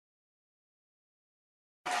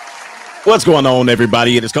What's going on,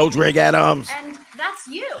 everybody? It is Coach Greg Adams. And that's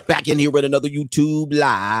you. Back in here with another YouTube live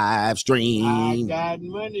I stream. got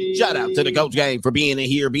money. Shout out to the Coach Gang for being in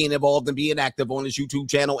here, being involved, and being active on this YouTube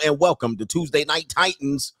channel. And welcome to Tuesday Night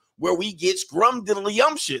Titans, where we get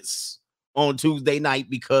scrumdiddlyumptious on Tuesday night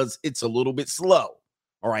because it's a little bit slow.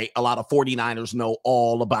 All right, a lot of 49ers know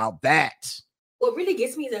all about that. What really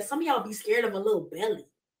gets me is that some of y'all be scared of a little belly.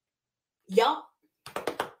 Y'all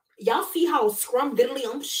see how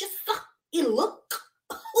scrumdiddlyumptious it look?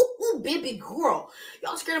 Ooh, baby girl.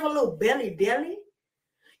 Y'all scared of a little belly deli?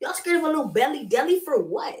 Y'all scared of a little belly deli for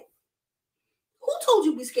what? Who told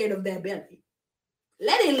you be scared of that belly?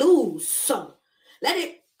 Let it loose. Let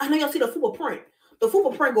it. I know y'all see the football print. The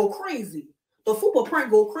football print go crazy. The football print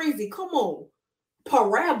go crazy. Come on.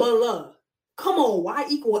 Parabola. Come on.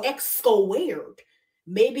 Y = X squared.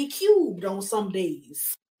 Maybe cubed on some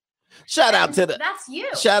days. Shout out to the That's you.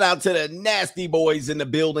 Shout out to the nasty boys in the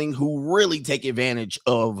building who really take advantage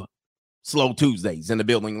of slow Tuesdays in the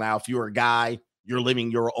building. Now, if you're a guy, you're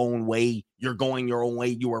living your own way, you're going your own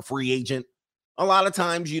way, you're a free agent. A lot of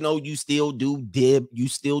times, you still do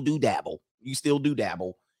dabble.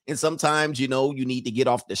 And sometimes, you need to get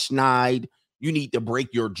off the schneid. You need to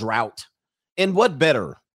break your drought. And what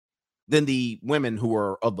better than the women who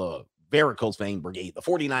are of the Varicose Vein Brigade, the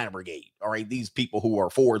 49er Brigade, all right, these people who are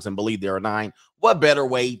forwards and believe there are 9, what better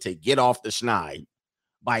way to get off the schneid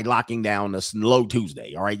by locking down a slow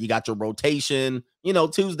Tuesday, all right? You got your rotation.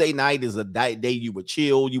 Tuesday night is a day you would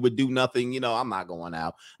chill, you would do nothing. I'm not going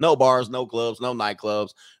out. No bars, no clubs, no nightclubs,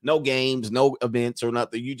 no games, no events or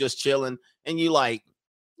nothing. You just chilling, and you like,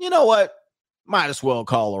 you know what? Might as well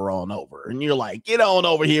call her on over. And you're like, get on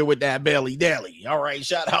over here with that belly deli, all right?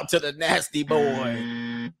 Shout out to the nasty boy.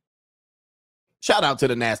 Shout out to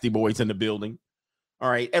the nasty boys in the building. All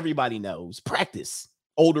right, everybody knows. Practice.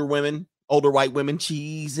 Older women, older white women,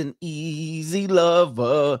 she's an easy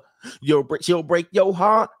lover. She'll break your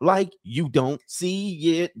heart like you don't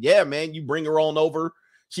see it. Yeah, man, you bring her on over.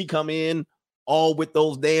 She come in all with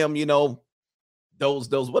those damn, those,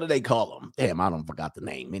 what do they call them? Damn, I don't forgot the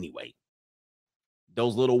name anyway.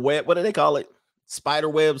 Those little what do they call it? Spider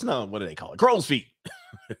webs? No, what do they call it? Crow's feet.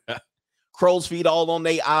 Crow's feet all on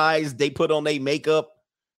their eyes. They put on their makeup.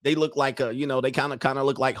 They look like they kind of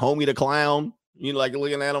look like Homie the Clown. Like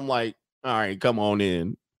looking at them like, all right, come on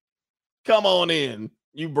in. Come on in.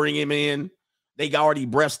 You bring him in. They already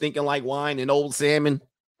breath stinking like wine and old salmon.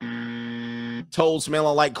 Toes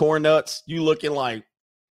smelling like corn nuts. You looking like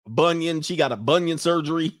Bunyan. She got a bunion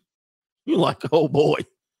surgery. You like, oh boy,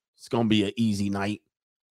 it's going to be an easy night.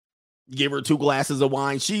 Give her 2 glasses of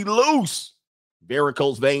wine. She loose.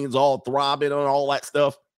 Varicose veins all throbbing and all that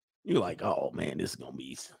stuff. You're like, oh man, this is gonna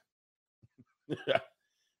be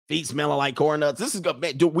feet smelling like corn nuts. This is good,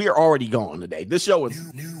 man. Dude, we're already going today. This show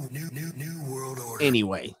is new world order.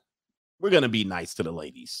 Anyway, we're gonna be nice to the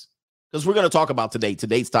ladies because we're gonna talk about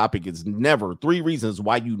today's topic is 3 reasons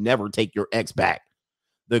why you never take your ex back.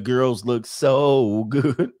 The girls look so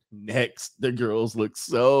good. Next, the girls look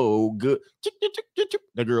so good.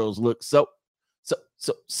 The girls look so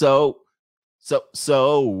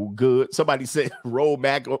good. Somebody said roll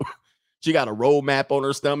back. She got a road map on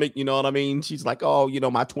her stomach. You know what I mean? She's like, oh,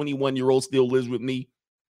 my 21-year-old still lives with me.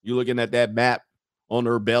 You're looking at that map on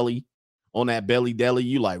her belly, on that belly deli.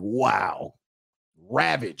 You like, wow,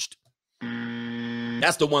 ravaged.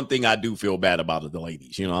 That's the one thing I do feel bad about the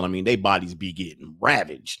ladies. You know what I mean? They bodies be getting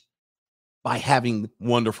ravaged by having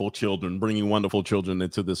wonderful children, bringing wonderful children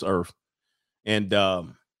into this earth. And,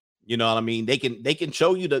 you know what I mean? They can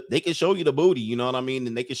show you the booty, you know what I mean?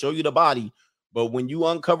 And they can show you the body. But when you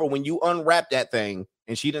unwrap that thing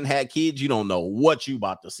and she done had kids, you don't know what you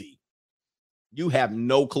about to see. You have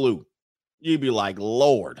no clue. You'd be like,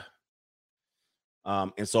 Lord.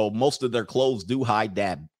 And so most of their clothes do hide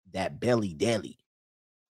that belly deli.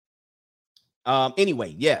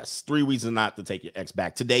 Anyway, yes, 3 reasons not to take your ex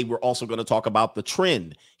back. Today, we're also going to talk about the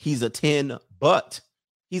trend. He's a 10 butt.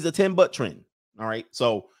 He's a 10 butt trend. All right.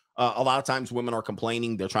 So a lot of times women are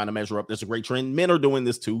complaining. They're trying to measure up. There's a great trend. Men are doing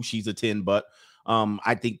this too. She's a 10 butt.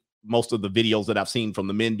 I think most of the videos that I've seen from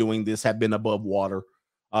the men doing this have been above water.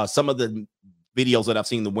 Some of the videos that I've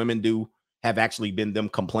seen the women do have actually been them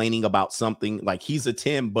complaining about something like he's a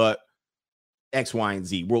 10 butt. X, Y, and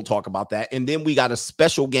Z. We'll talk about that. And then we got a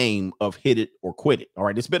special game of Hit It or Quit It. All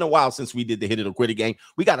right. It's been a while since we did the Hit It or Quit It game.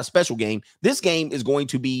 We got a special game. This game is going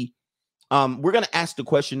to be, we're going to ask the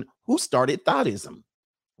question, who started Thoughtism?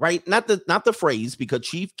 Right? Not the phrase, because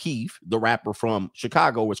Chief Keef, the rapper from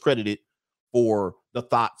Chicago, was credited for the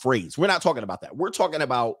thought phrase. We're not talking about that. We're talking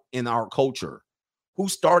about in our culture, who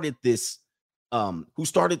started this who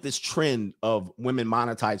started this trend of women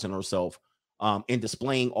monetizing herself and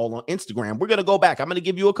displaying all on Instagram. We're gonna go back. I'm gonna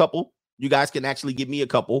give you a couple. You guys can actually give me a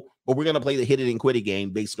couple, but we're gonna play the hit it and quit it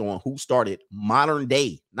game based on who started modern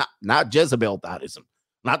day, not Jezebel thoughtism,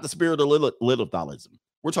 not the spirit of little thoughtism.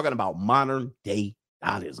 We're talking about modern day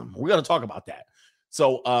thoughtism. We're gonna talk about that.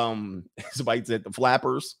 So somebody said the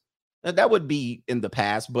flappers. That would be in the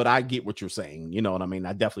past, but I get what you're saying. You know what I mean?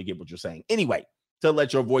 I definitely get what you're saying. Anyway, to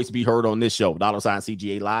let your voice be heard on this show,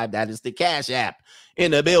 $CGA Live, that is the Cash App in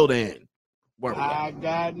the building. Where I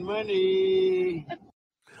got money.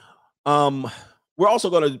 We're also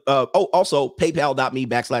going to, also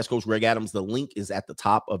paypal.me/Coach Greg Adams. The link is at the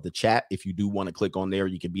top of the chat. If you do want to click on there,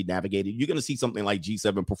 you can be navigated. You're going to see something like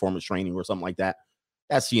G7 Performance Training or something like that.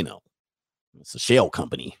 That's, it's a shell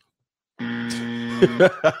company.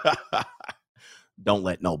 Don't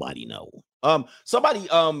let nobody know. Somebody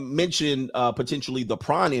mentioned potentially the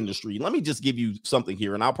prawn industry. Let me just give you something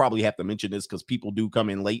here, and I'll probably have to mention this because people do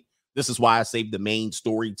come in late. This is why I saved the main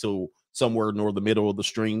story till somewhere near the middle of the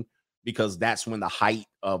stream, because that's when the height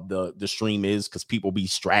of the stream is, because people be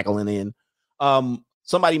straggling in.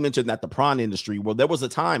 Somebody mentioned that the prawn industry, well, there was a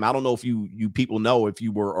time, I don't know if you people know, if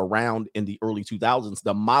you were around in the early 2000s,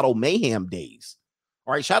 the Model Mayhem days.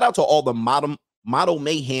 All right, shout out to all the Model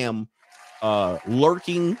Mayhem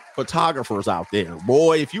lurking photographers out there.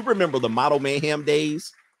 Boy, if you remember the Model Mayhem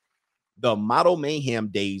days, the Model Mayhem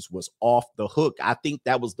days was off the hook. I think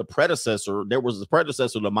that was the predecessor. There was a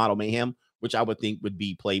predecessor to Model Mayhem, which I would think would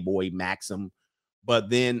be Playboy Maxim. But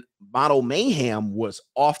then Model Mayhem was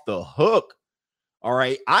off the hook. All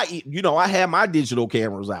right. I had my digital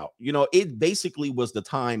cameras out. It basically was the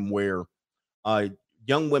time where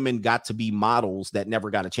young women got to be models that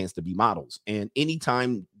never got a chance to be models. And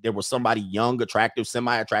anytime there was somebody young, attractive,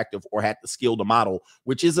 semi-attractive, or had the skill to model,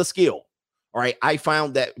 which is a skill. All right. I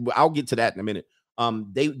found that, I'll get to that in a minute.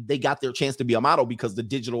 They got their chance to be a model because the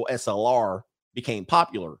digital SLR became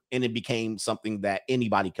popular and it became something that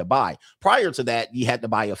anybody could buy. Prior to that, you had to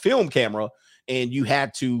buy a film camera and you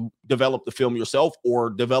had to develop the film yourself or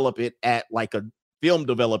develop it at like a film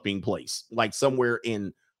developing place, like somewhere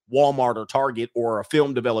in Walmart or Target or a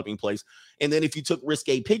film developing place. And then if you took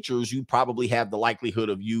risque pictures, you probably have the likelihood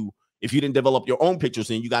of if you didn't develop your own pictures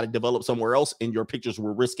and you got to develop somewhere else and your pictures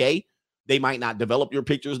were risque, they might not develop your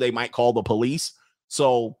pictures. They might call the police.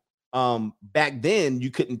 So back then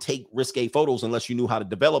you couldn't take risque photos unless you knew how to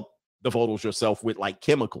develop the photos yourself with like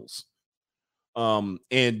chemicals. Then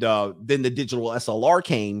the digital SLR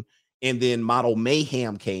came, and then Model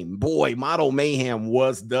Mayhem came. Boy, Model Mayhem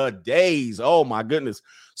was the days. Oh my goodness.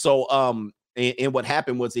 So and what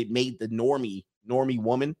happened was it made the normie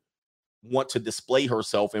woman want to display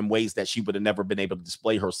herself in ways that she would have never been able to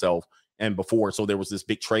display herself and before. So there was this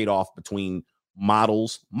big trade-off between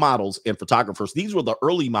models and photographers. These were the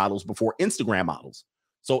early models before Instagram models.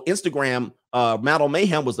 So Instagram, Model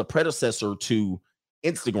Mayhem was the predecessor to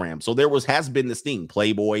Instagram. So there has been this thing: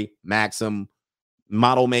 Playboy, Maxim,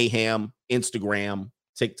 Model Mayhem, Instagram,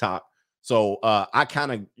 TikTok. So I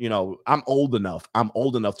kind of, I'm old enough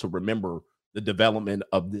to remember the development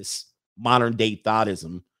of this modern day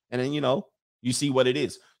thoughtism. And then, you see what it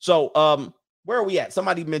is. So where are we at?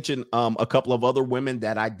 Somebody mentioned a couple of other women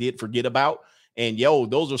that I did forget about. And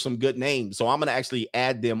those are some good names. So I'm going to actually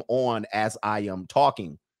add them on as I am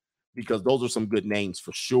talking, because those are some good names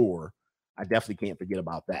for sure. I definitely can't forget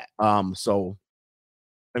about that. So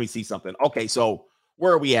let me see something. Okay, so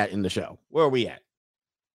where are we at in the show? Where are we at?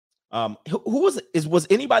 Was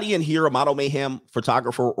anybody in here a Model Mayhem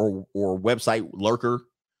photographer or website lurker?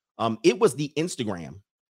 It was the Instagram.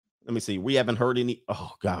 Let me see. We haven't heard any.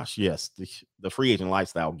 Oh gosh, yes, the free agent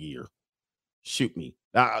lifestyle gear. Shoot me.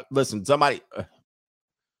 Listen, somebody.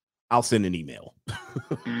 I'll send an email.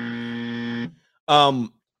 Who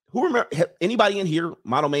remember anybody in here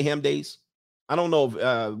Model Mayhem days? I don't know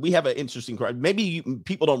if we have an interesting crowd. Maybe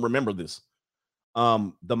people don't remember this.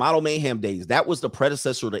 The Model Mayhem days, that was the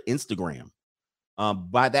predecessor to Instagram.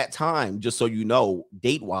 By that time, just so you know,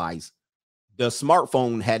 date-wise, the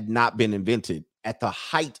smartphone had not been invented at the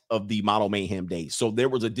height of the Model Mayhem days. So there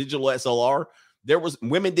was a digital SLR.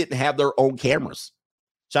 Women didn't have their own cameras.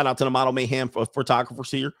 Shout out to the Model Mayhem photographers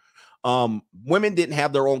here. Women didn't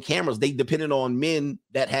have their own cameras. They depended on men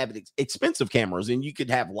that have expensive cameras, and you could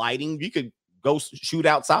have lighting. You could go shoot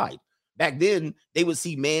outside. Back then, they would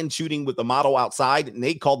see men shooting with the model outside, and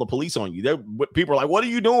they'd call the police on you. People are like, "What are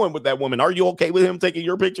you doing with that woman? Are you okay with him taking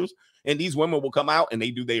your pictures?" And these women will come out and they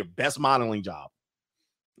do their best modeling job.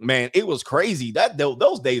 Man, it was crazy.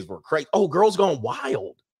 Those days were crazy. Oh, Girls Gone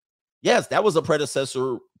Wild. Yes, that was a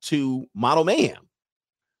predecessor to Model Mayhem.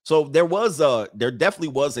 So there definitely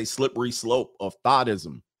was a slippery slope of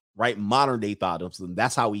thoughtism, right? Modern day thoughtism.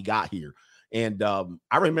 That's how we got here. And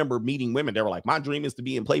I remember meeting women. They were like, my dream is to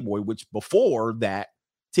be in Playboy, which before that,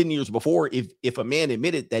 10 years before, if a man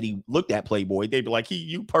admitted that he looked at Playboy, they'd be like,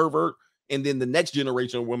 you pervert. And then the next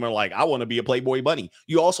generation of women are like, I want to be a Playboy bunny.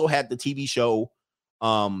 You also had the TV show.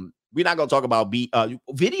 We're not going to talk about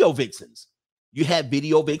video vixens. You had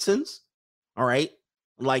video vixens. All right.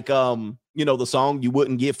 Like, the song You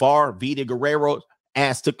Wouldn't Get Far, Vida Guerrero,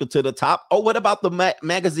 ass took it to the top. Oh, what about the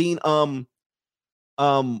magazine? What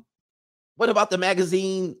about the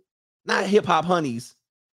magazine? Not Hip Hop Honeys.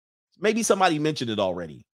 Maybe somebody mentioned it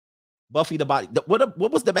already. Buffy the Body.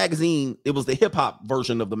 What was the magazine? It was the hip hop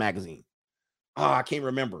version of the magazine. Oh, I can't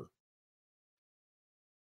remember.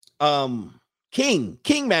 King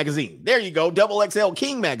magazine. There you go. Double XL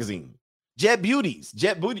King magazine. Jet Beauties.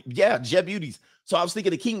 Jet Beauties. So I was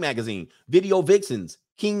thinking of King magazine. Video Vixens.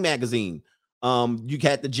 King magazine. You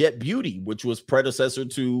had the Jet Beauty, which was predecessor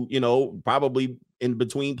to, probably in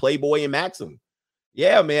between Playboy and Maxim.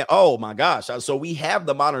 Yeah, man. Oh my gosh. So we have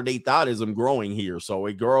the modern day thoughtism growing here. So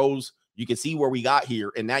it grows. You can see where we got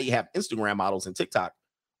here. And now you have Instagram models and TikTok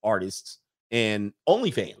artists and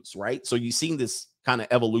OnlyFans, right? So you've seen this kind of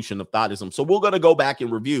evolution of thoughtism. So we're going to go back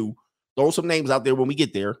and review, throw some names out there when we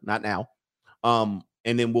get there, not now. And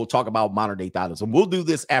then we'll talk about modern day thoughtism. We'll do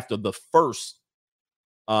this after the first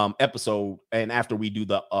episode and after we do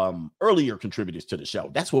the earlier contributors to the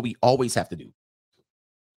show. That's what we always have to do.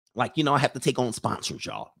 Like, I have to take on sponsors,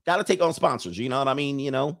 y'all. Got to take on sponsors. You know what I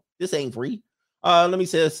mean? This ain't free. Let me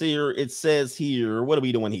say this here. It says here, what are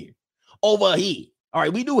we doing here? Over here. All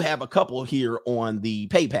right, we do have a couple here on the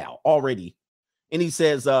PayPal already. And he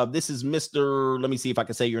says, this is Mr. Let me see if I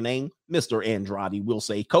can say your name. Mr. Andrade will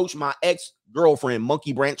say, Coach, my ex-girlfriend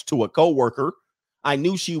monkey branch to a coworker. I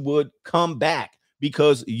knew she would come back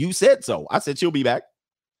because you said so. I said she'll be back.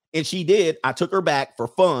 And she did. I took her back for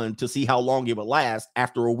fun to see how long it would last.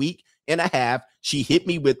 After a week and a half, she hit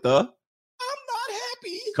me with the, I'm not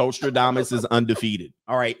happy. Coach Stradamus is undefeated.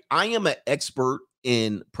 All right. I am an expert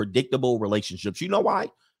in predictable relationships. You know why?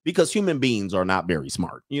 Because human beings are not very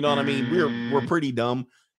smart. You know what I mean? We're pretty dumb.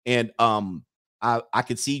 And I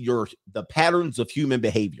could see the patterns of human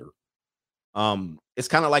behavior. It's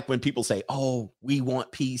kind of like when people say, oh, we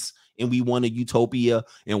want peace and we want a utopia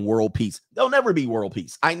and world peace. There'll never be world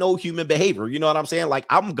peace. I know human behavior. You know what I'm saying? Like,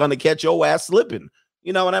 I'm going to catch your ass slipping.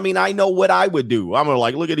 You know what I mean? I know what I would do. I'm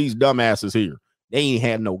like, look at these dumbasses here. They ain't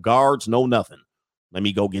had no guards, no nothing. Let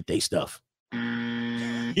me go get their stuff.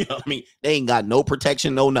 You know what I mean? They ain't got no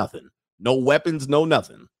protection, no nothing. No weapons, no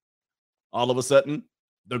nothing. All of a sudden,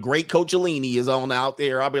 the great Coachellini is on out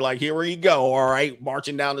there. I'll be like, here we go. All right.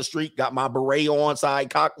 Marching down the street. Got my beret on, side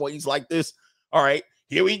cockways like this. All right.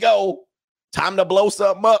 Here we go. Time to blow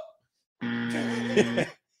something up.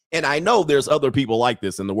 And I know there's other people like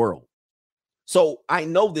this in the world. So I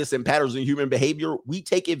know this in patterns in human behavior. We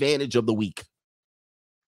take advantage of the weak.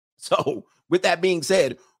 So with that being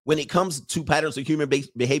said, when it comes to patterns of human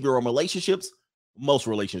behavior or relationships, most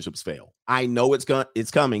relationships fail. I know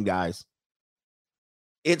it's coming, guys.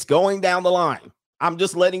 It's going down the line. I'm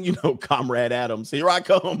just letting you know, Comrade Adams. Here I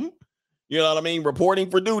come. You know what I mean? Reporting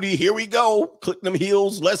for duty. Here we go. Click them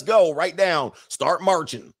heels. Let's go. Right down. Start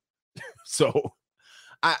marching. So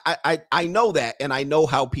I know that, and I know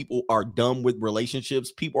how people are dumb with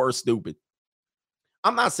relationships. People are stupid.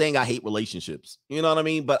 I'm not saying I hate relationships. You know what I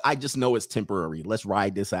mean? But I just know it's temporary. Let's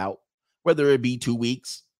ride this out. Whether it be 2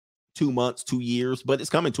 weeks, 2 months, 2 years, but it's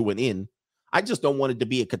coming to an end. I just don't want it to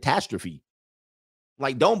be a catastrophe.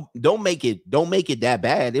 Like, don't make it that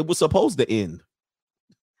bad. It was supposed to end.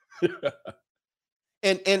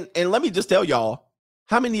 and let me just tell y'all,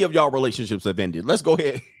 how many of y'all relationships have ended? Let's go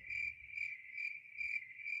ahead.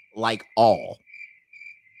 Like all.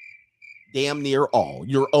 Damn near all.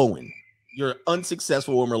 You're owing. You're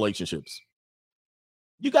unsuccessful in relationships.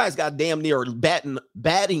 You guys got damn near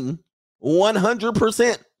batting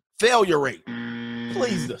 100% failure rate.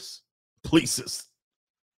 Please us.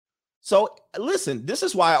 So listen, this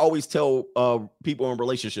is why I always tell people in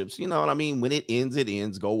relationships, you know what I mean? When it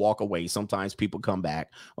ends, go walk away. Sometimes people come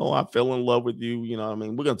back. Oh, I fell in love with you. You know what I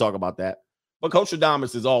mean? We're going to talk about that. But Coach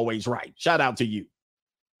Adamas is always right. Shout out to you.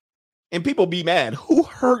 And people be mad. Who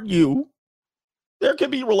hurt you? There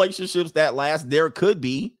could be relationships that last. There could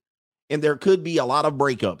be. And there could be a lot of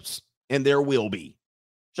breakups. And there will be.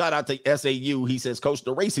 Shout out to SAU. He says, Coach,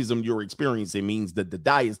 the racism you're experiencing means that the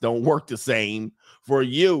diets don't work the same for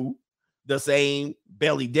you. The same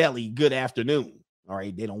belly deli. Good afternoon. All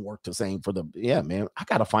right. They don't work the same for the. Yeah, man. I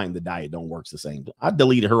got to find the diet don't work the same. I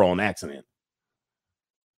deleted her on accident.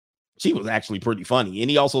 She was actually pretty funny. And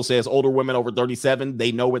he also says older women over 37,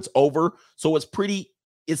 they know it's over. So it's a pretty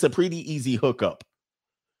easy hookup.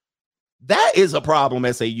 That is a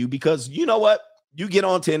problem, SAU, because you know what? You get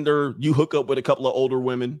on Tinder, you hook up with a couple of older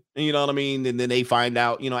women, and you know what I mean? And then they find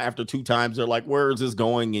out, after 2 times, they're like, where is this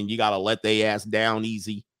going? And you got to let their ass down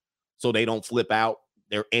easy so they don't flip out.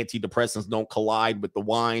 Their antidepressants don't collide with the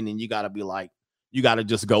wine. And you got to be like, you got to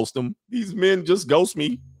just ghost them. These men just ghost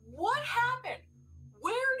me. What happened?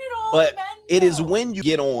 Where did all but the men it go? is when you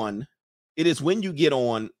get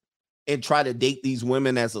on and try to date these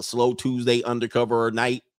women as a slow Tuesday undercover or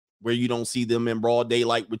night where you don't see them in broad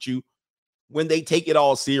daylight with you, when they take it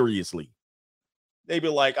all seriously. They be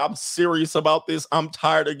like, I'm serious about this. I'm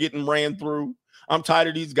tired of getting ran through. I'm tired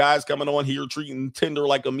of these guys coming on here treating Tinder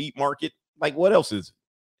like a meat market. Like, what else is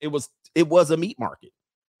it? It was a meat market.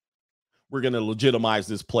 We're going to legitimize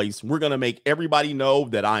this place. We're going to make everybody know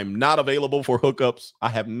that I'm not available for hookups. I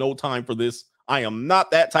have no time for this. I am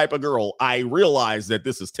not that type of girl. I realize that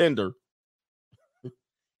this is Tinder.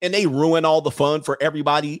 And they ruin all the fun for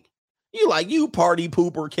everybody. You party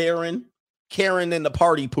pooper, Karen. Karen and the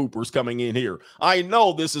party poopers coming in here. I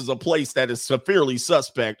know this is a place that is severely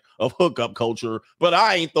suspect of hookup culture, but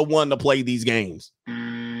I ain't the one to play these games.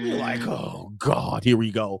 You're like, oh, God, here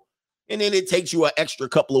we go. And then it takes you an extra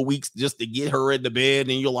couple of weeks just to get her into bed.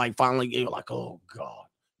 And you're like, oh, God.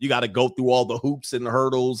 You got to go through all the hoops and the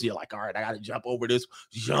hurdles. You're like, all right, I got to jump over this,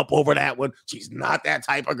 jump over that one. She's not that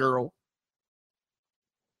type of girl.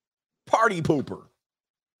 Party pooper.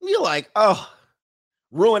 You're like, oh,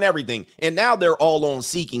 ruin everything. And now they're all on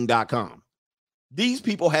Seeking.com. These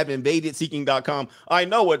people have invaded Seeking.com. I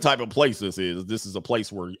know what type of place this is. This is a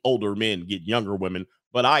place where older men get younger women,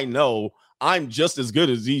 but I know I'm just as good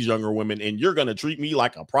as these younger women, and you're going to treat me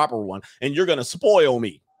like a proper one, and you're going to spoil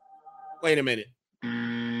me. Wait a minute.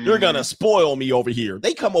 You're going to spoil me over here.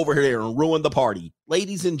 They come over here and ruin the party.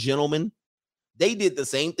 Ladies and gentlemen, they did the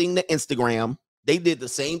same thing to Instagram. They did the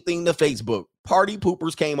same thing to Facebook. Party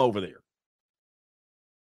poopers came over there.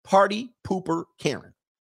 Party pooper Karen.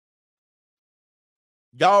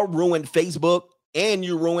 Y'all ruined Facebook and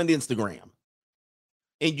you ruined Instagram.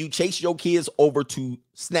 And you chase your kids over to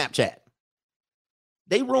Snapchat.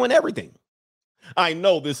 They ruin everything. I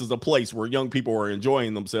know this is a place where young people are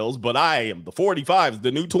enjoying themselves, but I am the 45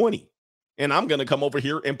 the new 20. And I'm going to come over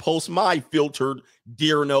here and post my filtered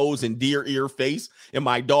deer nose and deer ear face and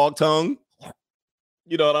my dog tongue.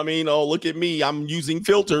 You know what I mean? Oh, look at me. I'm using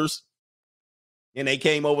filters. And they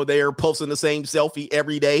came over there posting the same selfie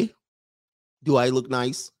every day. Do I look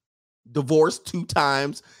nice? Divorced 2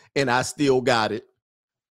 times and I still got it.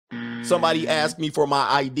 Somebody asked me for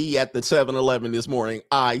my ID at the 7-Eleven this morning.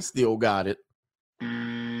 I still got it.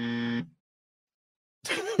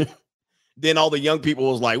 Then all the young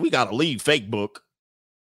people was like, we got to leave Facebook.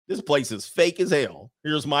 This place is fake as hell.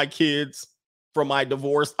 Here's my kids from my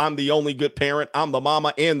divorce. I'm the only good parent. I'm the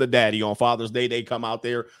mama and the daddy on Father's Day. They come out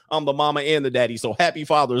there. I'm the mama and the daddy. So happy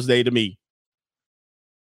Father's Day to me.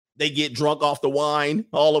 They get drunk off the wine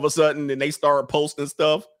all of a sudden and they start posting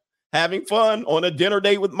stuff. Having fun on a dinner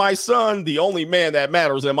date with my son, the only man that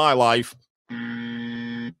matters in my life.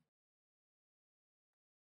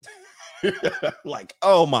 Like,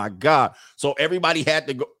 oh my God. So everybody had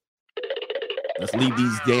to go. Let's leave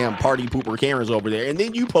these damn party pooper Karens over there. And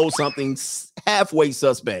then you post something halfway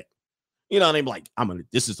suspect. You know what I mean? Like,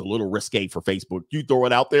 this is a little risque for Facebook. You throw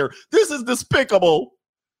it out there. This is despicable.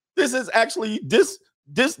 This is actually this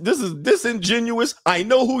is disingenuous. I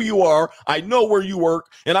know who you are. I know where you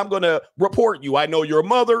work, and I'm going to report you. I know your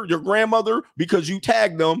mother, your grandmother, because you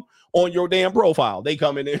tagged them on your damn profile. They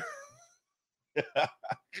come in there.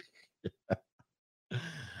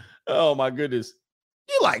 Oh my goodness.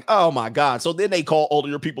 You're like, oh my God. So then they call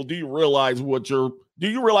older people. Do you realize what your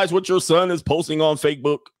son is posting on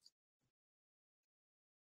Facebook?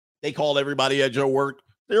 They called everybody at your work.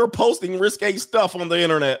 They're posting risque stuff on the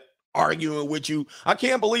internet, arguing with you. I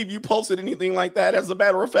can't believe you posted anything like that. As a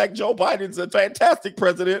matter of fact, Joe Biden's a fantastic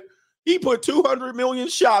president. He put 200 million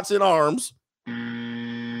shots in arms.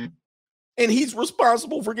 And he's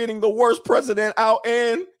responsible for getting the worst president out.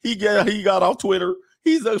 And he got off Twitter.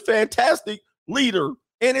 He's a fantastic leader.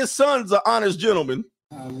 And his son's an honest gentleman.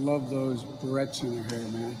 I love those barrettes in her hair,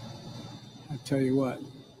 man. I tell you what.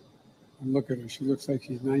 Look at her. She looks like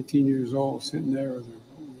she's 19 years old, sitting there with her,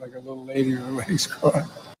 like a little lady with her legs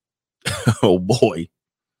crossed. Oh, boy.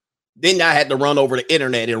 Then I had to run over the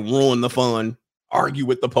internet and ruin the fun, argue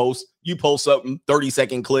with the post. You post something,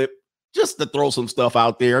 30-second clip, just to throw some stuff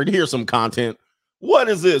out there and hear some content. What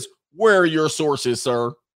is this? Where are your sources,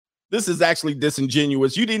 sir? This is actually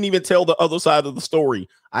disingenuous. You didn't even tell the other side of the story.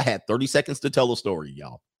 I had 30 seconds to tell a story,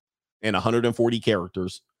 y'all. and 140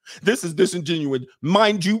 characters. This is disingenuous.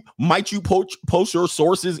 Mind you, might you post your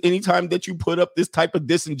sources anytime that you put up this type of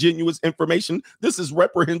disingenuous information? This is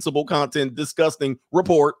reprehensible content. Disgusting.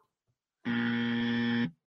 Report.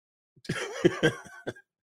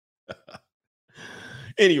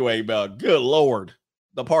 Anyway, good Lord.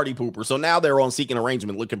 The party pooper. So now they're on Seeking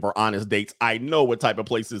Arrangement looking for honest dates. I know what type of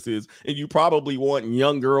place this is. And you probably want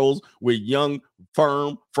young girls with young,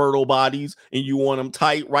 firm, fertile bodies. And you want them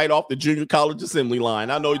tight right off the junior college assembly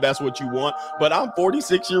line. I know that's what you want. But I'm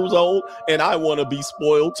 46 years old and I want to be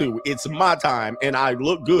spoiled too. It's my time and I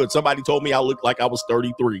look good. Somebody told me I looked like I was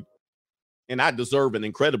 33. And I deserve an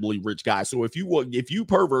incredibly rich guy. So if you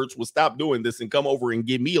perverts will stop doing this and come over and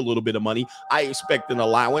give me a little bit of money, I expect an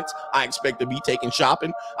allowance. I expect to be taken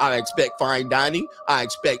shopping. I expect fine dining. I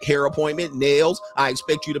expect hair appointment, nails. I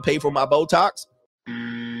expect you to pay for my Botox.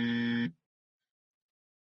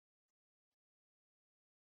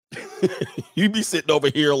 You be sitting over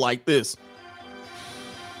here like this.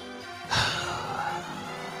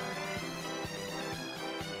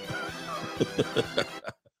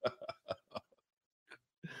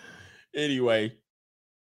 Anyway,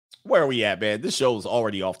 where are we at, man? This show is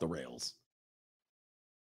already off the rails.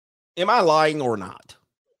 Am I lying or not?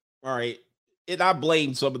 All right. And I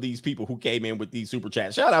blame some of these people who came in with these super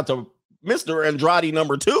chats. Shout out to Mr. Andrade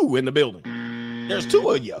 #2 in the building. There's two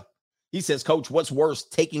of you. He says, Coach, what's worse,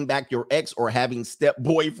 taking back your ex or having step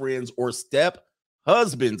boyfriends or step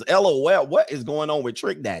husbands? LOL. What is going on with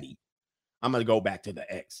Trick Daddy? I'm going to go back to the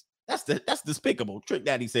ex. That's despicable. Trick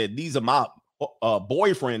Daddy said, these are my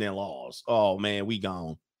boyfriend-in-laws. Oh man, we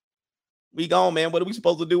gone, man. What are we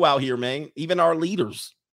supposed to do out here, man? Even our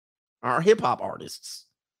leaders, our hip-hop artists.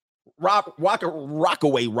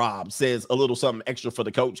 Rockaway Rob says a little something extra for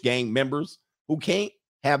the Coach Gang members who can't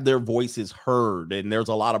have their voices heard, and there's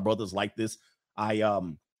a lot of brothers like this.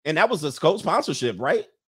 And that was a co-sponsorship, right?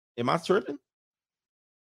 Am I tripping?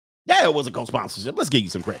 Yeah, it was a co-sponsorship. Let's give you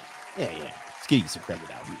some credit. Yeah, let's give you some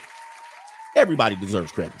credit out here. Everybody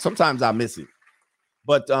deserves credit. Sometimes I miss it.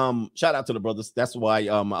 But shout out to the brothers. That's why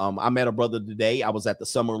I met a brother today. I was at the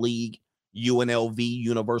Summer League, UNLV,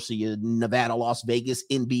 University of Nevada, Las Vegas,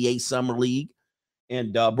 NBA Summer League.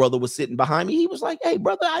 And brother was sitting behind me. He was like, hey,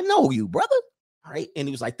 brother, I know you, brother. All right. And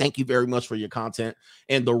he was like, thank you very much for your content.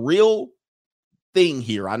 And the real thing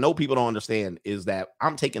here, I know people don't understand, is that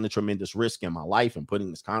I'm taking a tremendous risk in my life and putting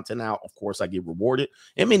this content out. Of course, I get rewarded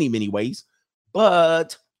in many, many ways.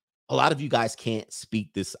 But a lot of you guys can't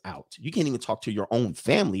speak this out. You can't even talk to your own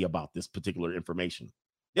family about this particular information.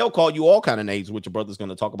 They'll call you all kind of names, which your brother's going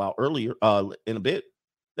to talk about earlier in a bit.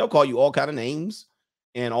 They'll call you all kind of names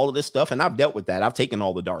and all of this stuff. And I've dealt with that. I've taken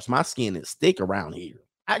all the darts. My skin is thick around here.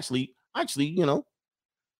 Actually, you know,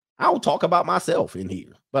 I'll talk about myself in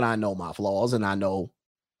here, but I know my flaws and I know,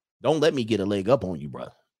 don't let me get a leg up on you,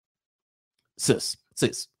 brother. Sis,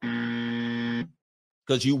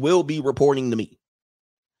 because you will be reporting to me.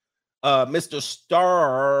 Mr.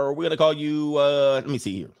 Star, we're going to call you, let me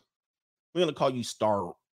see here. We're going to call you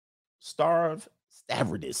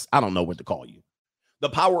Stavridis. I don't know what to call you. The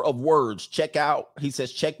power of words. Check out. He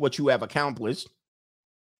says, check what you have accomplished.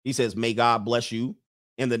 He says, may God bless you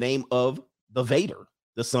in the name of the Vader,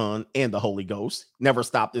 the Son, and the Holy Ghost. Never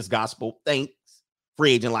stop this gospel. Thanks.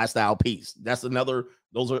 Free Agent Lifestyle. Peace. Those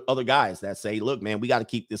are other guys that say, look, man, we got to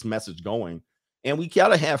keep this message going and we got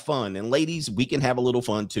to have fun. And ladies, we can have a little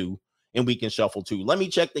fun too. And we can shuffle too. Let me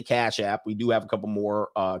check the Cash App. We do have a couple more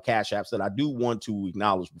Cash Apps that I do want to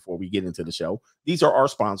acknowledge before we get into the show. These are our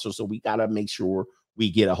sponsors, so we got to make sure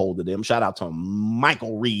we get a hold of them. Shout out to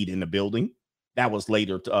Michael Reed in the building. That was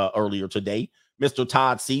earlier today. Mr.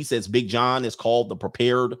 Todd C says Big John is called the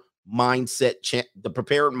Prepared Mind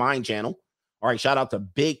Channel. All right, shout out to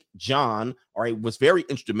Big John. All right, was very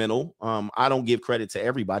instrumental. I don't give credit to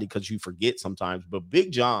everybody because you forget sometimes, but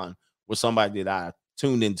Big John was somebody that I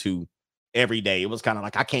tuned into every day. It was kind of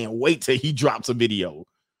like, I can't wait till he drops a video.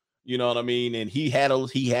 You know what I mean? And he had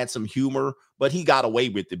some humor, but he got away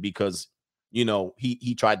with it because, you know,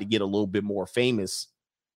 he tried to get a little bit more famous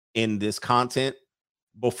in this content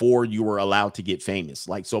before you were allowed to get famous.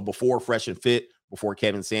 Like, so before Fresh and Fit, before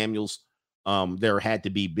Kevin Samuels, there had to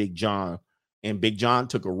be Big John, and Big John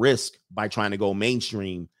took a risk by trying to go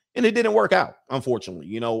mainstream, and it didn't work out, unfortunately,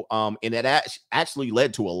 you know, and it actually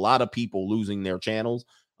led to a lot of people losing their channels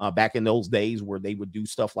back in those days where they would do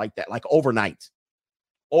stuff like that, like overnight,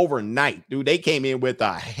 dude, they came in with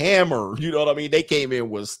a hammer. You know what I mean? They came in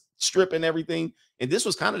with stripping everything. And this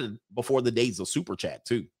was kind of before the days of Super Chat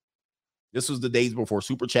too. This was the days before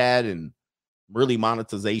Super Chat and really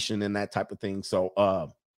monetization and that type of thing. So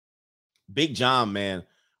Big John, man,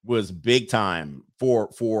 was big time for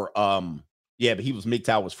yeah, but he was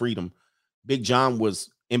MGTOW was Freedom. Big John was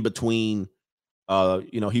in between.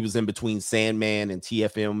 He was in between Sandman and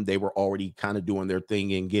TFM. They were already kind of doing their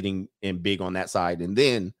thing and getting in big on that side. And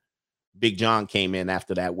then Big John came in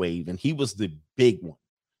after that wave, and he was the big one.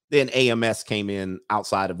 Then AMS came in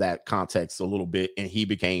outside of that context a little bit, and he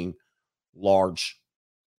became large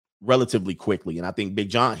relatively quickly. And I think Big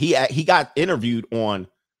John, he got interviewed on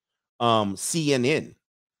CNN.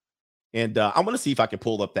 And I'm going to see if I can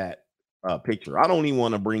pull up that picture. I don't even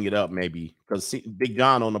want to bring it up, maybe, because Big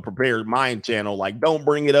John on the Prepared Mind channel, like, don't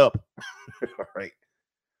bring it up. All right.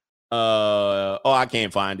 I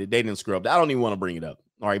can't find it. They didn't scrub. I don't even want to bring it up.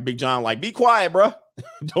 All right, Big John, like, be quiet, bro.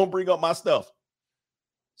 Don't bring up my stuff.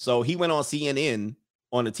 So he went on CNN,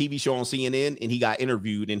 on a TV show on CNN, and he got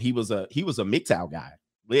interviewed, and he was a MGTOW guy.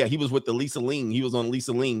 Yeah, he was with the Lisa Ling. He was on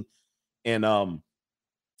Lisa Ling, and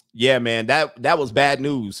yeah, man, that was bad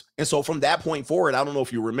news. And so from that point forward, I don't know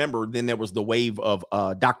if you remember, then there was the wave of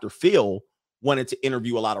Dr. Phil wanted to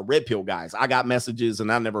interview a lot of Red Pill guys. I got messages,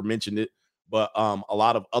 and I never mentioned it, but a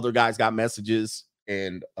lot of other guys got messages,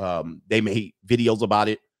 and they made videos about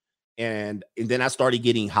it. And then I started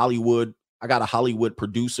getting Hollywood. I got a Hollywood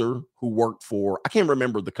producer who worked for, I can't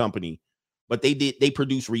remember the company, but they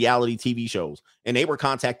produce reality TV shows, and they were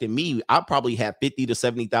contacting me. I probably have 50 to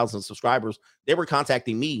 70,000 subscribers. They were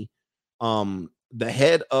contacting me. The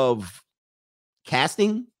head of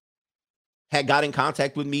casting had got in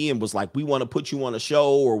contact with me and was like, we want to put you on a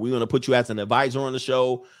show, or we want to put you as an advisor on the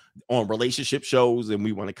show, on relationship shows, and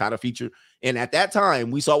we want to kind of feature. And at that time,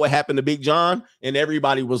 we saw what happened to Big John, and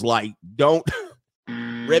everybody was like, don't,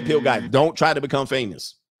 Red Pill guys, don't try to become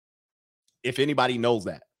famous, if anybody knows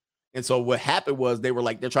that. And so what happened was they were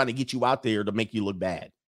like, they're trying to get you out there to make you look bad.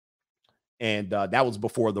 And that was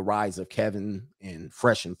before the rise of Kevin and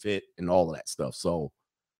Fresh and Fit and all of that stuff. So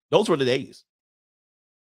those were the days.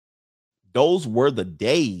 Those were the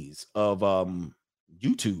days of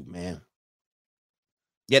YouTube, man.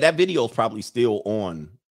 Yeah, that video is probably still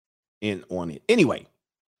on it. Anyway.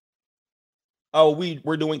 Oh,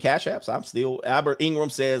 we're doing Cash Apps. I'm still, Albert Ingram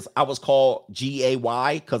says, I was called GAY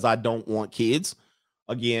because I don't want kids.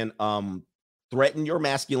 Again, threaten your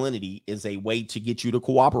masculinity is a way to get you to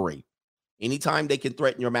cooperate. Anytime they can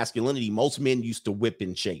threaten your masculinity, most men used to whip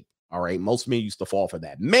in shape. All right. Most men used to fall for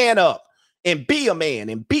that. Man up and be a man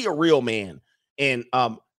and be a real man. And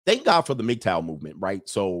thank God for the MGTOW movement, right?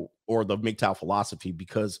 So, or the MGTOW philosophy,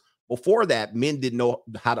 because before that, men didn't know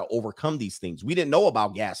how to overcome these things. We didn't know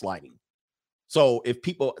about gaslighting. So if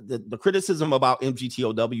people, the criticism about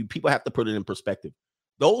MGTOW, people have to put it in perspective.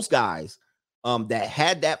 Those guys that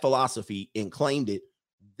had that philosophy and claimed it,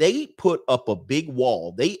 they put up a big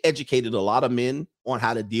wall. They educated a lot of men on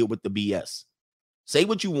how to deal with the BS. Say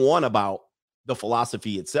what you want about the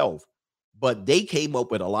philosophy itself, but they came up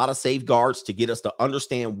with a lot of safeguards to get us to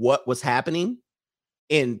understand what was happening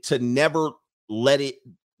and to never let it,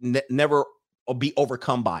 never be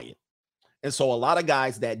overcome by it. And so a lot of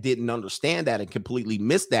guys that didn't understand that and completely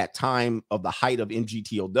missed that time of the height of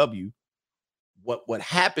MGTOW, what would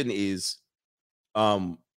happen is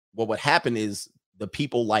the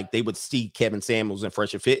people, like, they would see Kevin Samuels and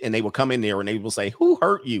Fresh and Fit, and they would come in there and they will say, who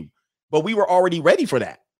hurt you? But we were already ready for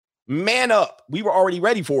that. Man up. We were already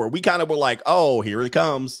ready for it. We kind of were like, oh, here it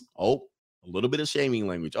comes. Oh, a little bit of shaming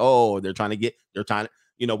language. Oh, they're trying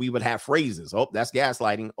to, we would have phrases. Oh, that's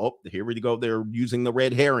gaslighting. Oh, here we go. They're using the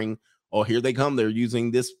red herring. Oh, here they come. They're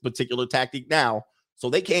using this particular tactic now. So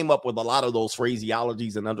they came up with a lot of those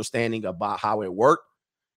phraseologies and understanding about how it worked.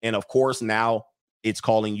 And of course, now it's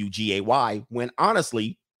calling you GAY, when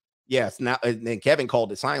honestly, yes, now, and Kevin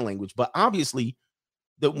called it sign language, but obviously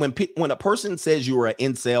when a person says you're an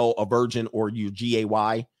incel, a virgin, or you're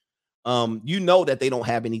GAY, you know that they don't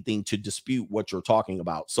have anything to dispute what you're talking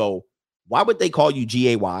about. So why would they call you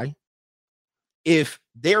GAY if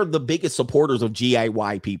they're the biggest supporters of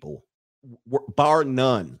GAY people, bar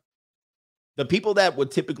none? The people that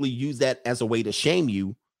would typically use that as a way to shame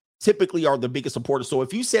you typically are the biggest supporters. So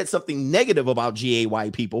if you said something negative about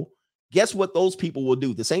GAY people, guess what those people will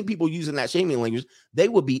do? The same people using that shaming language, they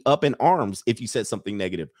would be up in arms if you said something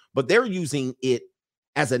negative, but they're using it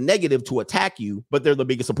as a negative to attack you, but they're the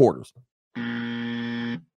biggest supporters.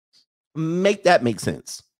 Make that make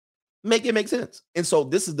sense. Make it make sense. And so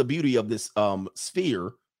this is the beauty of this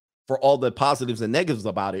sphere. For all the positives and negatives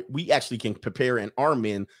about it, we actually can prepare and arm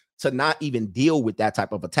men to not even deal with that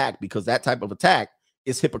type of attack, because that type of attack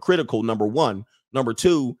is hypocritical, number one. Number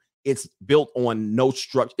two, it's built on no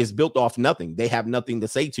structure. It's built off nothing. They have nothing to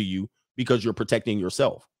say to you because you're protecting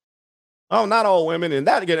yourself. Oh, not all women, and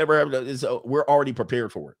that can never happen. We're already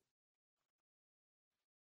prepared for it.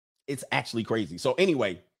 It's actually crazy. So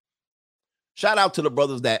anyway, shout out to the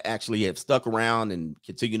brothers that actually have stuck around and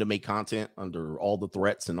continue to make content under all the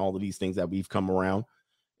threats and all of these things that we've come around.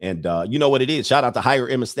 And you know what it is. Shout out to Higher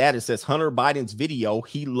Emma Status says Hunter Biden's video.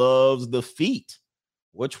 He loves the feet.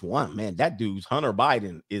 Which one, man? That dude's Hunter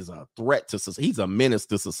Biden is a threat to society. He's a menace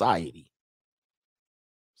to society.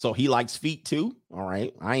 So he likes feet too. All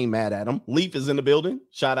right. I ain't mad at him. Leaf is in the building.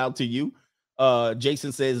 Shout out to you.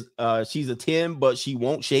 Jason says she's a 10, but she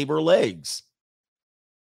won't shave her legs.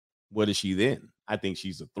 What is she then? I think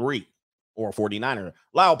she's a 3 or a 49er.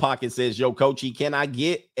 Loud Pocket says, yo, Coachy, can I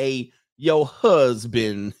get a yo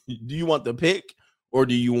husband? Do you want the pic or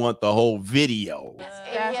do you want the whole video?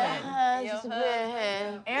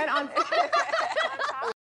 And on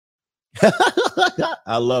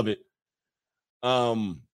I love it.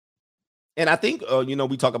 And I think you know,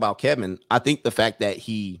 we talk about Kevin. I think the fact that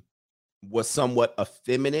he was somewhat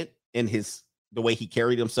effeminate in the way he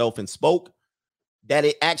carried himself and spoke, that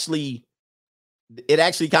it actually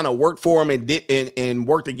kind of worked for him and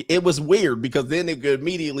worked. It was weird because then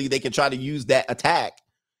immediately they could try to use that attack.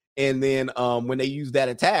 And then when they use that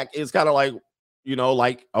attack, it's kind of like, you know,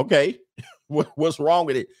 like, okay, what's wrong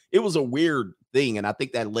with it? It was a weird thing. And I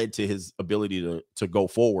think that led to his ability to go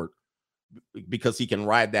forward because he can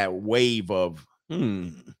ride that wave of,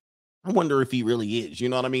 I wonder if he really is. You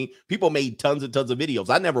know what I mean? People made tons and tons of videos.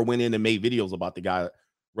 I never went in and made videos about the guy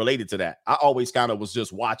related to that. I always kind of was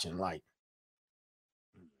just watching, like,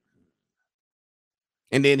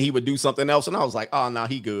 and then he would do something else, and I was like, oh, no,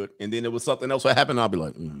 he good. And then it was something else that happened. I'll be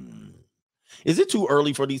like, is it too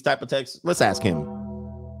early for these type of texts? Let's ask him.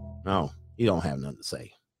 No, he don't have nothing to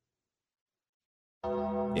say.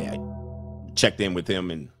 Yeah, checked in with him,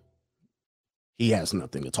 and he has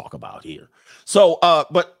nothing to talk about here. So,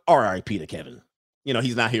 but RIP to Kevin. You know,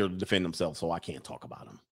 he's not here to defend himself, so I can't talk about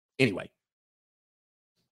him. Anyway.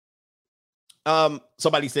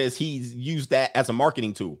 Somebody says he's used that as a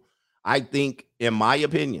marketing tool. I think, in my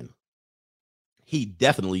opinion, he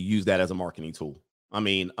definitely used that as a marketing tool. I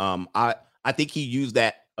mean, I think he used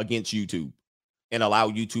that against YouTube and allow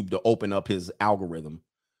YouTube to open up his algorithm.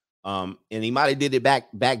 And he might have did it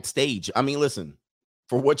backstage. I mean, listen,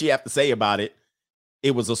 for what you have to say about it,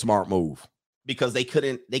 it was a smart move because they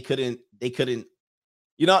couldn't,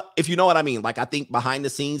 you know, if you know what I mean. Like, I think behind the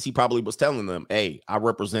scenes, he probably was telling them, hey, I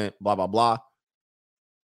represent blah, blah, blah.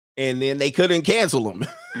 And then they couldn't cancel him.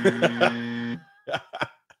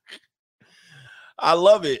 I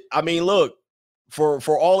love it. I mean, look,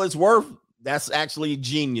 for all it's worth, that's actually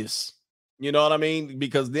genius. You know what I mean?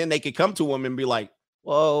 Because then they could come to him and be like,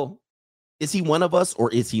 well, is he one of us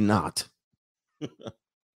or is he not?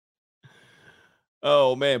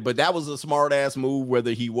 Oh, man. But that was a smart ass move,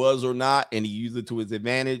 whether he was or not. And he used it to his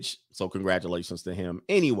advantage. So congratulations to him.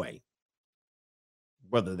 Anyway,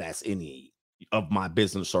 whether that's any of my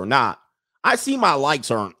business or not, I see my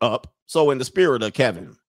likes aren't up. So in the spirit of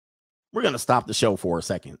Kevin, we're going to stop the show for a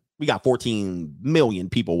second. We got 14 million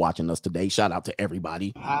people watching us today. Shout out to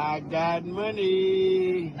everybody. I got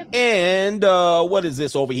money. And what is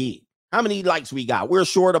this over here? How many likes we got? We're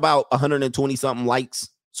short about 120 something likes.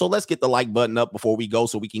 So let's get the like button up before we go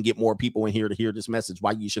so we can get more people in here to hear this message.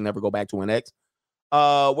 Why you should never go back to an ex.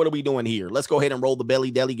 What are we doing here? Let's go ahead and roll the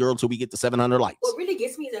belly deli girl till we get to 700 likes. What really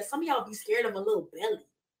gets me is that some of y'all be scared of a little belly.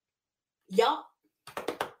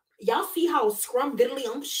 Y'all see how scrum diddly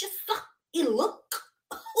it look?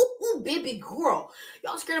 Ooh, baby girl.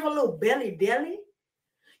 Y'all scared of a little belly deli?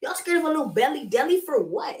 Y'all scared of a little belly deli for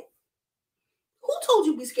what? Who told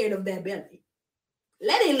you be scared of that belly?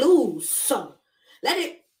 Let it loose. Let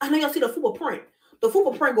it. I know y'all see the fupa print. The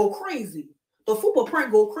fupa print go crazy. The fupa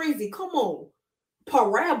print go crazy. Come on.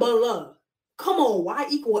 Parabola. Come on. Y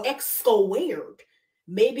equal X squared.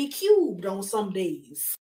 Maybe cubed on some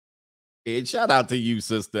days. And shout out to you,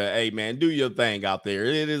 sister. Hey, man, do your thing out there.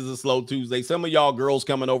 It is a slow Tuesday. Some of y'all girls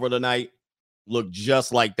coming over tonight look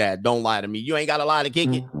just like that. Don't lie to me. You ain't got a lie to kick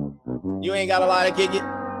it. You ain't got a lie to kick it.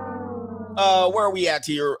 Where are we at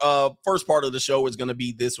here? First part of the show is going to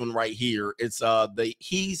be this one right here. It's the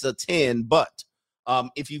he's a 10, but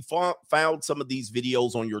if you found some of these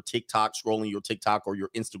videos on your TikTok, scrolling your TikTok or your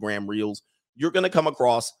Instagram reels, you're going to come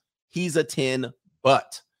across he's a 10,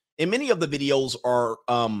 but. And many of the videos are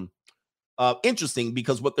interesting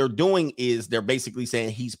because what they're doing is they're basically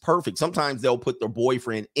saying he's perfect. Sometimes they'll put their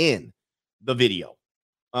boyfriend in the video.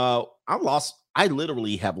 I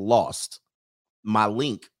literally have lost my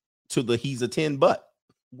link to the he's a 10 but.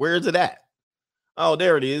 Where is it at? Oh,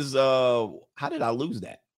 there it is. How did I lose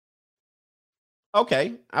that?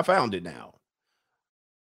 Okay, I found it now.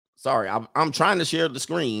 Sorry, I'm trying to share the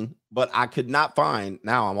screen, but I could not find.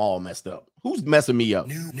 Now I'm all messed up. Who's messing me up?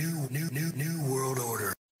 New world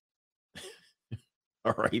order.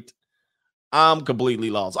 All right. I'm completely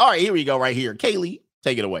lost. All right, here we go right here. Kaylee,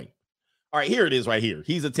 take it away. All right, here it is right here.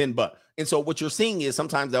 He's a 10 butt. And so what you're seeing is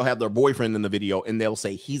sometimes they'll have their boyfriend in the video and they'll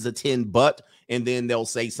say he's a 10 butt, and then they'll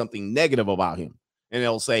say something negative about him. And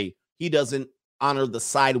they'll say he doesn't honor the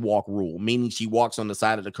sidewalk rule, meaning she walks on the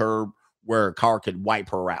side of the curb where a car could wipe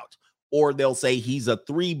her out. Or they'll say he's a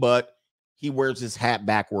 3 butt. He wears his hat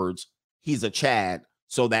backwards. He's a Chad,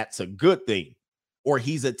 so that's a good thing. Or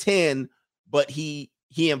he's a 10, but he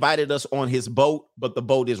invited us on his boat, but the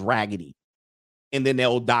boat is raggedy. And then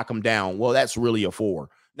they'll dock him down. Well, that's really a 4.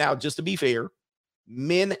 Now, just to be fair,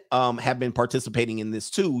 men have been participating in this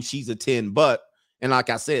too. She's a 10, but, and like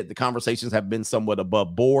I said, the conversations have been somewhat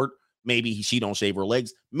above board. Maybe she don't shave her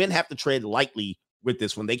legs. Men have to tread lightly with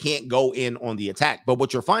this one. They can't go in on the attack. But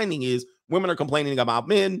what you're finding is women are complaining about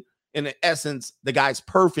men. In essence, the guy's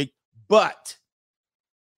perfect, but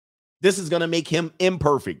this is going to make him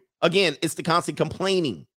imperfect. Again, it's the constant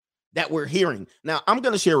complaining that we're hearing. Now, I'm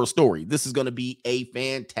going to share a story. This is going to be a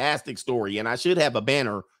fantastic story, and I should have a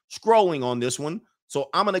banner scrolling on this one. So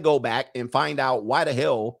I'm going to go back and find out why the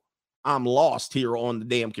hell I'm lost here on the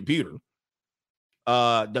damn computer.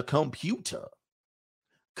 The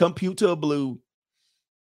computer blue.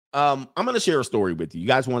 I'm going to share a story with you. You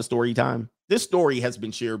guys want a story time? This story has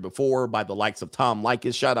been shared before by the likes of Tom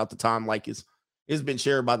Likas. Shout out to Tom Likas. It's been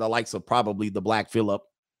shared by the likes of probably the Black Phillip,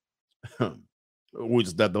 which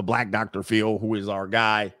is the Black Dr. Phil, who is our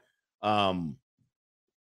guy.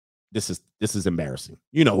 This is embarrassing.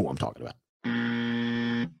 You know who I'm talking about.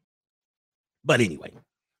 But anyway,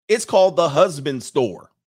 it's called The Husband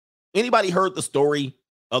Store. Anybody heard the story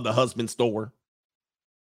of The Husband Store?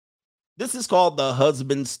 This is called The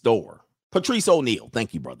Husband Store. Patrice O'Neal.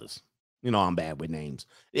 Thank you, brothers. You know I'm bad with names.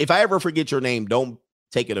 If I ever forget your name, don't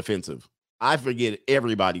take it offensive. I forget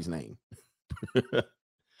everybody's name.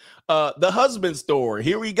 The Husband Store.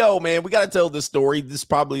 Here we go, man. We got to tell this story. This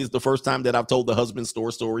probably is the first time that I've told the Husband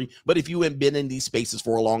Store story. But if you have been in these spaces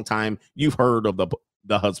for a long time, you've heard of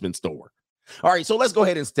the Husband Store. All right, so let's go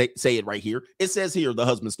ahead and say it right here. It says here, the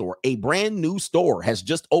Husband Store. A brand new store has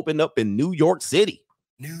just opened up in New York City.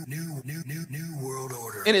 New world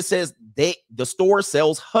order. And it says the store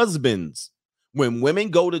sells husbands. When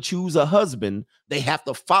women go to choose a husband, they have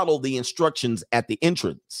to follow the instructions at the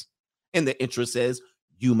entrance. And the entrance says,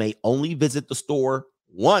 you may only visit the store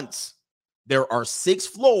once. There are 6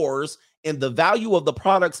 floors, and the value of the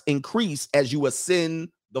products increase as you ascend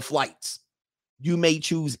the flights. You may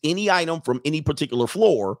choose any item from any particular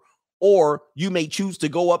floor, or you may choose to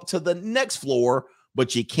go up to the next floor,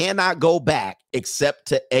 but you cannot go back except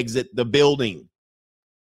to exit the building.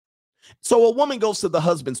 So a woman goes to the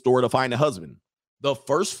Husband Store to find a husband. The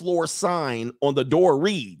first floor sign on the door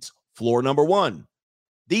reads, floor number 1.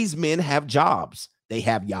 These men have jobs. They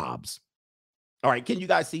have jobs. All right, can you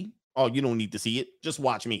guys see? Oh, you don't need to see it. Just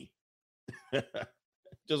watch me.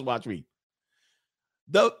 Just watch me.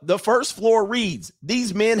 The first floor reads,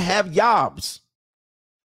 these men have jobs.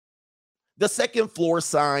 The second floor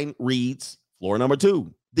sign reads, floor number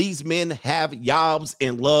 2. These men have jobs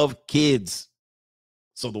and love kids.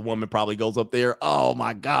 So the woman probably goes up there. Oh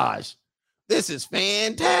my gosh, this is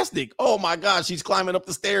fantastic. Oh my gosh, she's climbing up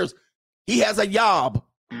the stairs. He has a job.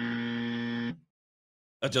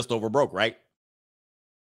 Just over broke, right?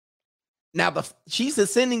 Now she's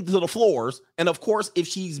ascending to the floors. And of course, if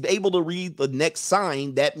she's able to read the next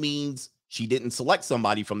sign, that means she didn't select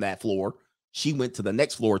somebody from that floor. She went to the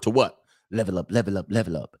next floor to what? Level up, level up,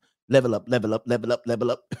 level up. Level up, level up, level up,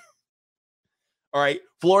 level up. All right.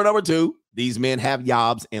 Floor number 2. These men have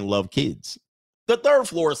jobs and love kids. The third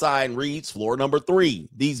floor sign reads, floor number 3.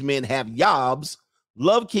 These men have jobs,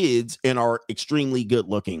 love kids, and are extremely good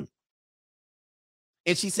looking.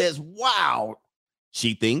 And she says, wow,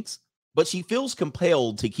 she thinks, but she feels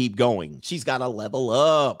compelled to keep going. She's got to level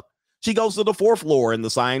up. She goes to the 4th floor and the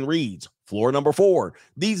sign reads, floor number 4.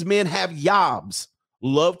 These men have jobs,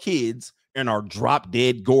 love kids, and are drop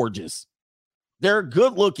dead gorgeous. They're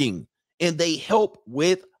good looking and they help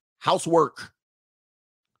with housework.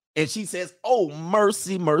 And she says, oh,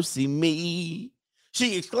 mercy, mercy me.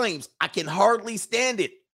 She exclaims, I can hardly stand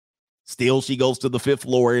it. Still, she goes to the 5th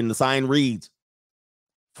floor and the sign reads,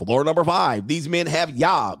 floor number 5. These men have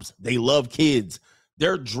jobs. They love kids.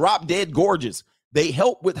 They're drop dead gorgeous. They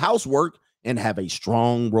help with housework and have a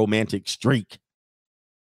strong romantic streak.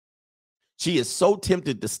 She is so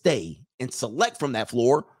tempted to stay and select from that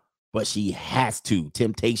floor, but she has to.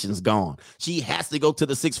 Temptation's gone. She has to go to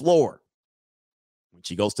the 6th floor. When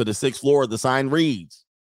she goes to the 6th floor, the sign reads,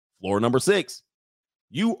 floor number 6.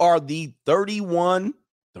 You are the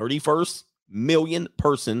 31st million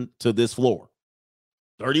person to this floor.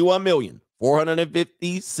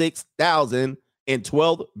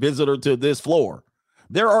 31,456,012 visitor to this floor.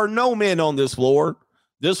 There are no men on this floor.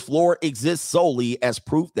 This floor exists solely as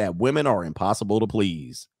proof that women are impossible to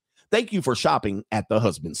please. Thank you for shopping at the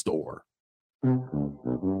husband store.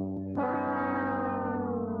 New,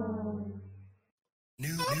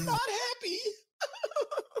 I'm not happy.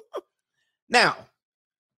 Now,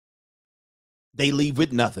 they leave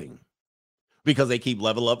with nothing because they keep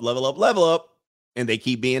level up, and they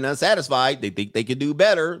keep being unsatisfied. They think they can do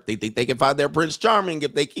better. They think they can find their Prince Charming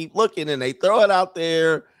if they keep looking, and they throw it out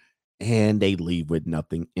there, and they leave with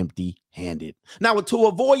nothing, empty-handed. Now, to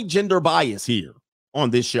avoid gender bias here on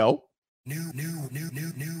this show, new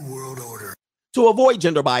world order. to avoid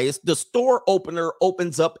gender bias, the store opener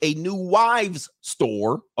opens up a new wives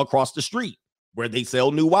store across the street where they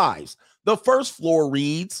sell new wives. The first floor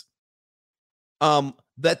reads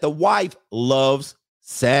that the wife loves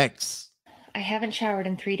sex. I haven't showered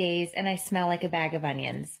in 3 days and I smell like a bag of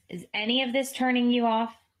onions. Is any of this turning you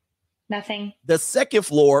off? Nothing. The second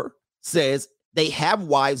floor says they have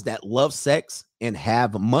wives that love sex and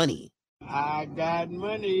have money. I got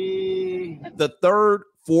money. The third,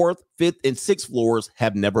 fourth, fifth, and sixth floors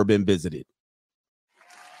have never been visited.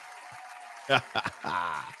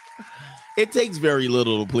 It takes very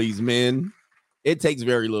little to please men. It takes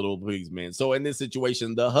very little to please men. So in this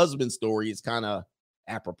situation, the husband story is kind of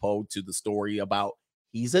apropos to the story about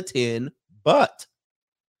he's a 10, but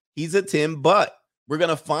we're going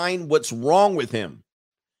to find what's wrong with him.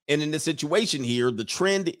 And in this situation here, the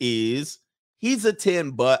trend is he's a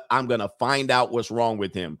 10, but I'm going to find out what's wrong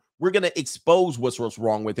with him. We're going to expose what's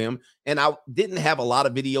wrong with him. And I didn't have a lot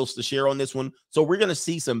of videos to share on this one. So we're going to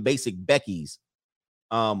see some basic Becky's.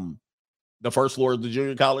 The first floor of the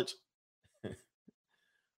junior college.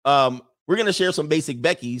 We're going to share some basic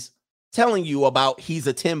Becky's telling you about he's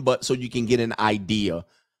a 10, but so you can get an idea.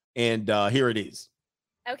 And here it is.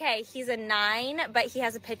 Okay, he's a 9, but he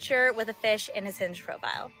has a picture with a fish in his Hinge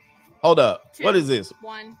profile. Hold up. 2, What is this?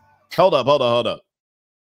 1. Hold up.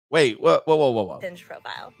 Wait, whoa. Hinge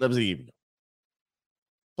profile. Let me see.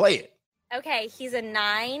 Play it. Okay, he's a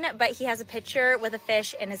 9, but he has a picture with a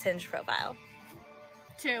fish in his Hinge profile.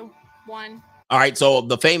 2, 1. All right, so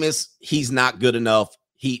the famous he's not good enough.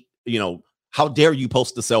 How dare you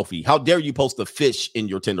post a selfie? How dare you post a fish in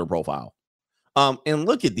your Tinder profile? And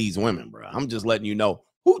look at these women, bro. I'm just letting you know.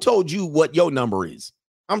 Who told you what your number is?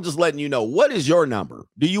 I'm just letting you know. What is your number?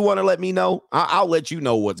 Do you want to let me know? I'll let you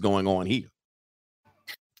know what's going on here.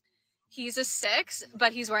 He's a 6,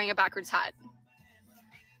 but he's wearing a backwards hat.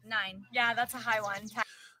 9. Yeah, that's a high one.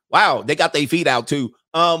 Wow, they got their feet out too.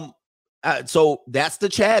 So that's the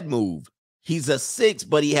Chad move. He's a 6,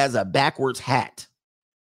 but he has a backwards hat.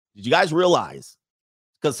 Did you guys realize?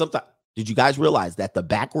 Did you guys realize that the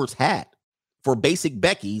backwards hat for basic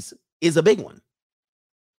Becky's is a big one?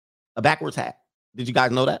 A backwards hat. Did you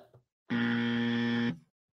guys know that?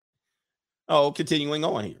 Oh, continuing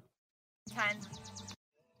on here. 10.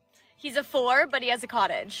 He's a 4, but he has a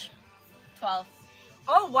cottage. 12.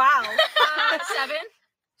 Oh, wow. 7.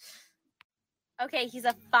 Okay, he's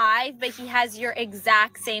a 5, but he has your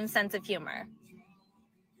exact same sense of humor.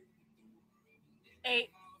 8.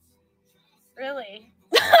 Really?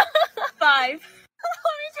 5. Let me do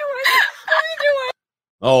it.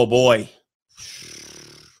 Oh boy.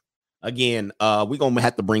 Again, we're gonna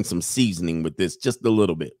have to bring some seasoning with this, just a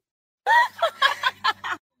little bit.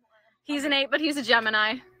 He's an 8, but he's a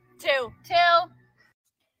Gemini. 2.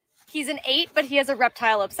 He's an 8, but he has a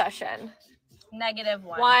reptile obsession. -1.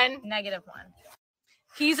 1. -1.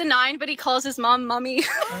 He's a 9, but he calls his mom mommy.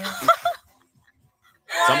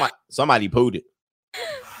 Somebody pooed it.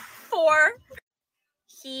 4.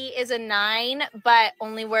 He is a 9, but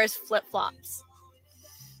only wears flip-flops.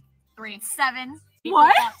 3. 7.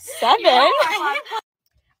 What? 7? Yeah.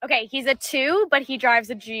 Okay, he's a 2, but he drives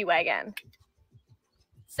a G-Wagon.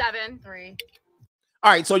 7. 3.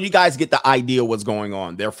 All right, so you guys get the idea what's going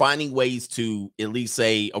on. They're finding ways to at least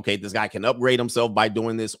say, okay, this guy can upgrade himself by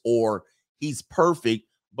doing this, or he's perfect,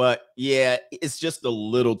 but yeah, it's just a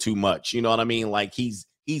little too much. You know what I mean? Like he's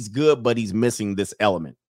good, but he's missing this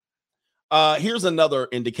element. Here's another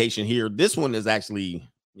indication here. This one is actually.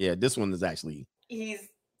 He's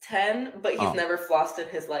 10, but he's never flossed in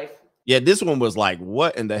his life. Yeah, this one was like,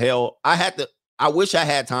 what in the hell? I wish I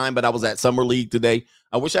had time, but I was at Summer League today.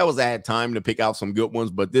 I wish I had time to pick out some good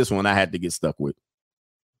ones, but this one I had to get stuck with.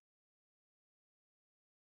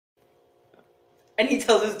 And he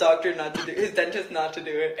tells his doctor not to do his dentist not to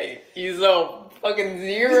do it. Hey, he's a fucking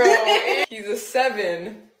 0. He's a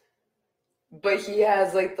 7. But he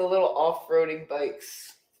has like the little off-roading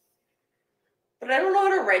bikes. But I don't know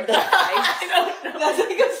how to write that. I don't know. That's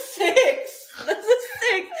like a 6. That's a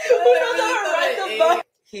 6. Who knows how to write the book?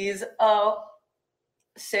 He's a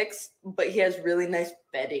 6, but he has really nice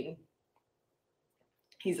bedding.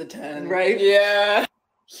 He's a 10. Right? Yeah.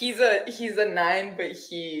 He's a 9, but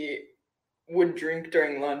he would drink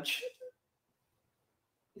during lunch.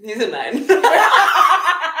 He's a 9.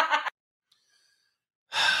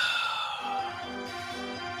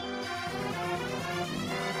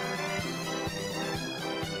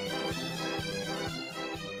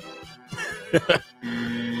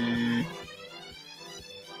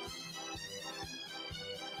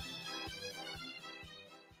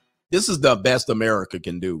 This is the best America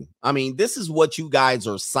can do. I mean, this is what you guys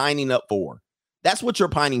are signing up for. That's what you're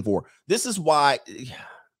pining for. This is why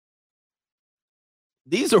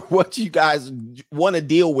these are what you guys want to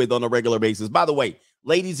deal with on a regular basis. By the way,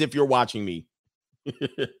 ladies, if you're watching me,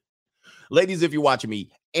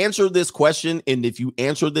 answer this question. And if you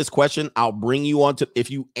answer this question, I'll bring you on to, if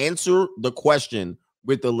you answer the question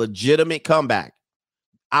with a legitimate comeback,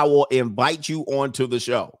 I will invite you onto the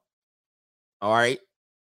show. All right.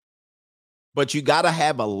 But you got to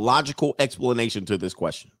have a logical explanation to this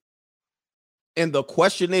question. And the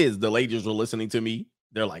question is, the ladies are listening to me.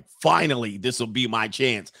 They're like, finally, this will be my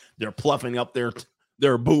chance. They're pluffing up their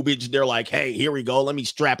boobage. They're like, hey, here we go. Let me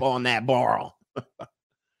strap on that bra. All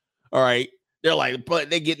right. They're like, but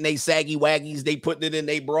they getting they saggy waggies. They putting it in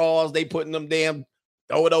their bras. They putting them damn,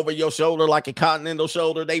 throw it over your shoulder like a continental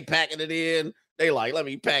shoulder. They packing it in. They like, let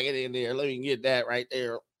me pack it in there. Let me get that right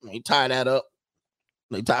there. Let me tie that up.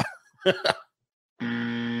 They tie.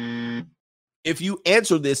 If you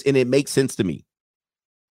answer this and it makes sense to me,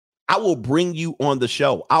 I will bring you on the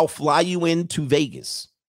show. I'll fly you into Vegas.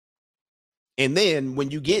 And then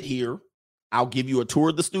when you get here, I'll give you a tour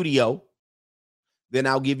of the studio. Then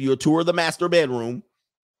I'll give you a tour of the master bedroom.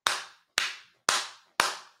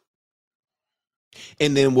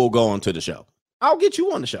 And then we'll go on to the show. I'll get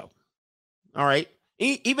you on the show. All right.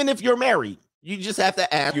 Even if you're married, you just have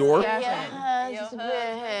to ask your.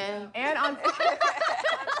 And on.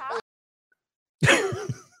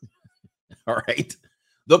 All right.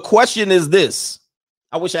 The question is this.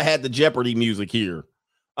 I wish I had the Jeopardy music here.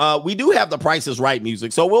 We do have the Price is Right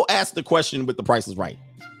music, so we'll ask the question with the Price is Right.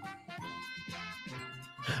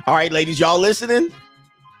 All right, ladies, y'all listening?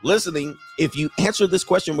 If you answer this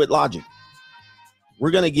question with logic,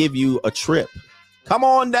 we're going to give you a trip. Come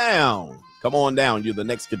on down. Come on down. You're the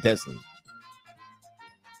next contestant.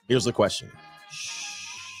 Here's the question.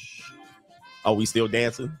 Are we still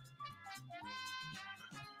dancing?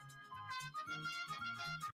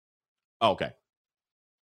 Okay.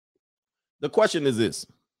 The question is this.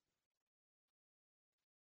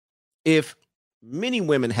 If many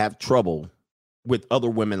women have trouble with other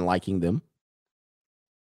women liking them,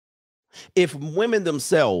 if women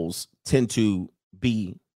themselves tend to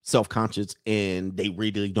be self-conscious and they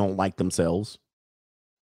really don't like themselves,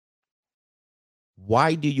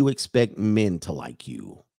 why do you expect men to like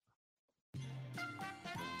you?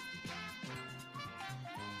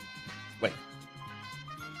 Wait.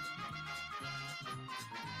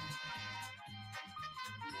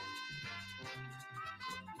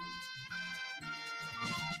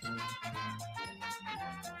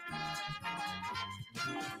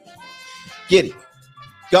 Get it.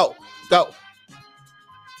 Go.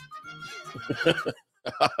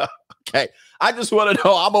 Okay. I just want to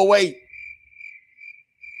know. I'm going to wait.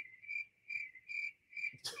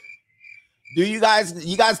 Do you guys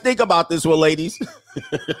think about this one, ladies?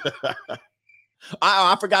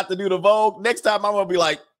 I forgot to do the Vogue. Next time I'm going to be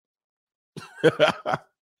like,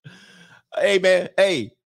 hey, man.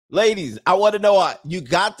 Hey, ladies, I want to know. You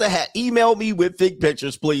got to email me with fig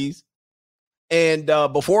pictures, please. And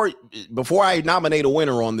before I nominate a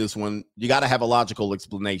winner on this one, you got to have a logical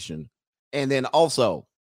explanation. And then also,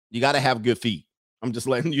 you got to have good feet. I'm just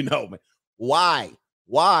letting you know, man. Why?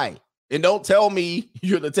 And don't tell me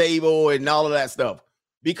you're the table and all of that stuff.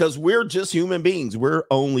 Because we're just human beings. We're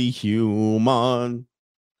only human.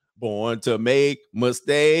 Born to make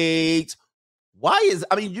mistakes.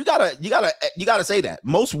 You gotta say that.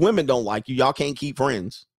 Most women don't like you. Y'all can't keep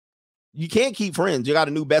friends. You can't keep friends. You got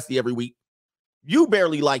a new bestie every week. You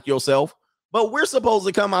barely like yourself, but we're supposed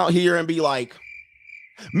to come out here and be like,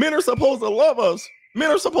 men are supposed to love us. Men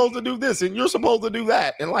are supposed to do this and you're supposed to do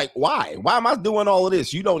that. And like, why? Why am I doing all of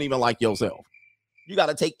this? You don't even like yourself. You got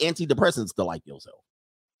to take antidepressants to like yourself.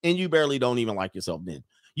 And you barely don't even like yourself then.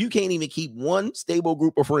 You can't even keep one stable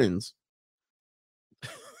group of friends.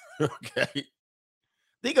 Okay.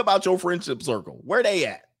 Think about your friendship circle. Where they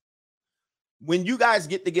at? When you guys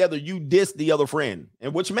get together, you diss the other friend.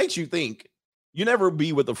 And which makes you think you never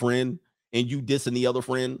be with a friend and you dissing the other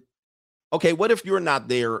friend. Okay, what if you're not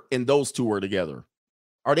there and those two are together?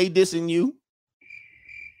 Are they dissing you?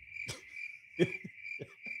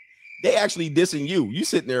 They actually dissing you. You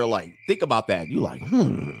sitting there like, think about that. You like,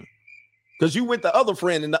 because you went the other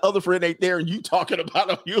friend and the other friend ain't there and you talking about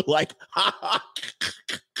them. You like,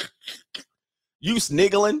 you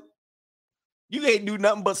sniggling. You can't do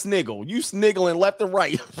nothing but sniggle. You sniggling left and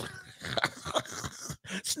right.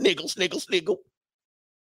 Sniggle, sniggle, sniggle.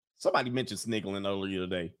 Somebody mentioned sniggling earlier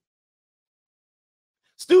today.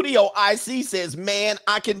 Studio IC says, man,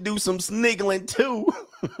 I can do some sniggling too.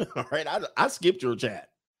 All right, I skipped your chat.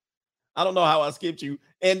 I don't know how I skipped you.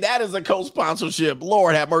 And that is a co-sponsorship.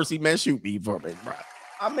 Lord have mercy, man. Shoot me for it, bro.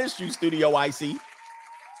 I missed you, Studio IC.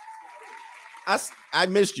 I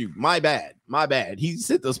missed you. My bad. My bad. He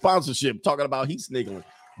sent the sponsorship talking about he's sniggling.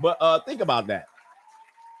 But think about that.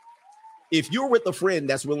 If you're with a friend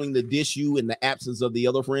that's willing to diss you in the absence of the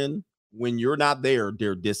other friend, when you're not there,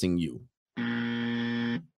 they're dissing you.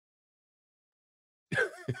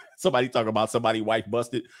 Somebody talking about somebody wife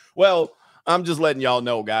busted. Well, I'm just letting y'all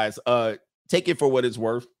know, guys. Take it for what it's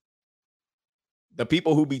worth. The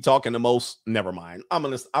people who be talking the most, never mind. I'm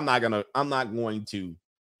not going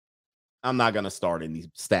to start any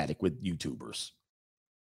static with YouTubers.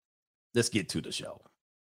 Let's get to the show.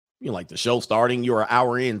 You like the show starting? You're an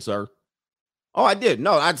hour in, sir. Oh, I did.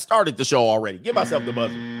 No, I started the show already. Give myself the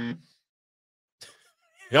buzzer.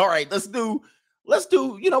 All right, let's do,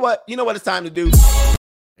 you know what? You know what it's time to do?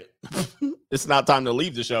 It's not time to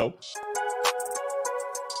leave the show.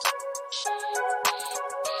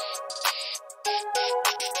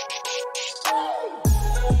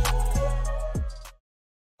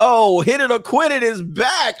 Oh, Hit It or Quit It is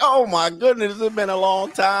back. Oh my goodness, it's been a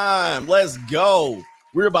long time. Let's go.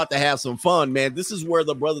 We're about to have some fun, man. This is where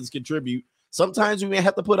the brothers contribute. Sometimes we may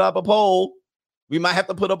have to put up a poll. We might have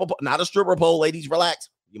to put up not a stripper poll, ladies, relax.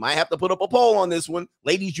 You might have to put up a poll on this one.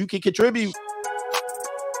 Ladies, you can contribute.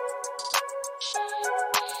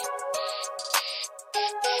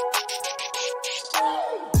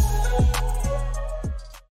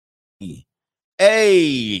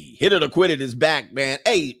 Hey, Hit It or Quit It is back, man.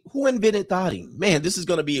 Hey, who invented thotting? Man, this is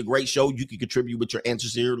going to be a great show. You can contribute with your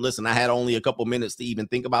answers here. Listen, I had only a couple minutes to even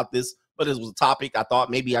think about this, but it was a topic. I thought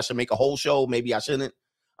maybe I should make a whole show. Maybe I shouldn't.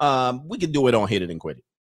 We can do it on Hit It and Quit It.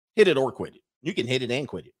 Hit it or quit it. You can hit it and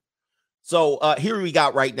quit it. So here we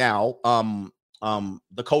got right now.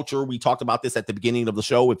 The culture, we talked about this at the beginning of the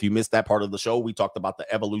show. If you missed that part of the show, we talked about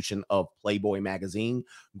the evolution of Playboy magazine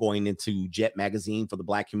going into Jet magazine for the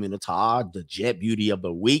Black community, the Jet Beauty of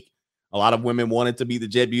the Week. A lot of women wanted to be the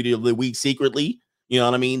Jet Beauty of the Week secretly. You know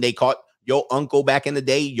what I mean? They caught your uncle back in the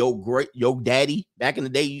day, your daddy back in the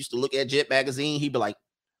day used to look at Jet magazine. He'd be like,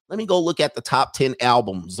 let me go look at the top 10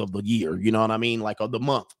 albums of the year. You know what I mean? Like of the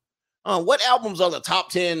month. What albums are the top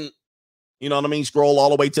 10? You know what I mean? Scroll all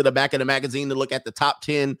the way to the back of the magazine to look at the top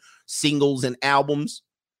 10 singles and albums.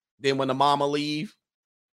 Then when the mama leave,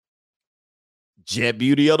 Jet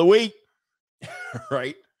Beauty of the Week,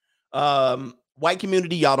 right? White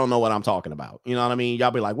community, y'all don't know what I'm talking about. You know what I mean? Y'all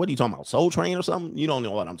be like, what are you talking about? Soul Train or something? You don't know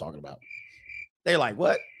what I'm talking about. They're like,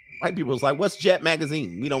 what? White people was like, what's Jet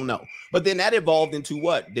magazine? We don't know. But then that evolved into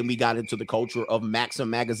what? Then we got into the culture of Maxim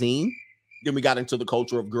magazine. Then we got into the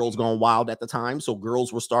culture of Girls Gone Wild at the time. So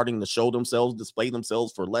girls were starting to show themselves, display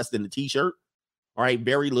themselves for less than a t-shirt. All right,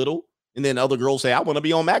 very little. And then other girls say, I want to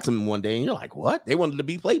be on Maxim one day. And you're like, what? They wanted to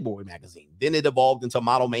be Playboy magazine. Then it evolved into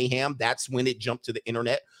Model Mayhem. That's when it jumped to the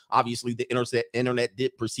internet. Obviously, the internet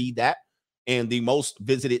did precede that. And the most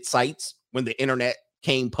visited sites when the internet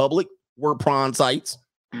came public were prawn sites.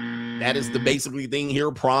 That is the basically thing here.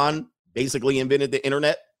 Prawn basically invented the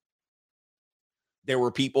internet. There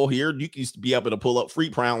were people here, you used to be able to pull up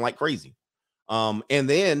free prawn like crazy. And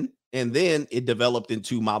then it developed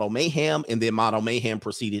into Model Mayhem, and then Model Mayhem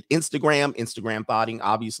preceded Instagram thotting,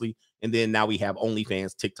 obviously. And then now we have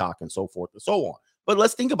OnlyFans, TikTok, and so forth and so on. But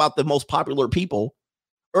let's think about the most popular people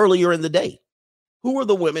earlier in the day. Who were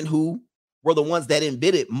the women who were the ones that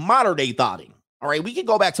invented modern day thotting? All right, we can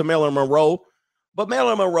go back to Marilyn Monroe, but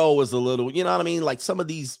Marilyn Monroe was a little, you know what I mean? Like some of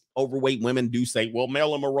these overweight women do say, well,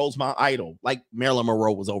 Marilyn Monroe's my idol. Like Marilyn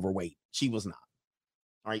Monroe was overweight. She was not.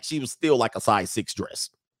 All right. She was still like a size 6 dress.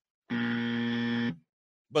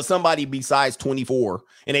 But somebody besides 24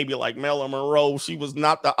 and they'd be like, Marilyn Monroe, she was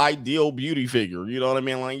not the ideal beauty figure. You know what I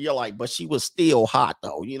mean? Like you're like, but she was still hot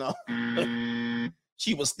though, you know?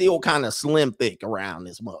 She was still kind of slim thick around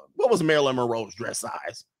this mug. What was Marilyn Monroe's dress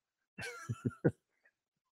size?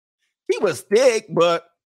 He was thick, but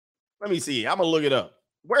let me see. I'm going to look it up.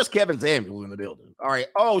 Where's Kevin Samuels in the building? All right.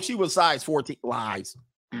 Oh, she was size 14. Lies.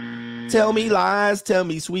 Tell me lies, tell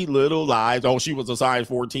me sweet little lies. Oh, she was a size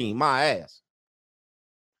 14. My ass.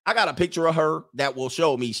 I got a picture of her that will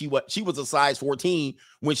show me she was a size 14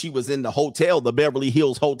 when she was in the hotel, the Beverly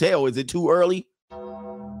Hills Hotel. Is it too early?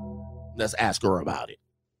 Let's ask her about it.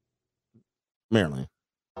 Marilyn,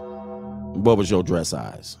 what was your dress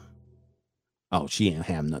size? Oh, she ain't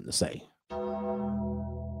have nothing to say.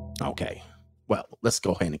 Okay. Well, let's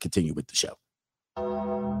go ahead and continue with the show.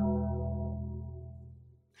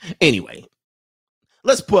 Anyway,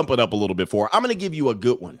 let's pump it up a little bit for her. I'm going to give you a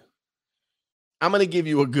good one.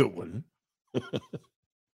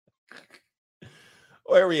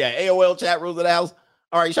 Where are we at? AOL chat rooms of the house.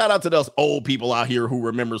 All right, shout out to those old people out here who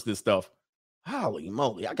remembers this stuff. Holy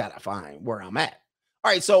moly, I got to find where I'm at.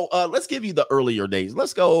 All right, so let's give you the earlier days.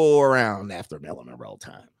 Let's go around after Marilyn Monroe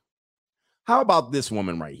time. How about this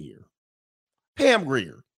woman right here? Pam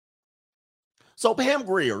Grier. So Pam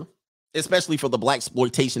Grier, especially for the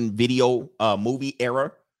blaxploitation video movie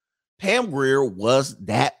era, Pam Grier was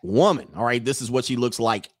that woman. All right, this is what she looks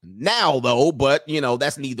like now, though, but, you know,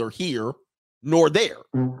 that's neither here nor there.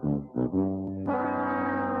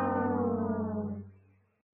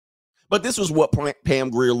 But this was what Pam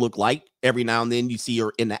Grier looked like. Every now and then you see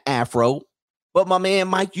her in the afro. But my man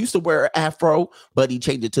Mike used to wear an afro, but he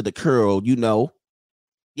changed it to the curl, you know.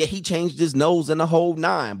 Yeah, he changed his nose and the whole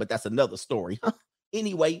nine, but that's another story.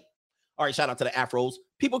 Anyway, all right, shout out to the afros.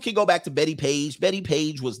 People can go back to Betty Page. Betty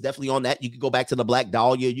Page was definitely on that. You can go back to the Black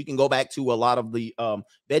Dahlia. You can go back to a lot of the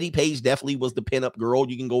Betty Page definitely was the pinup girl.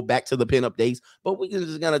 You can go back to the pinup days, but we're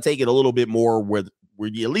just gonna take it a little bit more where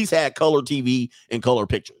you at least had color TV and color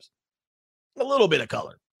pictures. A little bit of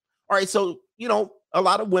color. All right, so you know, a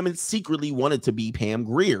lot of women secretly wanted to be Pam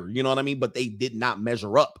Grier, you know what I mean? But they did not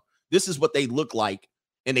measure up. This is what they look like.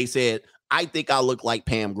 And they said, I think I look like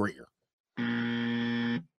Pam Grier.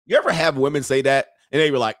 You ever have women say that? And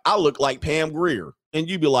they were like, I look like Pam Grier. And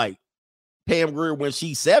you'd be like, Pam Grier when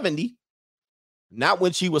she's 70, not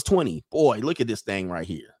when she was 20. Boy, look at this thing right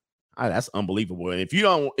here. That's unbelievable. And if you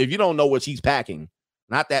don't know what she's packing,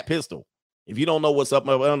 not that pistol, if you don't know what's up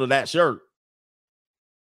under that shirt.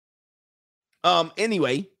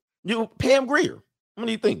 Anyway, Pam Grier. What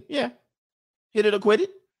do you think? Yeah. Hit it or quit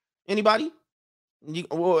it? Anybody?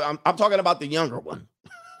 I'm talking about the younger one.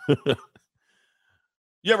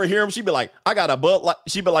 You ever hear him? She'd be like, I got a butt like,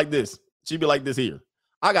 she'd be like this. She'd be like this here.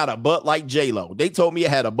 I got a butt like J-Lo. They told me I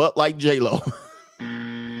had a butt like J-Lo.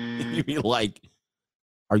 You'd be like,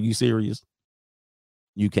 are you serious?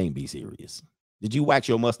 You can't be serious. Did you wax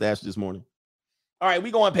your mustache this morning? All right,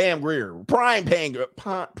 we going Pam Grier. Prime.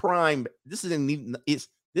 This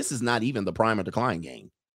is not even the prime or decline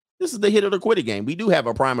game. This is the hit or the quit it game. We do have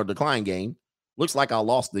a prime or decline game. Looks like I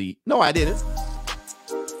lost the... No, I didn't.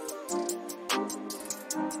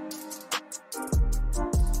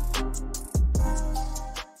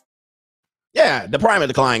 Yeah, the prime or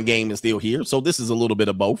decline game is still here. So this is a little bit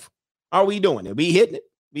of both. Are we doing it? We hitting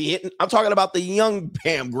it? I'm talking about the young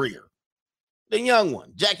Pam Grier. The young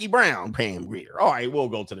one. Jackie Brown, Pam Grier. All right, we'll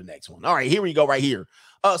go to the next one. All right, here we go right here.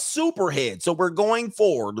 Superhead. So we're going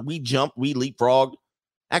forward. We leapfrog.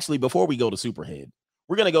 Actually, before we go to Superhead,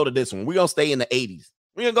 we're going to go to this one. We're going to stay in the 80s.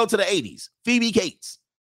 We're going to go to the 80s. Phoebe Cates.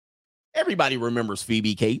 Everybody remembers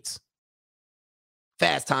Phoebe Cates.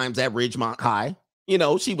 Fast Times at Ridgemont High. You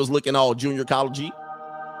know, she was looking all junior college-y.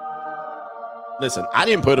 Listen, I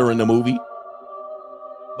didn't put her in the movie,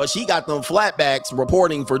 but she got them flatbacks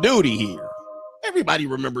reporting for duty here. Everybody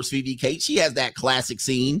remembers Phoebe Cates. She has that classic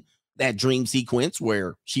scene, that dream sequence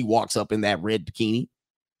where she walks up in that red bikini.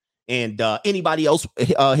 And anybody else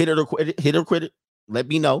hit it or quit it? Let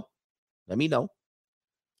me know.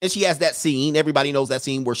 And she has that scene. Everybody knows that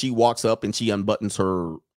scene where she walks up and she unbuttons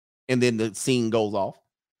her and then the scene goes off.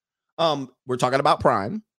 We're talking about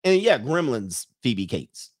Prime. And yeah, Gremlins, Phoebe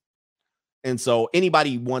Cates. And so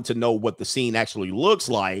anybody want to know what the scene actually looks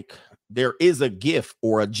like, there is a GIF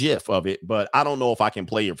or a GIF of it, but I don't know if I can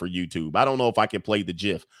play it for YouTube. I don't know if I can play the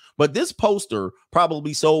GIF. But this poster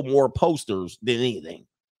probably sold more posters than anything.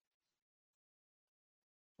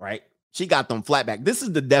 Right? She got them flatback. This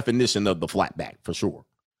is the definition of the flatback for sure.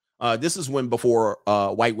 This is before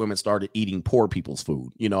white women started eating poor people's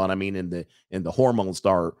food. You know what I mean? And the hormones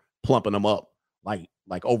start plumping them up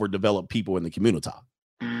like overdeveloped people in the community.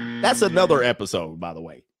 That's another episode, by the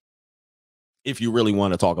way, if you really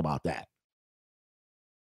want to talk about that.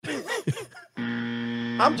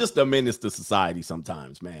 I'm just a menace to society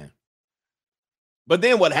sometimes, man. But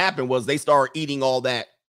then what happened was they started eating all that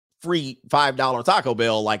free $5 Taco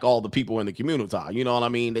Bell like all the people in the community. You know what I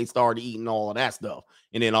mean? They started eating all of that stuff.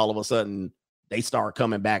 And then all of a sudden, they start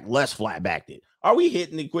coming back less flat-backed. Are we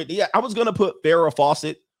hitting the quit? Yeah, I was going to put Farrah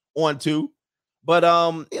Fawcett on too. But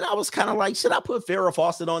I was kind of like, should I put Farrah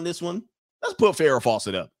Fawcett on this one? Let's put Farrah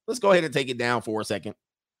Fawcett up. Let's go ahead and take it down for a second.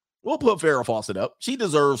 We'll put Farrah Fawcett up. She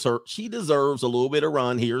deserves a little bit of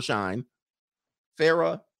run here, shine.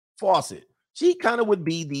 Farrah Fawcett. She kind of would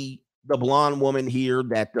be the blonde woman here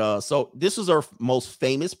that so this is her most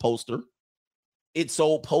famous poster. It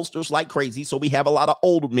sold posters like crazy. So we have a lot of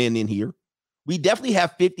old men in here. We definitely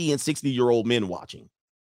have 50 and 60-year-old men watching.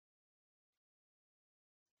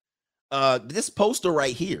 This poster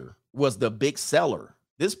right here was the big seller.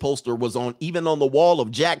 This poster was even on the wall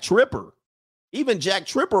of Jack Tripper. Even Jack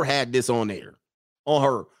Tripper had this on there, on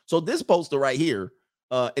her. So this poster right here,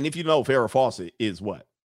 and if you know, Farrah Fawcett is what?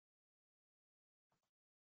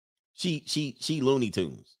 She Looney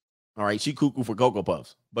Tunes. All right, she cuckoo for Cocoa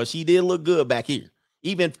Puffs, but she did look good back here.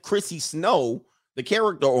 Even Chrissy Snow, the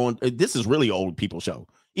character on this is really old people show.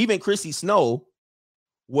 Even Chrissy Snow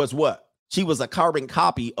was what? She was a carbon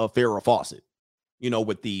copy of Farrah Fawcett,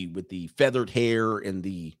 with the feathered hair and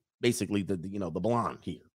basically the blonde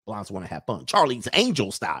here. Blondes want to have fun. Charlie's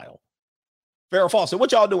Angel style. Farrah Fawcett,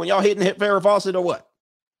 what y'all doing? Y'all hitting Farrah Fawcett or what?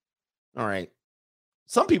 All right.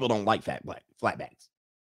 Some people don't like flatbacks.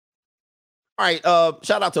 All right.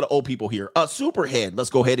 Shout out to the old people here. Superhead. Let's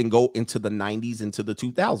go ahead and go into the 90s, into the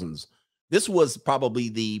 2000s. This was probably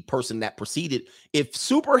the person that preceded. If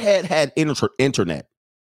Superhead had internet,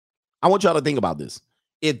 I want y'all to think about this.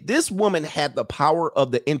 If this woman had the power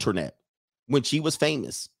of the internet when she was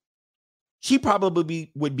famous, she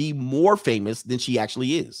probably would be more famous than she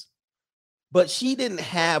actually is. But she didn't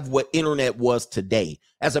have what internet was today.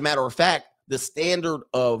 As a matter of fact, the standard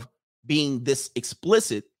of being this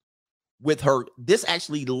explicit with her, this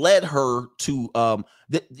actually led her to,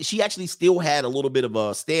 she actually still had a little bit of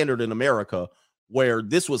a standard in America where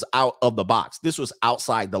this was out of the box. This was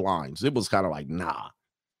outside the lines. It was kind of like, nah.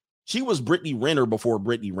 She was Brittany Renner before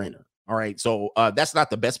Brittany Renner. All right. So that's not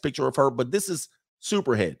the best picture of her, but this is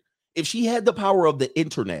Superhead. If she had the power of the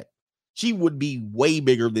internet, she would be way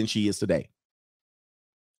bigger than she is today.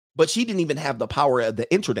 But she didn't even have the power of the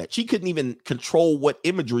internet. She couldn't even control what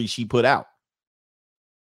imagery she put out.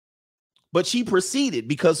 But she proceeded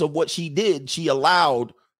because of what she did. She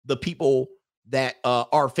allowed the people that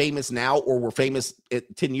are famous now or were famous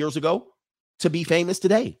 10 years ago to be famous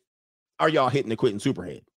today. Are y'all hitting the quitting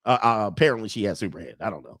Superhead? Apparently she has Superhead. I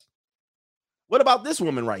don't know. What about this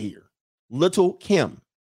woman right here? Little Kim.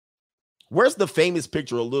 Where's the famous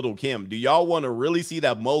picture of Little Kim? Do y'all want to really see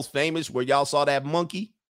that most famous where y'all saw that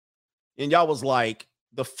monkey? And y'all was like,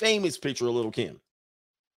 the famous picture of Little Kim.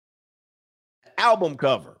 Album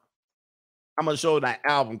cover. I'm going to show that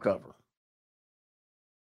album cover.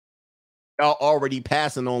 Y'all already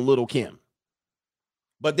passing on Little Kim.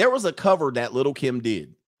 But there was a cover that Little Kim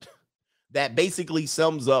did that basically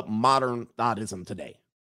sums up modern thoughtism today.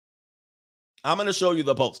 I'm going to show you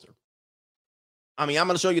the poster. I'm going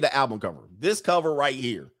to show you the album cover. This cover right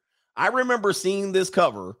here. I remember seeing this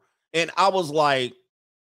cover and I was like,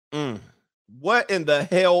 what in the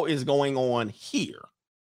hell is going on here?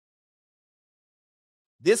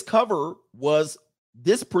 This cover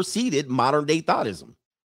preceded modern day thoughtism.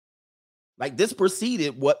 Like this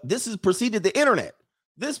preceded the internet.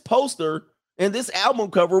 This poster and this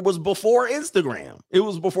album cover was before Instagram. It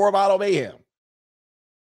was before Bottle Mayhem.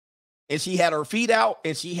 And she had her feet out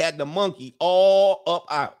and she had the monkey all up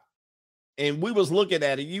out. And we was looking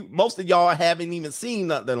at it. Most of y'all haven't even seen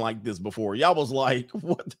nothing like this before. Y'all was like,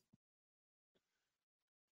 what?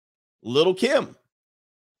 Little Kim.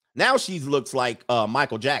 Now she looks like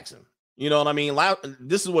Michael Jackson. You know what I mean?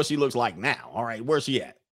 This is what she looks like now. All right, where's she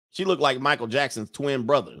at? She looked like Michael Jackson's twin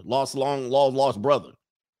brother, lost brother.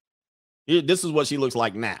 This is what she looks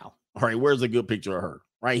like now. All right, where's a good picture of her?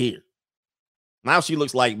 Right here. Now she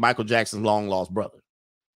looks like Michael Jackson's long lost brother.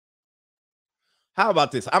 How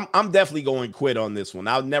about this? I'm definitely going quit on this one.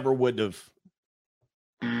 I never would have.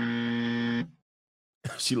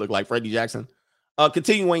 She looked like Freddie Jackson.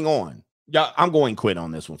 Continuing on. Yeah, I'm going quit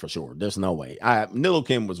on this one for sure. There's no way. Little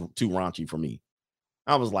Kim was too raunchy for me.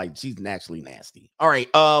 I was like, she's naturally nasty. All right.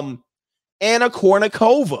 Anna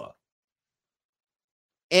Kournikova.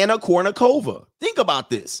 Anna Kournikova. Think about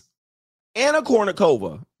this. Anna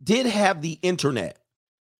Kournikova did have the internet.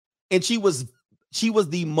 And she was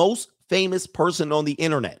the most famous person on the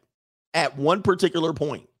internet at one particular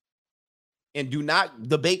point. And do not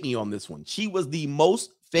debate me on this one. She was the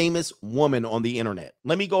most famous woman on the internet.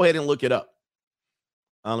 Let me go ahead and look it up.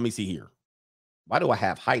 Let me see here. Why do I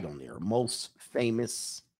have height on there? Most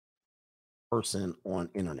famous person on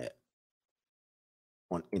internet.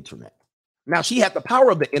 On internet. Now, she had the power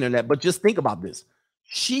of the internet, but just think about this.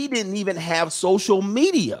 She didn't even have social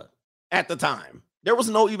media at the time. There was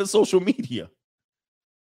no even social media.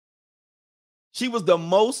 She was the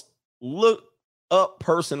most looked up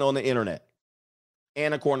person on the internet.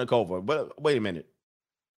 Anna Kournikova. But wait a minute.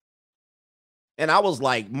 And I was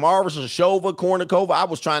like, Marshova, Kournikova. I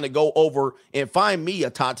was trying to go over and find me a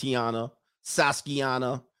Tatiana,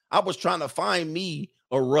 Saskiana. I was trying to find me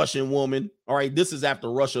a Russian woman. All right, this is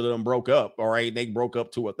after Russia them broke up. All right, they broke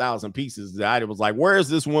up to 1,000 pieces. I was like, where is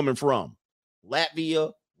this woman from?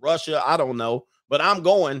 Latvia, Russia, I don't know. But I'm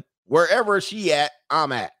going wherever she at,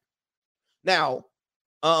 I'm at. Now,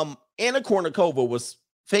 Anna Kournikova was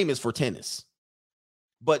famous for tennis,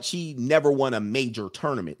 but she never won a major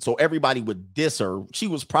tournament. So everybody would diss her. She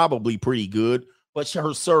was probably pretty good, but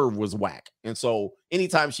her serve was whack. And so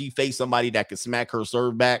anytime she faced somebody that could smack her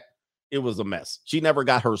serve back, it was a mess. She never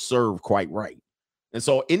got her serve quite right. And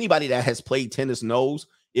so anybody that has played tennis knows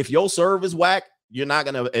if your serve is whack, you're not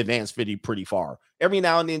going to advance pretty far. Every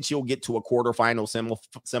now and then she'll get to a quarterfinal,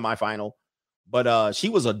 semifinal. But she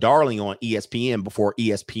was a darling on ESPN before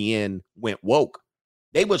ESPN went woke.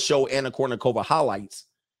 They would show Anna Kournikova highlights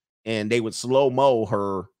and they would slow-mo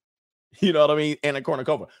her, you know what I mean, Anna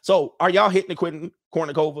Kournikova. So are y'all hitting the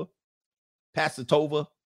Kournikova, Pasitova,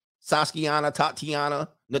 Saskiana, Tatiana,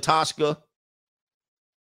 Natashka?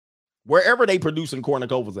 Wherever they producing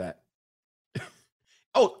Kournikovas at.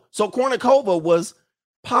 Oh, so Kournikova was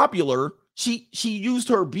popular. She used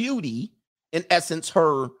her beauty, in essence,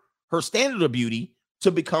 her standard of beauty,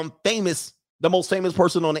 to become famous, the most famous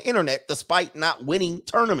person on the internet, despite not winning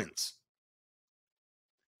tournaments.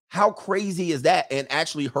 How crazy is that? And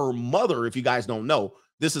actually, her mother, if you guys don't know,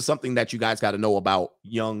 this is something that you guys got to know about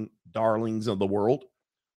young darlings of the world.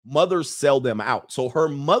 Mothers sell them out. So her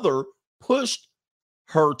mother pushed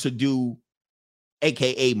her to do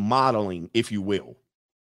AKA modeling, if you will.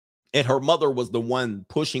 And her mother was the one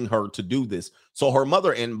pushing her to do this. So her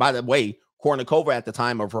mother, and by the way, Kournikova at the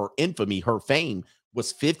time of her infamy, her fame,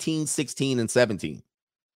 was 15, 16, and 17.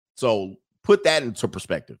 So put that into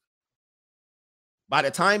perspective. By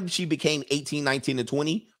the time she became 18, 19, and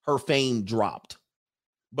 20, her fame dropped.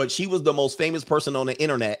 But she was the most famous person on the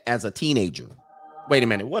internet as a teenager. Wait a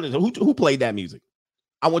minute. Who played that music?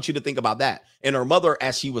 I want you to think about that. And her mother,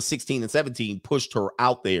 as she was 16 and 17, pushed her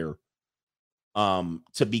out there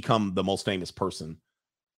to become the most famous person.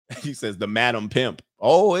 He says the Madam Pimp.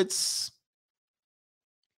 Oh, it's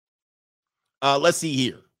let's see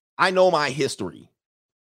here. I know my history.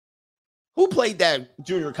 Who played that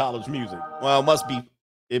junior college music? Well,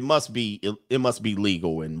 it must be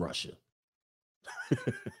legal in Russia.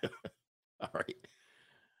 All right.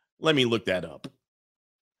 Let me look that up.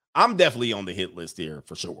 I'm definitely on the hit list here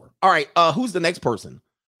for sure. All right. Who's the next person?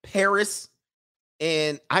 Paris.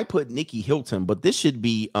 And I put Nikki Hilton, but this should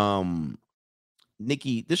be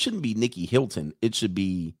this shouldn't be Nikki Hilton. It should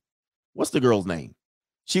be, what's the girl's name?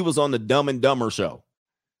 She was on the Dumb and Dumber show.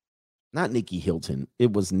 Not Nikki Hilton.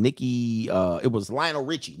 It was it was Lionel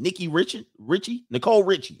Richie. Nicole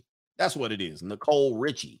Richie. That's what it is. Nicole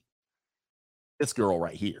Richie. This girl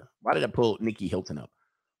right here. Why did I pull Nikki Hilton up?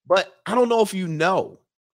 But I don't know if you know,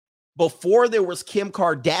 before there was Kim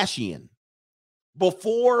Kardashian,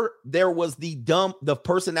 before there was the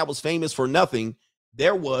person that was famous for nothing,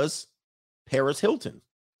 there was Paris Hilton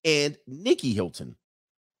and Nikki Hilton.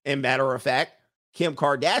 And matter of fact, Kim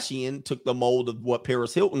Kardashian took the mold of what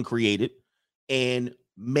Paris Hilton created and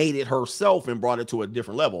made it herself and brought it to a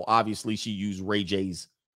different level. Obviously, she used Ray J's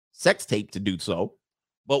sex tape to do so.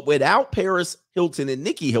 But without Paris Hilton and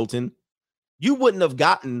Nikki Hilton, you wouldn't have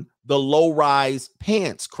gotten the low-rise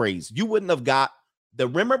pants craze. You wouldn't have got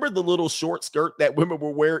remember the little short skirt that women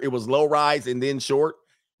would wear? It was low-rise and then short.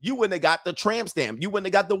 You wouldn't have got the tramp stamp. You wouldn't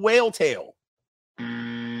have got the whale tail.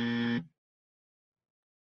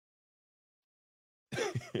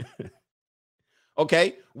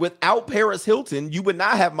 Okay, without Paris Hilton, you would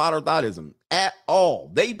not have modern thoughtism at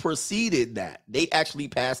all. They preceded that. They actually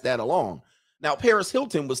passed that along. Now, Paris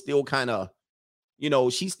Hilton was still kind of,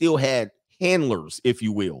 she still had handlers, if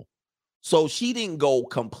you will. So she didn't go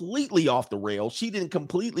completely off the rail. She didn't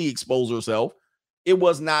completely expose herself. It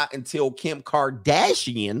was not until Kim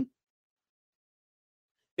Kardashian.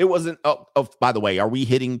 It wasn't. By the way, are we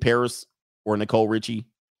hitting Paris or Nicole Richie?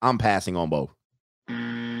 I'm passing on both.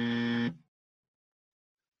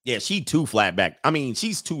 Yeah, she too flat back. I mean,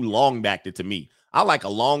 she's too long backed to me. I like a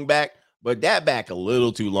long back, but that back a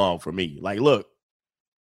little too long for me. Like, look,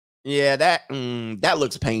 yeah, that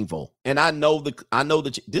looks painful. And I know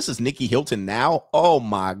that this is Nikki Hilton now. Oh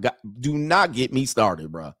my God, do not get me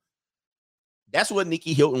started, bro. That's what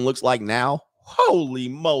Nikki Hilton looks like now. Holy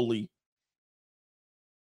moly,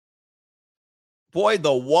 boy,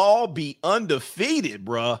 the wall be undefeated,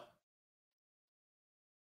 bro.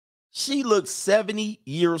 She looks 70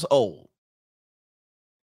 years old.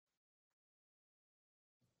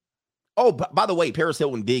 Oh, by the way, Paris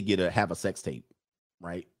Hilton did have a sex tape,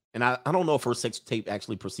 right? And I don't know if her sex tape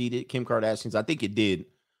actually preceded Kim Kardashian's. I think it did.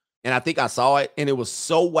 And I think I saw it, and it was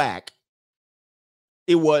so whack,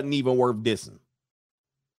 it wasn't even worth dissing.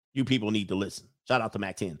 You people need to listen. Shout out to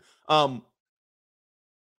Mac 10.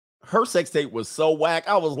 Her sex tape was so whack.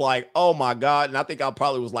 I was like, oh my God. And I think I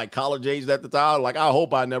probably was like college age at the time. Like, I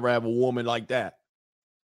hope I never have a woman like that.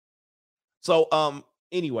 So,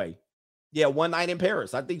 anyway, yeah, One Night in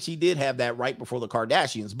Paris. I think she did have that right before the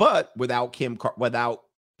Kardashians, but without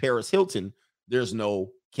Paris Hilton, there's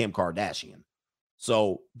no Kim Kardashian.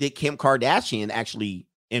 So did Kim Kardashian actually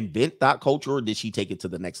invent that culture, or did she take it to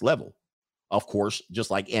the next level? Of course,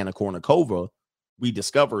 just like Anna Kournikova, we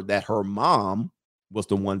discovered that her mom was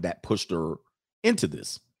the one that pushed her into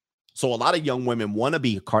this. So a lot of young women want to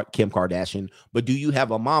be Kim Kardashian, but do you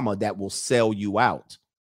have a mama that will sell you out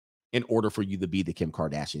in order for you to be the Kim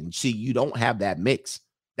Kardashian? See, you don't have that mix.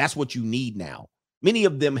 That's what you need now. Many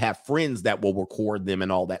of them have friends that will record them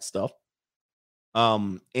and all that stuff.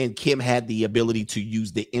 And Kim had the ability to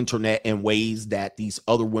use the internet in ways that these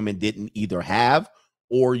other women didn't either have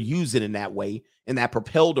or use it in that way. And that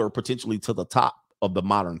propelled her potentially to the top of the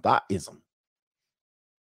modern thoughtism.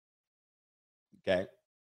 Okay.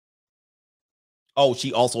 Oh,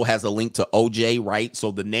 she also has a link to OJ, right?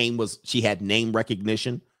 So the name she had name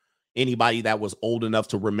recognition. Anybody that was old enough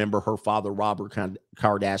to remember her father, Robert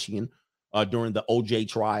Kardashian, during the OJ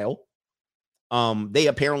trial. They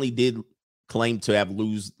apparently did claim to have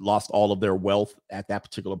lost all of their wealth at that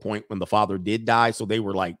particular point when the father did die. So they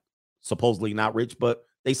were like supposedly not rich, but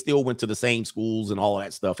they still went to the same schools and all of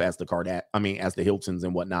that stuff as as the Hiltons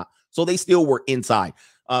and whatnot. So they still were inside.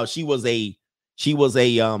 She was either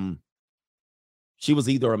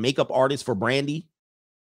a makeup artist for Brandy.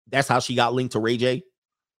 That's how she got linked to Ray J.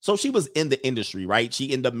 So she was in the industry, right?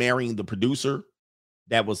 She ended up marrying the producer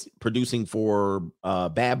that was producing for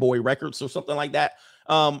Bad Boy Records or something like that.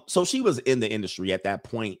 So she was in the industry at that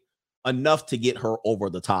point enough to get her over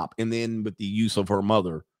the top. And then with the use of her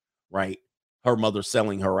mother, right? Her mother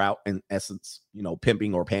selling her out, in essence,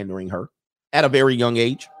 pimping or pandering her at a very young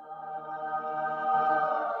age.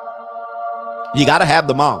 You got to have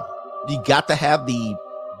the mom. You got to have the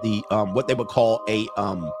what they would call a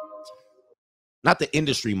not the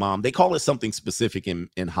industry mom. They call it something specific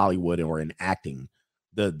in Hollywood or in acting.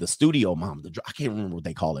 The studio mom. I can't remember what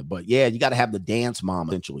they call it, but yeah, you got to have the dance mom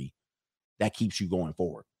essentially that keeps you going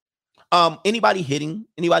forward. Anybody hitting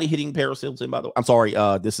Paris Hilton, by the way? I'm sorry,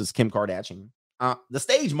 this is Kim Kardashian. The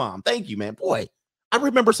stage mom. Thank you, man. Boy, I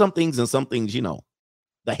remember some things and some things,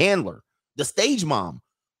 the handler, the stage mom.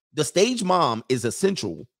 The stage mom is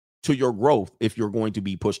essential to your growth if you're going to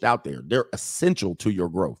be pushed out there. They're essential to your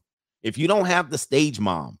growth. If you don't have the stage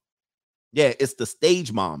mom, yeah, it's the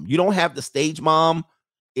stage mom. You don't have the stage mom,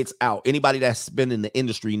 it's out. Anybody that's been in the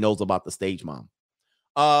industry knows about the stage mom.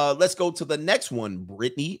 Let's go to the next one,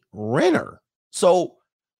 Brittany Renner. So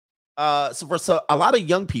for a lot of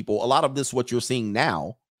young people, a lot of this, what you're seeing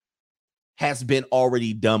now, has been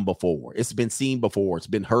already done before. It's been seen before. It's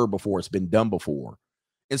been heard before. It's been done before.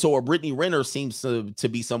 And so a Brittany Renner seems to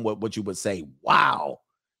be somewhat what you would say, wow,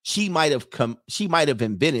 she might have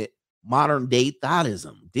invented modern day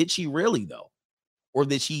thoughtism. Did she really, though? Or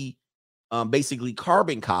did she basically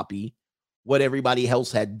carbon copy what everybody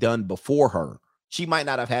else had done before her? She might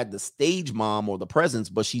not have had the stage mom or the presence,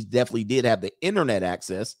 but she definitely did have the internet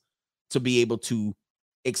access to be able to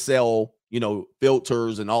excel,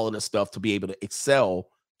 filters and all of this stuff to be able to excel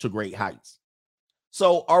to great heights.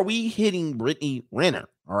 So are we hitting Brittany Renner?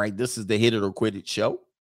 All right, this is the Hit It or Quit It show.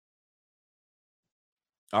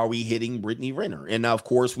 Are we hitting Brittany Renner? And now, of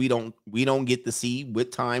course, we don't get to see,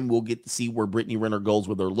 with time, we'll get to see where Brittany Renner goes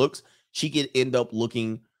with her looks. She could end up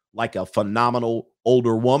looking like a phenomenal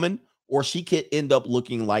older woman, or she could end up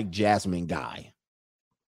looking like Jasmine Guy.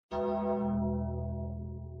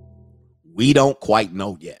 We don't quite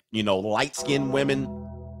know yet. Light-skinned women,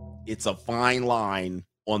 it's a fine line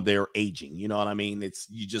on their aging. You know what I mean?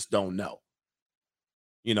 You just don't know.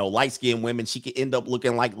 Light-skinned women, she could end up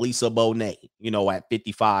looking like Lisa Bonet, at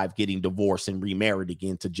 55, getting divorced and remarried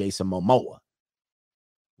again to Jason Momoa.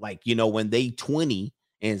 Like, when they 20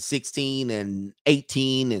 and 16 and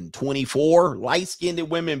 18 and 24, light-skinned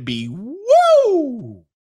women be woo!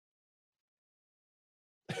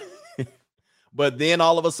 But then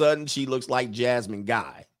all of a sudden, she looks like Jasmine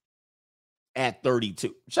Guy at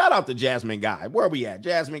 32. Shout out to Jasmine Guy. Where are we at?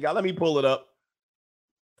 Jasmine Guy. Let me pull it up.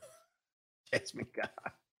 Jasmine Guy.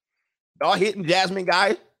 Y'all hitting Jasmine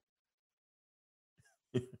Guy?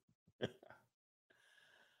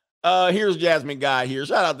 Here's Jasmine Guy here.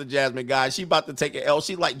 Shout out to Jasmine Guy. She about to take an L.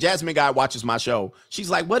 She like, Jasmine Guy watches my show. She's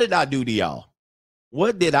like, what did I do to y'all?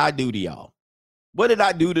 What did I do to y'all? What did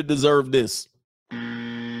I do to deserve this?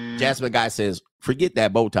 Jasmine Guy says, forget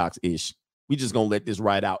that Botox ish. We just gonna let this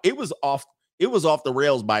ride out. It was off the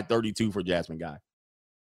rails by 32 for Jasmine Guy.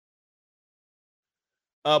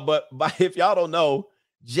 But if y'all don't know,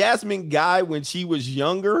 Jasmine Guy, when she was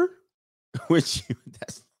younger,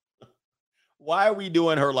 why are we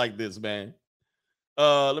doing her like this, man?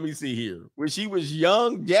 Let me see here. When she was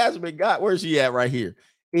young, Jasmine Guy, where's she at right here?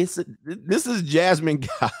 This is Jasmine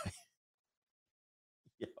Guy.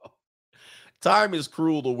 Yo. Time is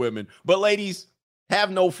cruel to women. But ladies,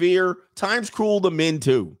 have no fear. Time's cruel to men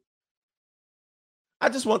too. I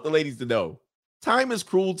just want the ladies to know. Time is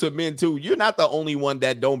cruel to men too. You're not the only one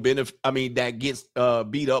that don't benefit. I mean, that gets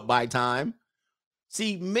beat up by time.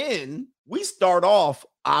 See, men, we start off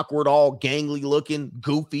awkward, all gangly looking,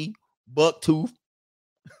 goofy, buck tooth.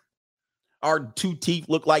 Our two teeth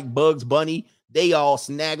look like Bugs Bunny. They all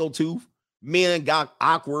snaggle tooth. Men got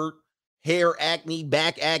awkward, hair acne,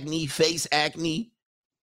 back acne, face acne,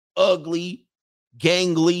 ugly,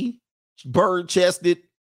 gangly, bird chested.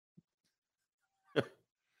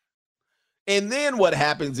 And then what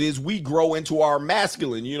happens is we grow into our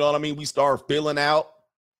masculine. You know what I mean? We start filling out.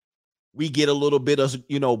 We get a little bit of,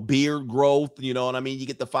 beard growth. You know what I mean? You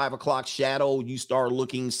get the 5 o'clock shadow. You start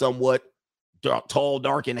looking somewhat tall,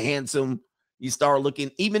 dark, and handsome. You start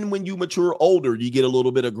looking, even when you mature older, you get a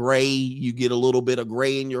little bit of gray. You get a little bit of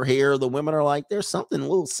gray in your hair. The women are like, there's something a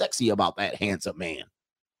little sexy about that handsome man.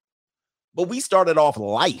 But we started off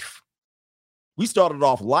life. We started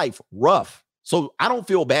off life rough. So I don't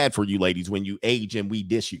feel bad for you ladies when you age and we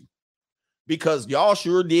dish you, because y'all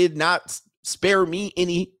sure did not spare me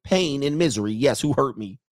any pain and misery. Yes, who hurt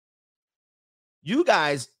me? You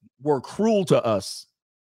guys were cruel to us,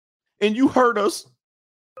 and you hurt us.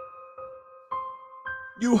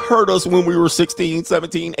 You hurt us when we were 16,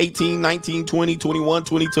 17, 18, 19, 20, 21,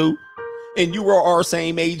 22, and you were our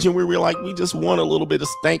same age, and we were like, we just want a little bit of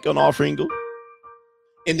stank on our finger.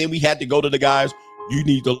 And then we had to go to the guys, you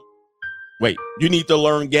need to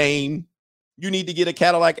learn game. You need to get a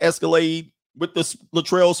Cadillac Escalade with the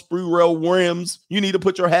Latrell sprue rail rims. You need to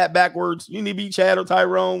put your hat backwards. You need to be Chad or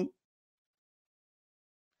Tyrone.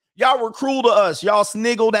 Y'all were cruel to us. Y'all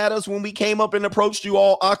sniggled at us when we came up and approached you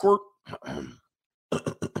all awkward.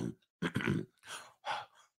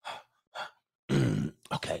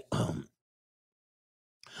 Okay.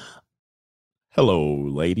 Hello,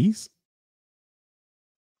 ladies.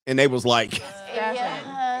 And they was like,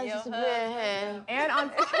 and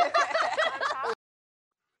on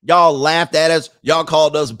y'all laughed at us. Y'all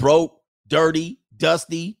called us broke, dirty,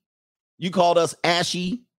 dusty. You called us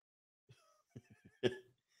ashy.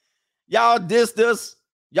 Y'all dissed us.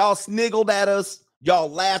 Y'all sniggled at us. Y'all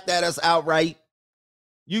laughed at us outright.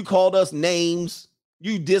 You called us names.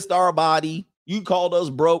 You dissed our body. You called us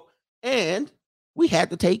broke. And we had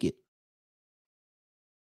to take it.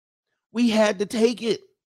 We had to take it.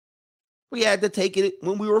 We had to take it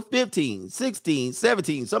when we were 15, 16,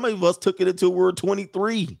 17. Some of us took it until we were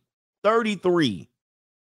 23, 33.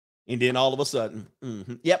 And then all of a sudden,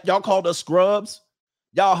 yep, y'all called us scrubs.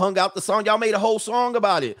 Y'all hung out the song. Y'all made a whole song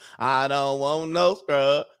about it. I don't want no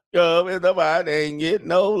scrub. Scrub in the body ain't get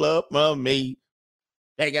no love from me.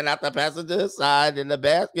 Taking out the passenger side in the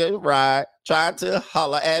basket ride, trying to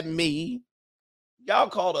holler at me. Y'all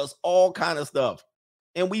called us all kind of stuff.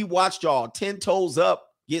 And we watched y'all 10 toes up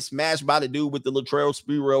get smashed by the dude with the Latrell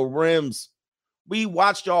sprue rail rims. We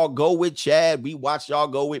watched y'all go with Chad. We watched y'all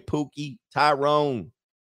go with Pookie, Tyrone.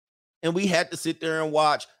 And we had to sit there and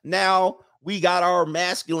watch. Now we got our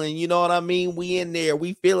masculine, you know what I mean? We in there.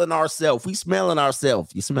 We feeling ourselves. We smelling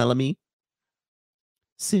ourselves. You smelling me?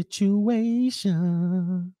 Situations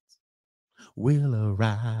will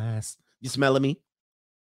arise. You smelling me?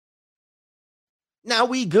 Now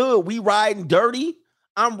we good. We riding dirty.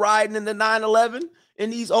 I'm riding in the 911.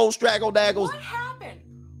 And these old straggle daggles. What happened?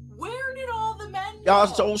 Where did all the men go?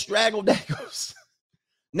 Y'all old straggle daggles.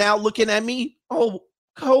 Now looking at me. Oh,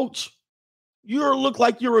 coach, you look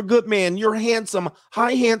like you're a good man. You're handsome.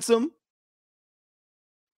 Hi, handsome.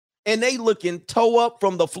 And they looking toe up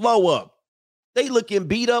from the flow up. They looking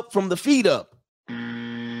beat up from the feet up.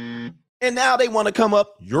 And now they want to come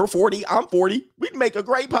up. You're 40. I'm 40. We'd make a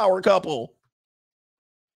great power couple.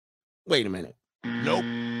 Wait a minute. Nope.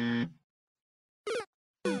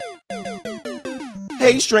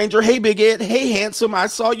 Hey, stranger. Hey, Big Ed. Hey, handsome. I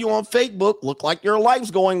saw you on Facebook. Look like your life's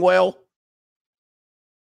going well.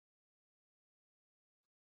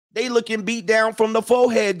 They looking beat down from the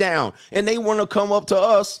forehead down. And they want to come up to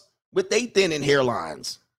us with they thinning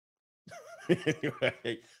hairlines.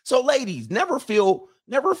 So, ladies, never feel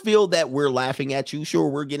that we're laughing at you. Sure,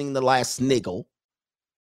 we're getting the last sniggle.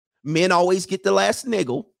 Men always get the last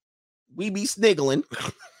sniggle. We be sniggling.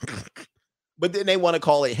 But then they want to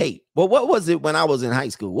call it hate. Well, what was it when I was in high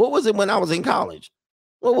school? What was it when I was in college?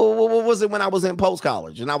 What was it when I was in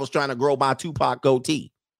post-college and I was trying to grow my Tupac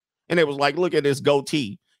goatee? And it was like, look at this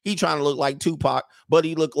goatee. He trying to look like Tupac, but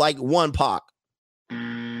he looked like one Pac.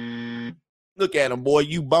 Look at him, boy.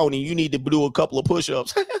 You bony. You need to do a couple of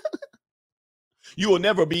push-ups. You will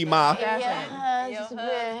never be my.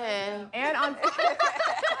 And on.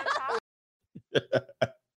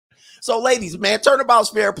 So, ladies, man, turnabout's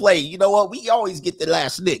fair play. You know what? We always get the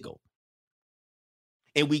last niggle.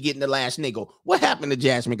 And we getting the last niggle. What happened to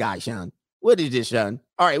Jasmine Guy, Sean? What is this, Sean?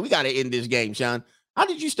 All right, we got to end this game, Sean. How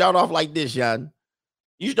did you start off like this, Sean?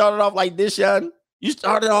 You started off like this, Sean? You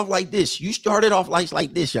started off like this. You started off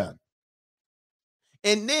like this, Sean.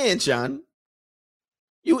 And then, Sean,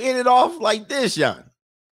 you ended off like this, Sean.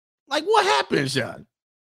 Like, what happened, Sean?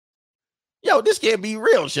 Yo, this can't be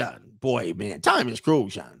real, Sean. Boy, man, time is cruel,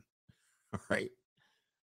 Sean. All right.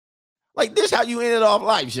 Like this, how you ended off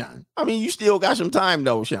life, Sean. I mean, you still got some time,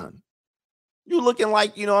 though, Sean. You looking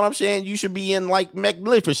like, you know what I'm saying? You should be in like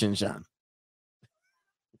Magnificent, Sean.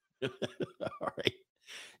 All right.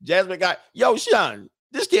 Jasmine got, yo, Sean,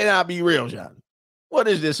 this cannot be real, Sean. What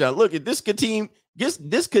is this, Sean? Look at this Kadeem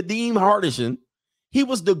Hardison. He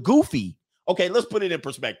was the goofy. Okay, let's put it in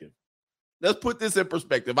perspective. Let's put this in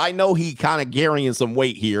perspective. I know he kind of carrying some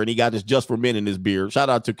weight here, and he got his Just for Men in his beard. Shout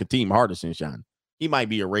out to Kadeem Hardison, Sean. He might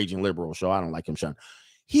be a raging liberal, so I don't like him, Sean.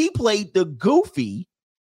 He played the goofy.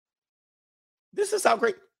 This is how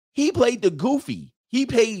great. He played the goofy. He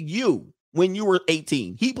played you when you were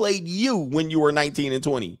 18. He played you when you were 19 and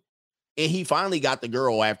 20. And he finally got the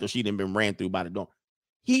girl after she'd been ran through by the door.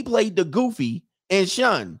 He played the goofy. And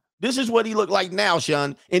Sean, this is what he looked like now,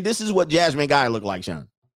 Sean. And this is what Jasmine Guy looked like, Sean.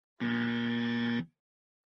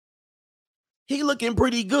 He looking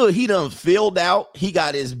pretty good. He done filled out. He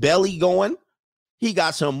got his belly going. He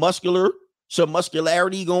got some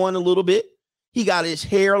muscularity going a little bit. He got his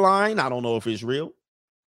hairline. I don't know if it's real.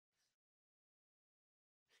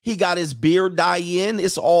 He got his beard dye in.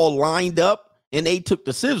 It's all lined up. And they took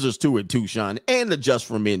the scissors to it too, Sean. And the Just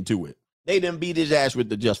for Men to it. They done beat his ass with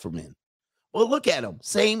the Just for Men. Well, look at him.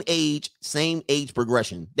 Same age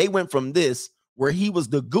progression. They went from this, where he was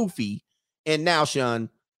the goofy, and now, Sean,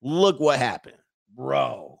 look what happened.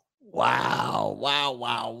 Bro. Wow.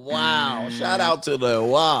 Shout out to the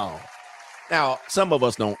wow. Now, some of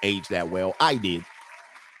us don't age that well. I did.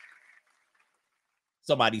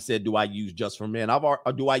 Somebody said, do I use Just for Men?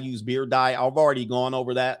 Do I use beard dye? I've already gone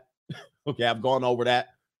over that. Okay, I've gone over that.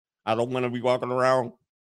 I don't want to be walking around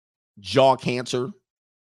jaw cancer,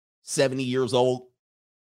 70 years old.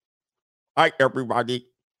 Hi, everybody.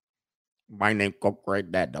 My name is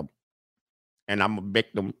Craig Dadum, and I'm a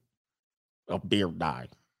victim of beard dye.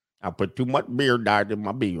 I put too much beard dye in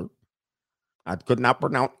my beard. I could not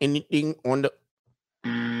pronounce anything on the...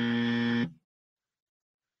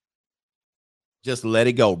 Just let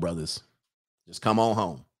it go, brothers. Just come on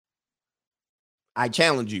home. I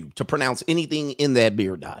challenge you to pronounce anything in that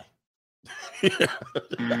beard dye.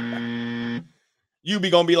 You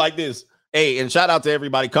be gonna be like this. Hey, and shout out to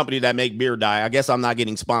everybody, company that make beard dye. I guess I'm not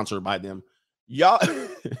getting sponsored by them. Y'all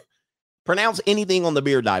pronounce anything on the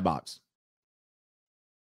beard dye box.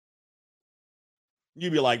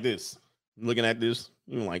 You be like this, looking at this.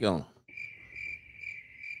 You're like, oh.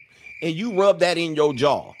 And you rub that in your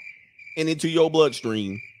jaw and into your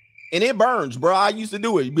bloodstream, and it burns, bro. I used to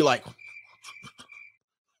do it. You'd be like,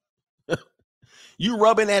 you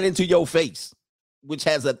rubbing that into your face, which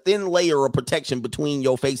has a thin layer of protection between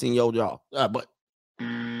your face and your jaw. But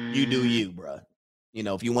you do you, bro. You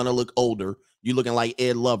know, if you want to look older, you looking like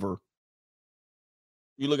Ed Lover.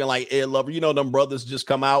 You looking like Ed Lover. You know, them brothers just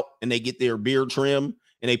come out and they get their beard trim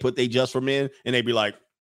and they put they Just for Men and they be like,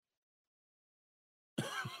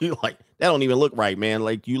 you like, that don't even look right, man.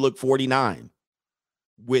 Like, you look 49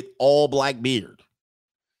 with all black beard.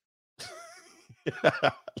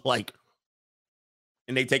 Like,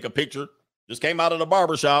 and they take a picture. Just came out of the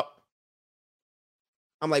barbershop.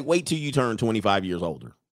 I'm like, wait till you turn 25 years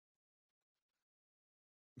older.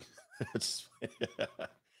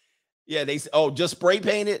 Yeah, they say, oh, just spray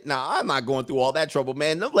paint it? Nah, I'm not going through all that trouble,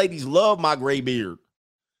 man. Them ladies love my gray beard.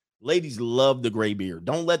 Ladies love the gray beard.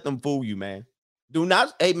 Don't let them fool you, man. Do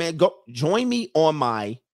not, hey, man, go join me on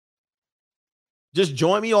my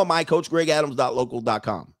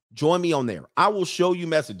CoachGregAdams.local.com. Join me on there. I will show you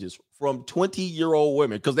messages from 20-year-old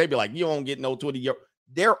women because they be like, you don't get no 20-year.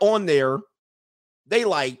 They're on there. They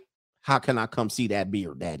like, how can I come see that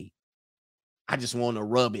beard, daddy? I just want to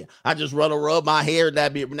rub it. I just want to rub my hair.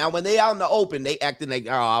 That be now when they out in the open, they acting like,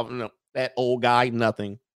 oh, I don't know, that old guy,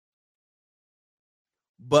 nothing.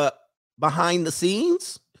 But behind the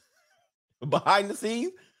scenes,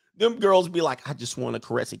 them girls be like, I just want to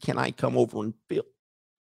caress it. Can I come over and feel?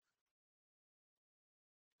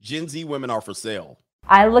 Gen Z women are for sale.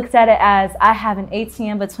 I looked at it as I have an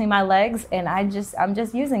ATM between my legs and I'm just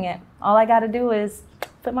using it. All I got to do is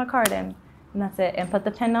put my card in and that's it. And put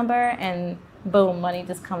the PIN number and boom, money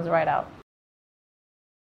just comes right out.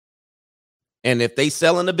 And if they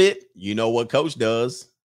selling a bit, you know what Coach does.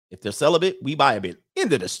 If they're selling a bit, we buy a bit.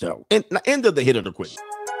 End of the show. End of the hit of the quick.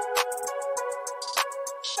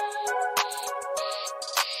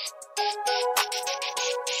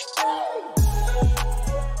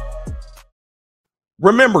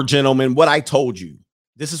 Remember, gentlemen, what I told you.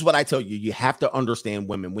 This is what I tell you. You have to understand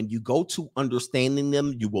women. When you go to understanding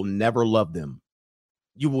them, you will never love them.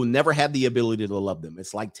 You will never have the ability to love them.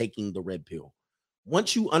 It's like taking the red pill.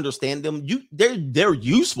 Once you understand them, they're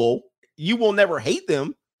useful. You will never hate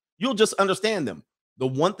them. You'll just understand them. The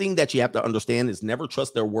one thing that you have to understand is never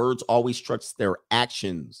trust their words. Always trust their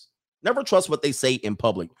actions. Never trust what they say in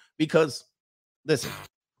public. Because, listen,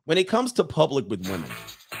 when it comes to public with women,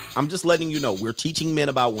 I'm just letting you know, we're teaching men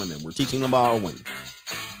about women. We're teaching them about our women.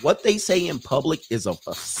 What they say in public is a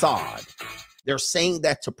facade. They're saying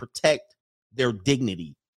that to protect their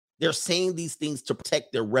dignity. They're saying these things to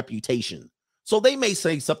protect their reputation. So they may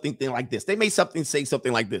say something like this. They may say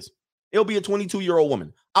something like this. It'll be a 22-year-old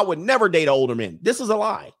woman. I would never date an older man. This is a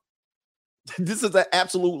lie. This is an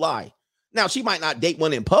absolute lie. Now, she might not date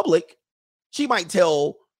one in public. She might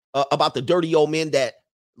tell about the dirty old men that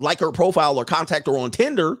like her profile or contact her on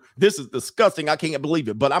Tinder. This is disgusting. I can't believe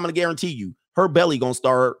it. But I'm going to guarantee you, her belly going to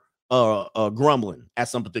start grumbling at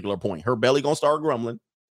some particular point. Her belly going to start grumbling.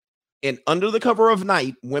 And under the cover of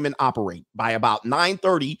night, women operate. By about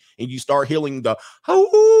 9:30, and you start hearing the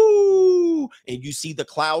oh, and you see the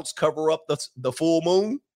clouds cover up the full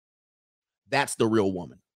moon. That's the real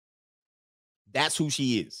woman. That's who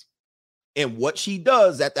she is. And what she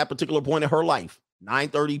does at that particular point in her life,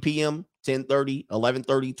 9:30 p.m., 10:30,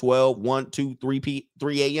 11:30, 12, 1, 2,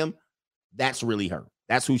 3 a.m., that's really her.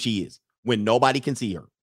 That's who she is. When nobody can see her.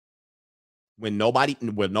 When nobody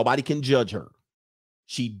can judge her.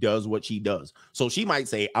 She does what she does. So she might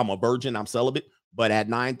say, I'm a virgin, I'm celibate, but at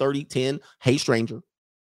 9:30, 10, hey, stranger.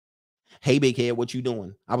 Hey, big head, what you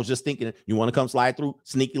doing? I was just thinking, you want to come slide through?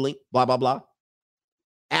 Sneaky link, blah, blah, blah.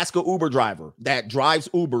 Ask an Uber driver that drives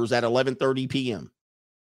Ubers at 11:30 p.m.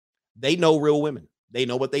 They know real women. They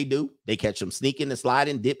know what they do. They catch them sneaking and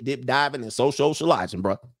sliding, dip, diving, and socializing,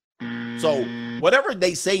 bro. So whatever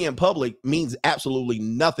they say in public means absolutely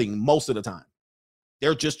nothing most of the time.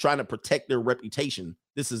 They're just trying to protect their reputation.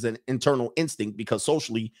 This is an internal instinct because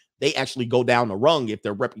socially, they actually go down the rung if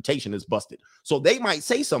their reputation is busted. So they might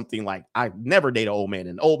say something like, I never date an old man,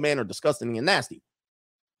 and old men are disgusting and nasty.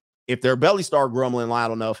 If their belly start grumbling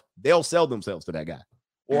loud enough, they'll sell themselves to that guy.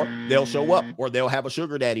 Or they'll show up, or they'll have a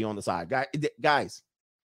sugar daddy on the side. Guys,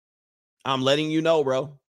 I'm letting you know,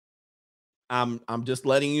 bro. I'm just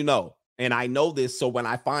letting you know. And I know this, so when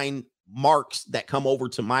I find marks that come over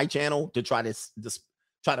to my channel to try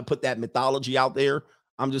to put that mythology out there,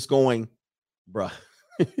 I'm just going, bruh.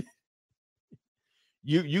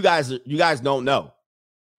 you guys don't know.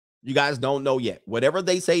 You guys don't know yet. Whatever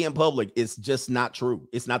they say in public is just not true.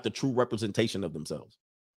 It's not the true representation of themselves.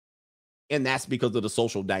 And that's because of the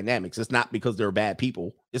social dynamics. It's not because they're bad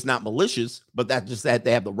people. It's not malicious, but that's just that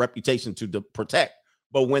they have the reputation to protect.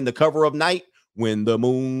 But when the cover of night, when the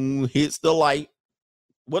moon hits the light,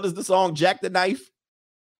 what is the song? Jack the Knife?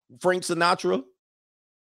 Frank Sinatra?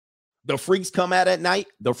 The freaks come out at night.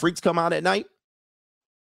 The freaks come out at night.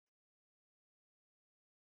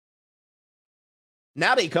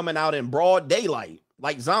 Now they coming out in broad daylight,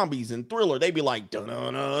 like zombies in Thriller. They be like,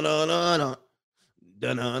 da-na-na-na-na-na,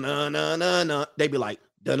 da-na-na-na-na-na. They be like,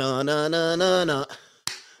 da-na-na-na-na-na,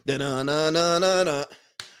 da-na-na-na-na-na,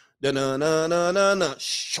 da-na-na-na-na-na.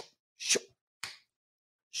 Shoo, shoo,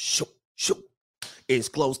 shoo, shoo. It's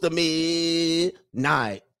close to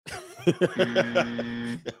midnight.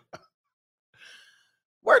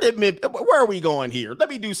 Where are we going here? Let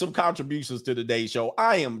me do some contributions to today's show.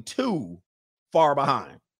 I am too far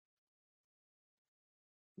behind.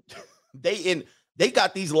 They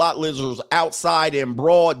got these lot lizards outside in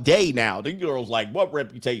broad day now. The girls like, what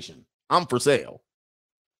reputation? I'm for sale.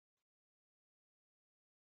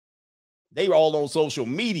 They all on social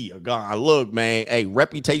media. God, look, man. Hey,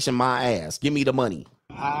 reputation my ass. Give me the money.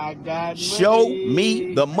 I got money. Show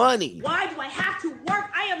me the money. Why do I have to work?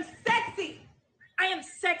 I am sexy. I am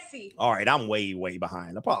sexy. All right, I'm way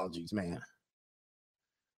behind. Apologies, man.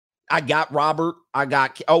 I got Robert.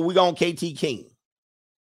 We on KT King.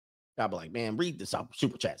 I'll be like, man, read this up.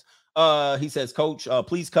 Super chats. He says, Coach,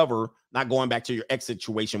 please cover not going back to your ex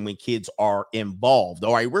situation when kids are involved.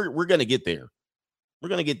 All right, we're gonna get there. We're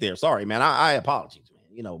gonna get there. Sorry, man. I apologize, man.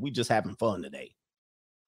 You know, we just having fun today.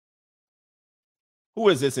 Who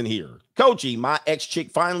is this in here? Coachy, my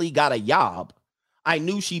ex-chick finally got a job. I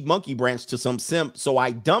knew she'd monkey branch to some simp, so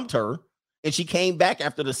I dumped her, and she came back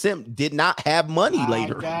after the simp did not have money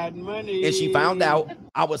later. Got money. And she found out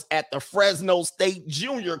I was at the Fresno State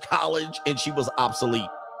Junior College, and she was obsolete.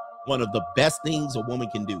 One of the best things a woman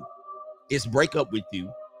can do is break up with you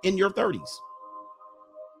in your 30s.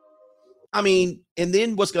 I mean, and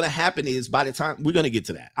then what's going to happen is by the time we're going to get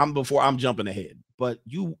to that, I'm jumping ahead, but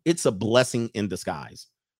it's a blessing in disguise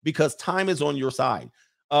because time is on your side.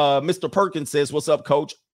 Mr. Perkins says, what's up,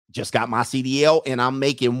 Coach? Just got my CDL and I'm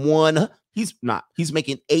making he's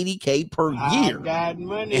making $80K per year. Got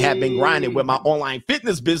money. And have been grinding with my online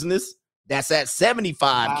fitness business. That's at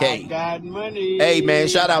 $75K. Got money. Hey, man,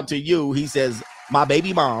 shout out to you. He says, my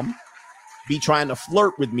baby mom be trying to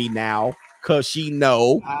flirt with me now because she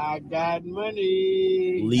know I got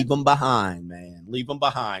money. Leave them behind, man. Leave them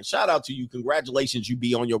behind. Shout out to you. Congratulations. You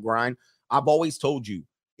be on your grind. I've always told you,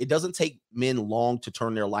 it doesn't take men long to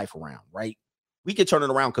turn their life around, right? We can turn it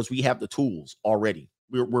around because we have the tools already.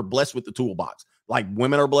 We're blessed with the toolbox. Like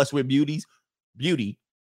women are blessed with beauty.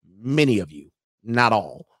 Many of you, not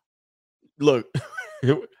all. Look,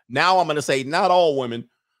 now I'm going to say not all women,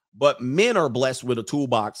 but men are blessed with a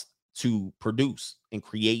toolbox to produce and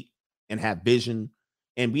create and have vision.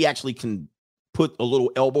 And we actually can put a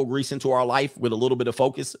little elbow grease into our life with a little bit of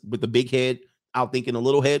focus, with the big head, out thinking a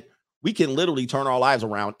little head. We can literally turn our lives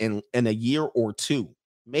around in a year or two,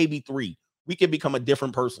 maybe 3. We can become a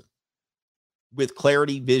different person with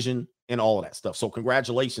clarity, vision, and all of that stuff. So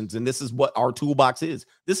congratulations. And this is what our toolbox is.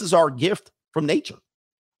 This is our gift from nature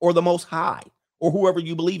or the Most High or whoever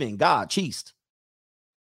you believe in, God, Cheest.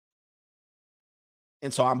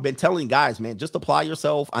 And so I've been telling guys, man, just apply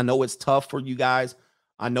yourself. I know it's tough for you guys.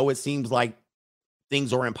 I know it seems like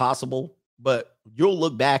things are impossible, but you'll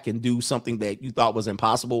look back and do something that you thought was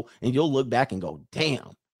impossible. And you'll look back and go,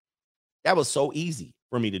 damn, that was so easy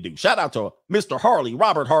for me to do. Shout out to Mr. Harley,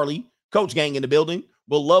 Robert Harley, Coach Gang in the building.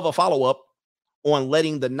 Will love a follow-up on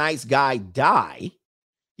letting the nice guy die.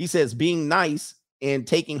 He says being nice and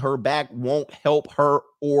taking her back won't help her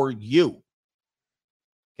or you.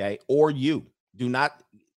 Okay, or you. Do not,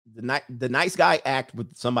 the nice guy act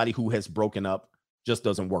with somebody who has broken up just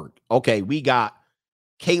doesn't work. Okay, we got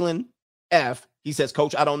Kalen F. He says,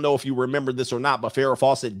 Coach, I don't know if you remember this or not, but Farrah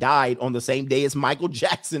Fawcett died on the same day as Michael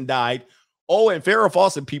Jackson died. Oh, and Farrah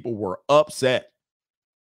Fawcett people were upset.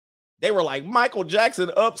 They were like, Michael Jackson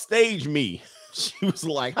upstaged me. She was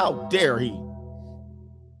like, how dare he?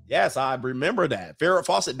 Yes, I remember that. Farrah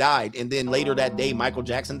Fawcett died, and then later that day, Michael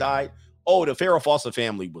Jackson died. Oh, the Farrah Fawcett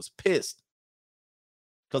family was pissed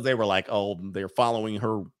because they were like, oh, they're following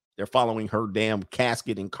her damn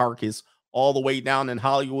casket and carcass all the way down in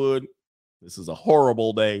Hollywood. This is a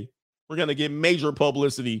horrible day. We're going to get major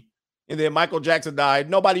publicity. And then Michael Jackson died.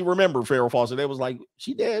 Nobody remembered Farrah Fawcett. They was like,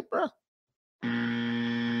 she dead, bro.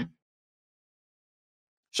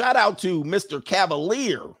 Shout out to Mr.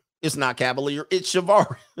 Cavalier. It's not Cavalier. It's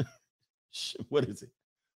Chevalier. What is it?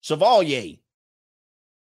 Chevalier.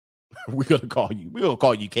 We're going to call you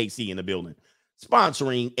KC in the building.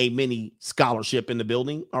 Sponsoring a mini scholarship in the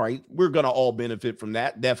building. All right. We're going to all benefit from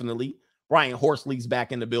that. Definitely. Brian Horsley's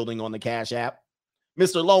back in the building on the Cash App.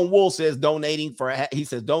 Mr. Lone Wolf says donation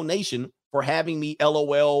for having me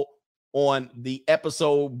LOL on the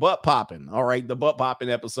episode butt popping. All right. The butt popping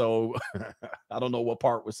episode. I don't know what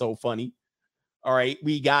part was so funny. All right.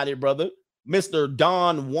 We got it, brother. Mr.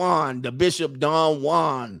 Don Juan, the Bishop Don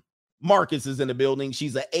Juan. Marcus is in the building.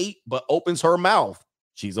 She's an 8, but opens her mouth.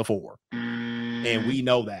 She's a 4. And we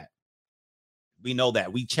know that. We know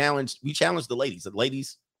that. We challenged the ladies. The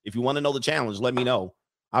ladies, if you want to know the challenge, let me know.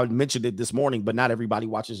 I mentioned it this morning, but not everybody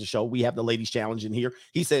watches the show. We have the ladies challenge in here.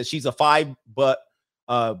 He says she's a 5, but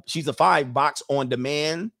she's a 5 box on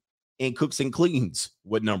demand and cooks and cleans.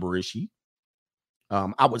 What number is she?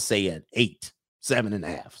 I would say at 8,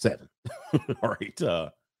 7.5, 7. All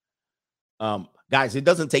right. Guys, it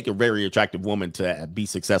doesn't take a very attractive woman to be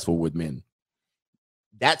successful with men.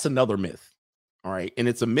 That's another myth. All right. And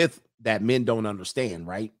it's a myth that men don't understand,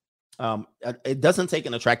 right? It doesn't take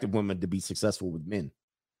an attractive woman to be successful with men.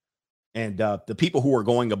 And the people who are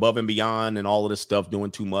going above and beyond and all of this stuff,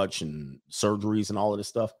 doing too much and surgeries and all of this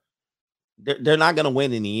stuff, they're not going to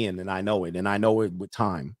win in the end. And I know it. And I know it with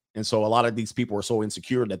time. And so a lot of these people are so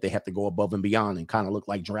insecure that they have to go above and beyond and kind of look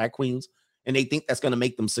like drag queens. and they think that's going to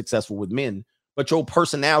make them successful with men, but your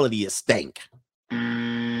personality is stank.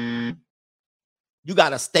 You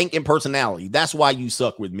got a stinking personality. That's why you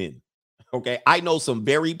suck with men. Okay. I know some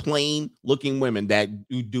very plain looking women that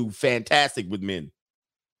do fantastic with men.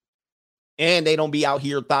 And they don't be out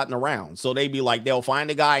here thotting around. So they be like, they'll find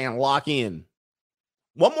a guy and lock in.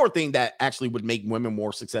 One more thing that actually would make women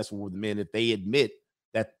more successful with men, if they admit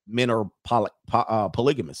that men are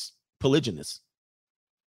polygynous.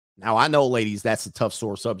 Now, I know, ladies, that's a tough,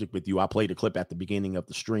 sore subject with you. I played a clip at the beginning of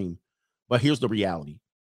the stream. But here's the reality.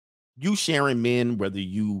 You sharing men, whether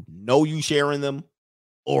you know you sharing them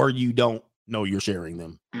or you don't know you're sharing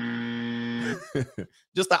them.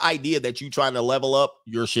 Just the idea that you trying to level up,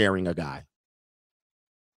 you're sharing a guy.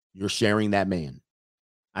 You're sharing that man.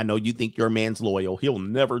 I know you think your man's loyal. He'll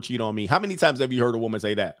never cheat on me. How many times have you heard a woman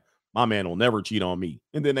say that? My man will never cheat on me.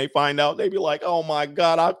 And then they find out, they be like, oh my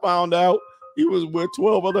God, I found out he was with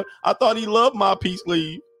 12 other. I thought he loved my peace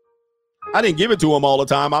leave. I didn't give it to him all the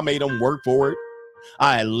time. I made him work for it.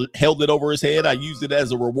 I held it over his head. I used it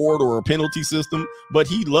as a reward or a penalty system, but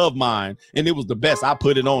he loved mine. And it was the best. I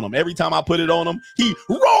put it on him. Every time I put it on him, he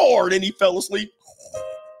roared and he fell asleep.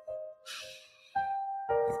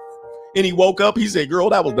 And he woke up. He said, girl,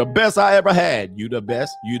 that was the best I ever had. You the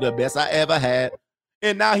best. You the best I ever had.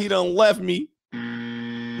 And now he done left me.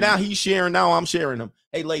 Now he's sharing. Now I'm sharing him.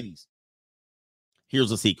 Hey, ladies,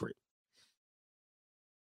 here's a secret.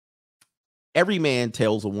 Every man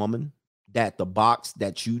tells a woman that the box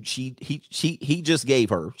that he just gave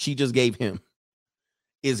her, she just gave him,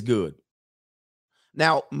 is good.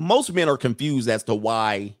 Now, most men are confused as to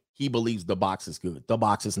why he believes the box is good. The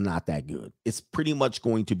box is not that good. It's pretty much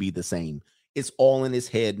going to be the same. It's all in his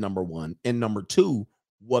head, number one. And number two,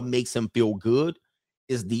 what makes him feel good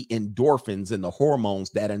is the endorphins and the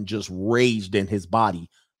hormones that are just raged in his body.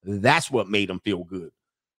 That's what made him feel good.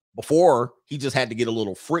 Before, he just had to get a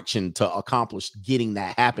little friction to accomplish getting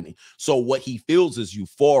that happening. So what he feels is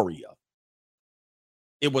euphoria.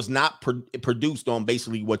 It was not produced on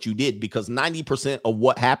basically what you did, because 90% of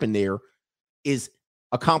what happened there is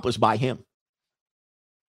accomplished by him.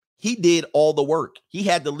 He did all the work. He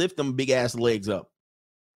had to lift them big ass legs up.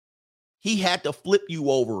 He had to flip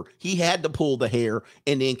you over. He had to pull the hair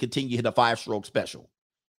and then continue to hit a 5-stroke special.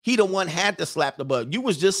 He the one had to slap the butt. You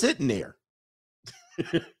was just sitting there.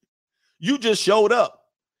 You just showed up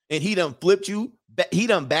and he done flipped you. He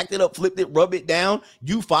done backed it up, flipped it, rubbed it down.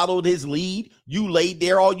 You followed his lead. You laid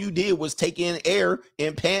there. All you did was take in air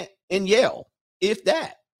and pant and yell. If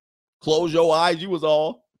that. Close your eyes. You was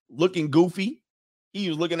all looking goofy. He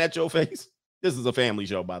was looking at your face. This is a family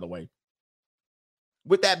show, by the way.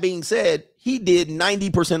 With that being said, he did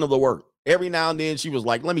 90% of the work. Every now and then she was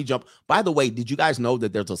like, let me jump. By the way, did you guys know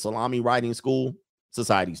that there's a salami riding school?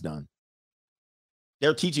 Society's done.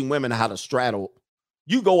 They're teaching women how to straddle.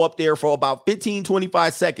 You go up there for about 15,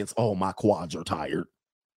 25 seconds. Oh, my quads are tired.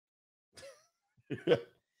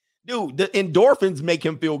 Dude, the endorphins make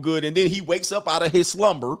him feel good. And then he wakes up out of his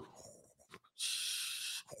slumber.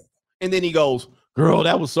 And then he goes, girl,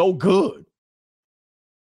 that was so good.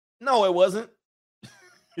 No, it wasn't.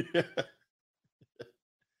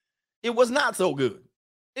 It was not so good.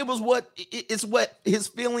 It was it's what his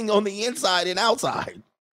feeling on the inside and outside.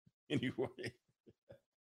 Anyway.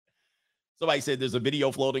 Somebody said there's a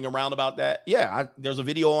video floating around about that. Yeah, there's a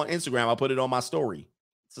video on Instagram. I put it on my story.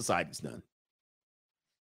 Society's done.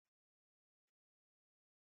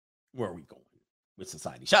 Where are we going with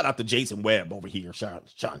society? Shout out to Jason Webb over here. Sean,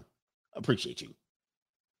 appreciate you.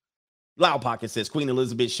 Loud Pocket says Queen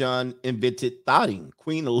Elizabeth Sean invented thotting.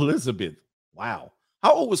 Queen Elizabeth. Wow.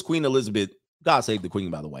 How old was Queen Elizabeth? God save the Queen,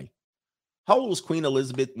 by the way. How old was Queen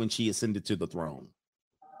Elizabeth when she ascended to the throne?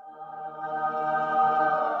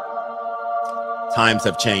 Times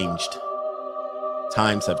have changed.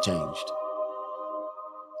 Times have changed.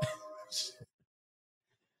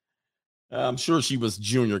 I'm sure she was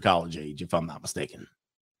junior college age, if I'm not mistaken.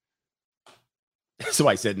 So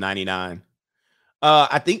I said 99.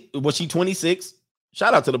 I think, was she 26?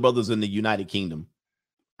 Shout out to the brothers in the United Kingdom.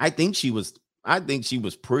 I think she was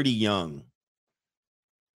pretty young.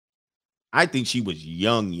 I think she was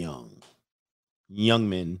young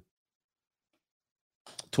men.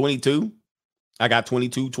 22. I got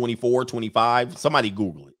 22, 24, 25. Somebody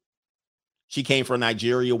Google it. She came from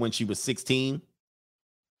Nigeria when she was 16.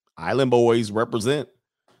 Island boys represent.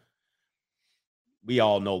 We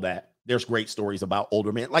all know that. There's great stories about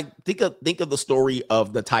older men. Like think of the story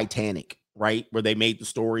of the Titanic, right? Where they made the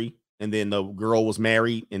story and then the girl was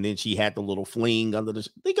married and then she had the little fling under the.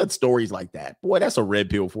 Think of stories like that. Boy, that's a red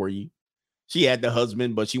pill for you. She had the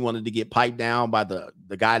husband, but she wanted to get piped down by the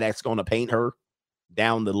guy that's going to paint her.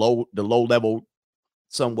 down the low level,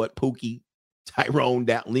 somewhat Pookie, Tyrone,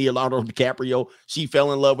 down Leonardo DiCaprio. She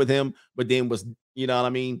fell in love with him, but then was, you know what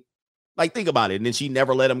I mean? Like, think about it. And then she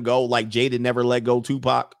never let him go, like Jada never let go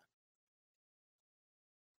Tupac.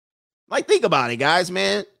 Like, think about it, guys,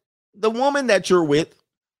 man. The woman that you're with,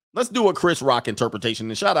 let's do a Chris Rock interpretation.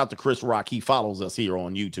 And shout out to Chris Rock. He follows us here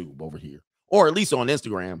on YouTube over here, or at least on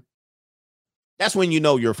Instagram. That's when you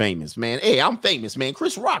know you're famous, man. Hey, I'm famous, man.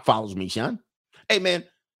 Chris Rock follows me, Sean. Hey, man,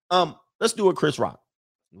 let's do a Chris Rock.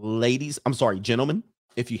 Ladies, I'm sorry, gentlemen,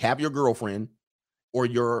 if you have your girlfriend or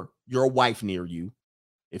your wife near you,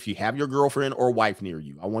 if you have your girlfriend or wife near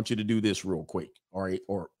you, I want you to do this real quick. All right,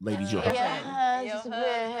 or ladies, your husband.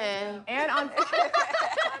 And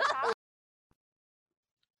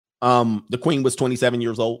on the queen was 27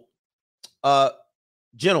 years old.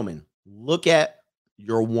 Gentlemen, look at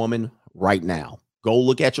your woman right now. Go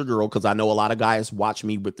look at your girl, because I know a lot of guys watch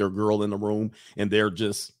me with their girl in the room and they're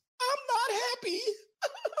just, I'm not happy.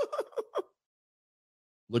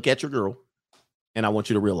 Look at your girl, and I want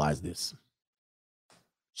you to realize this.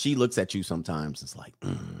 She looks at you sometimes. It's like,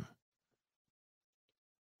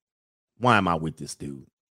 why am I with this dude?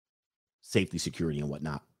 Safety, security, and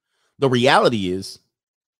whatnot. The reality is,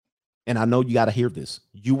 and I know you got to hear this,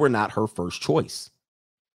 you were not her first choice.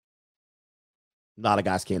 A lot of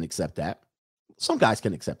guys can't accept that. Some guys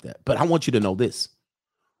can accept that. But I want you to know this.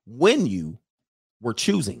 When you were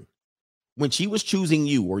choosing, when she was choosing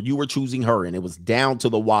you or you were choosing her and it was down to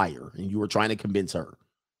the wire and you were trying to convince her,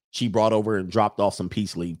 she brought over and dropped off some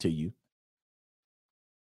peace leave to you.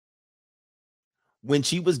 When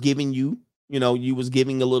she was giving you, you was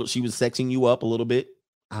giving a little, she was sexing you up a little bit.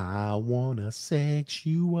 I want to sex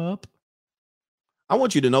you up. I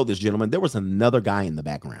want you to know this, gentlemen. There was another guy in the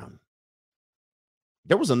background.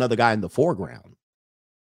 There was another guy in the foreground.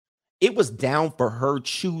 It was down for her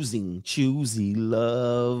choosing, choosy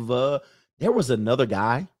love. There was another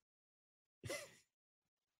guy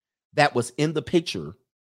that was in the picture,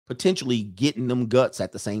 potentially getting them guts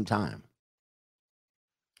at the same time.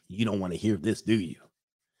 You don't want to hear this, do you?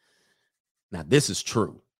 Now, this is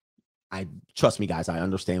true. Trust me, guys, I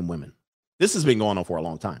understand women. This has been going on for a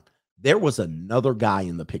long time. There was another guy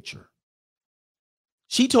in the picture.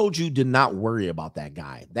 She told you to not worry about that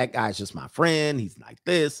guy. That guy's just my friend. He's like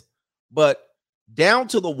this. But down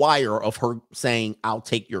to the wire of her saying, I'll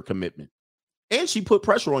take your commitment. And she put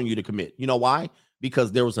pressure on you to commit. You know why?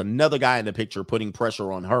 Because there was another guy in the picture putting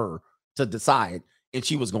pressure on her to decide. And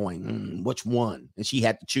she was going, which one? And she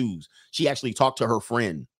had to choose. She actually talked to her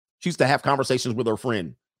friend. She used to have conversations with her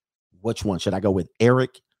friend. Which one? Should I go with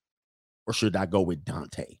Eric or should I go with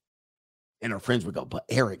Dante? And her friends would go, but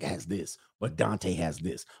Eric has this, but Dante has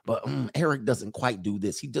this. But Eric doesn't quite do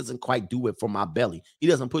this. He doesn't quite do it for my belly. He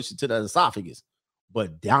doesn't push it to the esophagus.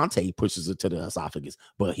 But Dante pushes it to the esophagus,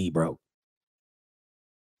 but he broke.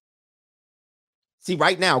 See,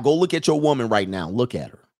 right now, go look at your woman right now. Look at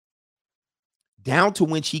her. Down to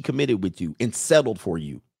when she committed with you and settled for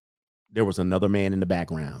you, there was another man in the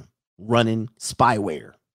background running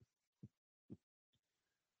spyware.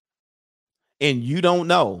 And you don't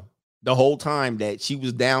know the whole time that she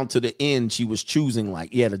was down to the end, she was choosing, like,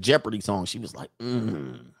 the Jeopardy song. She was like,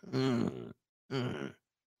 and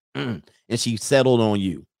she settled on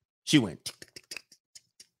you. She went.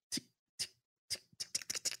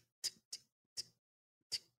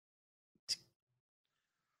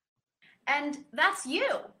 And that's you.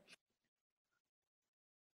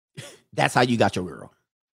 That's how you got your girl.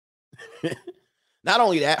 Not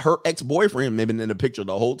only that, her ex-boyfriend had been in the picture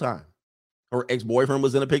the whole time. Her ex-boyfriend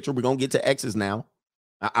was in the picture. We're going to get to exes now.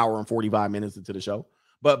 An hour and 45 minutes into the show.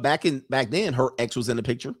 But back then, her ex was in the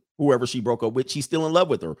picture. Whoever she broke up with, she's still in love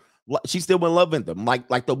with her. She's still in love with them.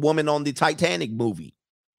 Like the woman on the Titanic movie.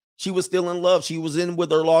 She was still in love. She was in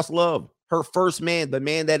with her lost love. Her first man, the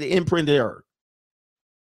man that imprinted her.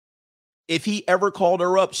 If he ever called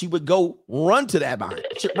her up, she would go run to that man.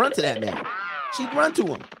 She'd run to that man. She'd run to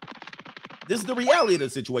him. This is the reality of the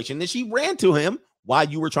situation. Then she ran to him while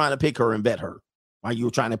you were trying to pick her and vet her. While you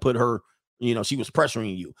were trying to put her, she was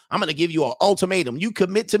pressuring you. I'm going to give you an ultimatum. You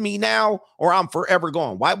commit to me now or I'm forever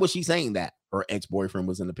gone. Why was she saying that? Her ex-boyfriend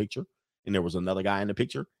was in the picture and there was another guy in the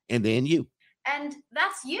picture and then you. And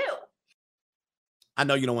that's you. I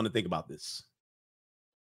know you don't want to think about this,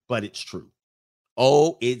 but it's true.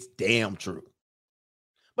 Oh, it's damn true.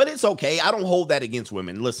 But it's okay. I don't hold that against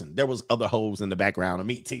women. Listen, there was other hoes in the background of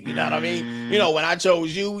me too. You know what I mean? When I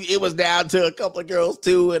chose you, it was down to a couple of girls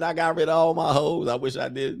too, and I got rid of all my hoes. I wish I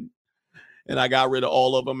didn't. And I got rid of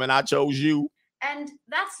all of them, and I chose you. And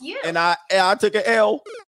that's you. And I took an L.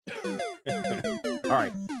 All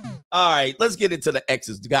right. All right, let's get into the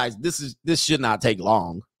exes, guys. This should not take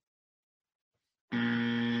long.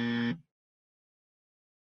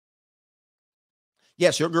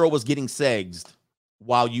 Yes, your girl was getting segged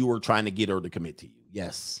while you were trying to get her to commit to you.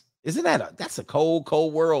 Yes. Isn't that's a cold,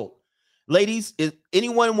 cold world. Ladies, is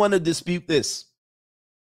anyone want to dispute this?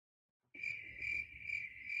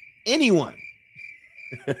 Anyone?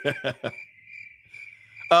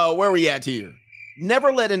 Where we at here?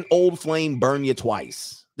 Never let an old flame burn you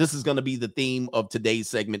twice. This is going to be the theme of today's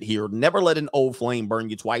segment here. Never let an old flame burn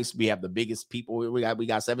you twice. We have the biggest people. We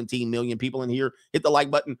got 17 million people in here. Hit the like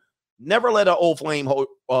button. Never let an old flame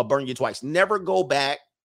burn you twice. Never go back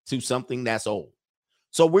to something that's old.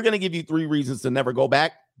 So we're going to give you 3 reasons to never go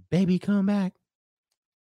back. Baby, come back.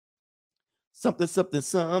 Something.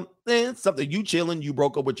 You chilling. You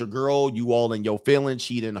broke up with your girl. You all in your feelings.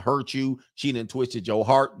 She didn't hurt you. She didn't twisted your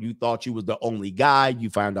heart. You thought you was the only guy. You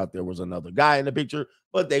found out there was another guy in the picture,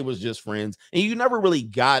 but they was just friends. And you never really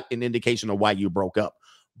got an indication of why you broke up,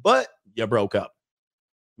 but you broke up.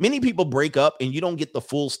 Many people break up and you don't get the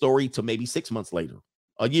full story till maybe 6 months later,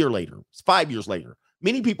 a year later, 5 years later.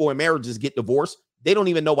 Many people in marriages get divorced. They don't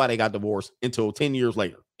even know why they got divorced until 10 years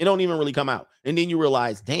later. It don't even really come out. And then you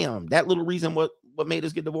realize, damn, that little reason what made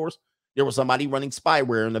us get divorced, there was somebody running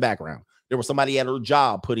spyware in the background. There was somebody at her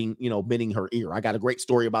job bending her ear. I got a great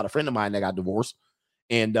story about a friend of mine that got divorced.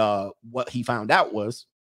 And what he found out was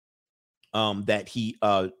that she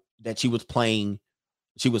was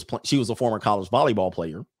a former college volleyball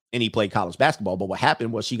player and he played college basketball. But what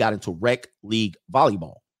happened was she got into rec league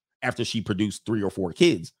volleyball after she produced 3 or 4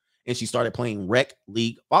 kids. And she started playing rec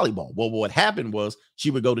league volleyball. Well, what happened was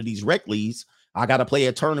she would go to these rec leagues. I got to play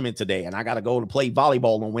a tournament today and I got to go to play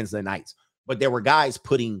volleyball on Wednesday nights. But there were guys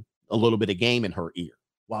putting a little bit of game in her ear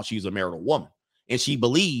while she was a marital woman. And she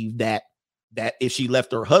believed that if she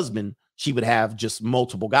left her husband, she would have just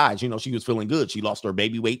multiple guys. You know, she was feeling good. She lost her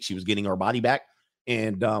baby weight. She was getting her body back.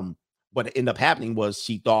 And what ended up happening was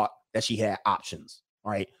she thought that she had options.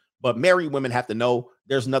 All right. But married women have to know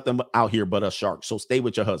there's nothing out here but a shark. So stay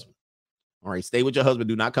with your husband. All right. Stay with your husband.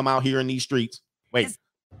 Do not come out here in these streets. Wait.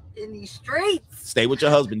 In these streets. Stay with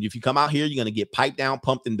your husband. If you come out here, you're going to get piped down,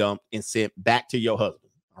 pumped and dumped and sent back to your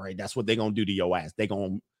husband. All right. That's what they're going to do to your ass. They're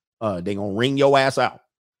going to wring your ass out.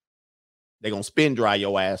 They're going to spin dry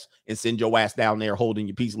your ass and send your ass down there holding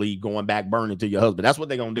your peace leave, going back, burning to your husband. That's what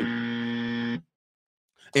they're going to do.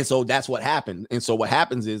 And so that's what happened. And so what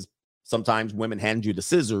happens is sometimes women hand you the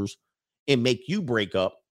scissors and make you break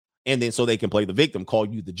up. And then so they can play the victim, call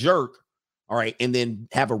you the jerk. All right. And then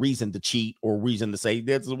have a reason to cheat or reason to say,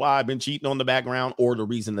 this is why I've been cheating on the background, or the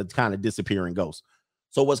reason to kind of disappear and ghost.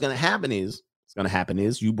 So what's going to happen is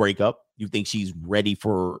you break up. You think she's ready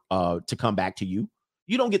for to come back to you.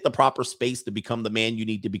 You don't get the proper space to become the man you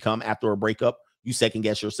need to become after a breakup. You second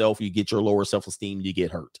guess yourself. You get your lower self-esteem. You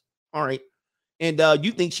get hurt. All right. And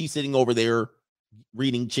you think she's sitting over there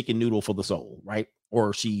reading Chicken Noodle for the Soul, right?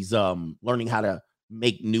 Or she's learning how to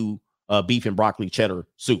make new beef and broccoli cheddar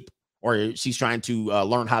soup. Or she's trying to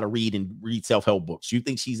learn how to read self-help books. You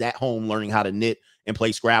think she's at home learning how to knit and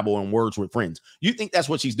play Scrabble and Words with Friends. You think that's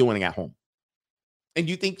what she's doing at home. And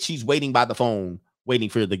you think she's waiting by the phone, waiting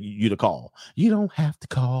for you to call. You don't have to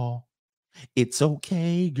call. It's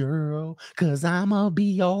okay, girl, because I'm going to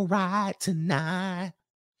be all right tonight.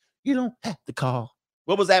 You don't have to call.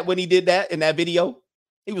 What was that when he did that in that video?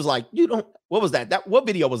 He was like, what was that? What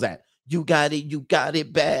video was that? You got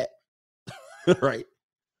it bad. Right.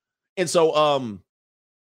 And so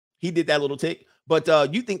he did that little tick, but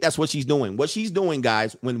you think that's what she's doing. What she's doing,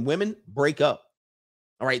 guys, when women break up,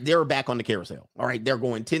 all right, they're back on the carousel. All right, they're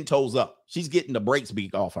going 10 toes up. She's getting the brakes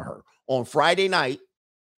beat off of her. On Friday night,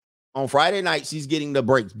 she's getting the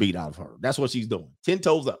brakes beat out of her. That's what she's doing. 10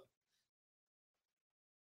 toes up.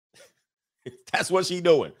 That's what she's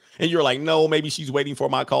doing. And you're like, no, maybe she's waiting for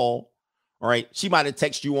my call. All right. She might have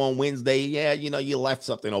texted you on Wednesday. Yeah, you left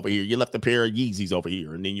something over here. You left a pair of Yeezys over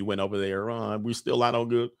here. And then you went over there. We're still not all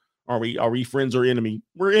good. Are we friends or enemy?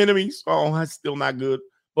 We're enemies. Oh, that's still not good.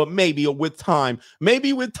 But maybe with time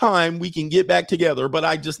we can get back together. But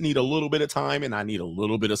I just need a little bit of time and I need a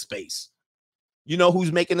little bit of space. You know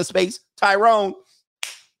who's making the space? Tyrone.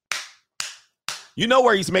 You know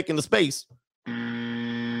where he's making the space.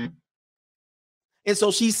 And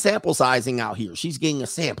so she's sample sizing out here. She's getting a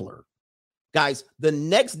sampler. Guys, the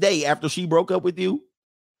next day after she broke up with you,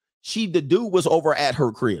 the dude was over at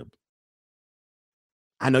her crib.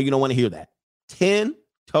 I know you don't want to hear that. 10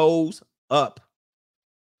 toes up.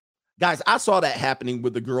 Guys, I saw that happening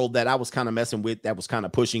with the girl that I was kind of messing with, that was kind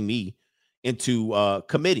of pushing me into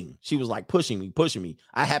committing. She was like pushing me.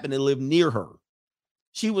 I happened to live near her.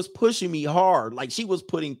 She was pushing me hard. Like she was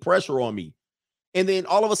putting pressure on me. And then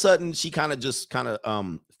all of a sudden she kind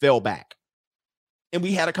of fell back. And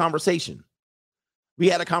we had a conversation.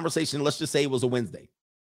 Let's just say it was a Wednesday.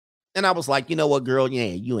 And I was like, you know what, girl? Yeah,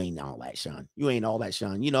 you ain't all that, Sean. You ain't all that,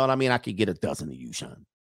 Sean. You know what I mean? I could get a dozen of you, Sean.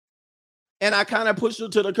 And I kind of pushed her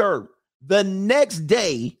to the curb. The next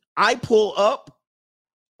day, I pull up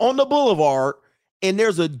on the boulevard and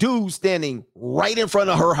there's a dude standing right in front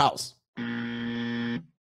of her house.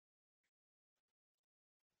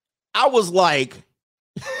 I was like,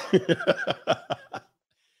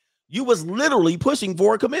 you was literally pushing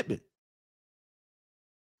for a commitment.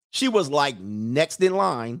 She was like next in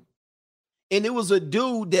line. And it was a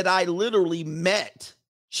dude that I literally met.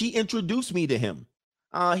 She introduced me to him.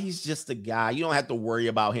 He's just a guy. You don't have to worry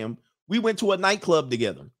about him. We went to a nightclub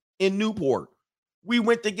together in Newport. We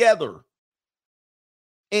went together.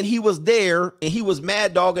 And he was there and he was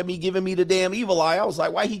mad dog at me, giving me the damn evil eye. I was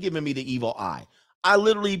like, why he giving me the evil eye? I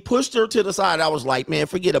literally pushed her to the side. I was like, man,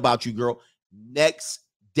 forget about you, girl. Next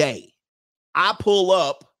day, I pull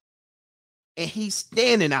up and he's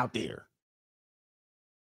standing out there.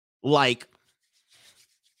 Like,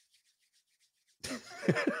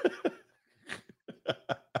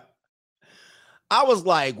 I was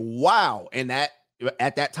like, wow. And at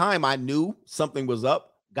that time, I knew something was up.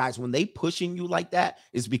 Guys, when they pushing you like that,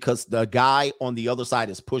 it's because the guy on the other side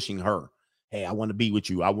is pushing her. Hey, I want to be with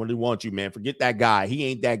you. I really want you, man. Forget that guy. He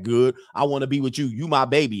ain't that good. I want to be with you. You my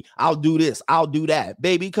baby. I'll do this. I'll do that.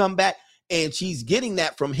 Baby, come back. And she's getting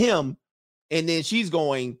that from him. And then she's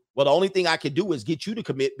going, well, the only thing I can do is get you to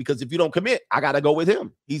commit, because if you don't commit, I got to go with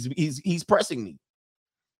him. He's pressing me.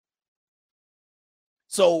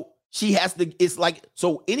 So she has to, it's like,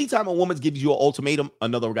 so anytime a woman gives you an ultimatum,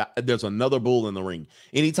 another guy, there's another bull in the ring.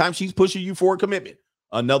 Anytime she's pushing you for a commitment,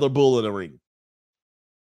 another bull in the ring.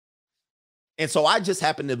 And so I just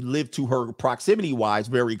happened to live to her proximity wise,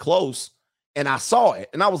 very close. And I saw it.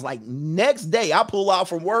 And I was like, next day I pull out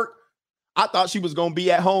from work. I thought she was going to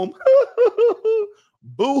be at home,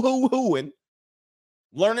 boo-hoo-hooing,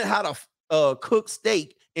 learning how to cook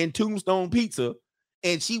steak and Tombstone pizza.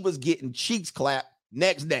 And she was getting cheeks clapped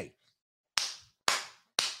next day.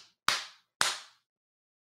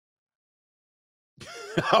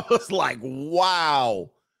 I was like,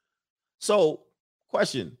 wow. So,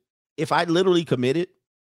 question. If I literally committed,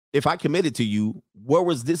 if I committed to you, where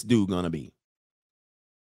was this dude going to be?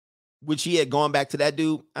 Would she have gone back to that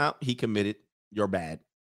dude? He committed. You're bad.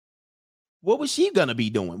 What was she going to be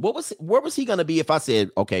doing? Where was he going to be if I said,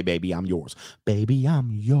 okay, baby, I'm yours. Baby,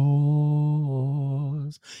 I'm yours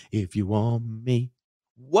if you want me.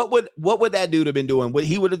 What would that dude have been doing?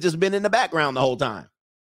 He would have just been in the background the whole time.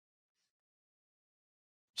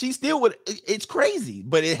 She still would. It's crazy,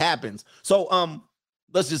 but it happens. So,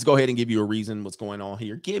 let's just go ahead and give you a reason what's going on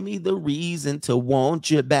here. Give me the reason to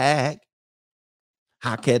want you back.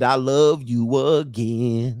 How could I love you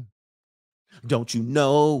again? Don't you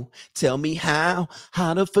know? Tell me how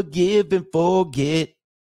to forgive and forget.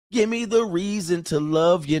 Give me the reason to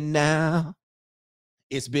love you now.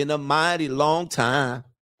 It's been a mighty long time.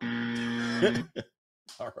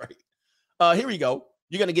 All right. Here we go.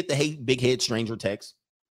 You're going to get the Hey Big Head Stranger text.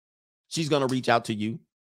 She's going to reach out to you.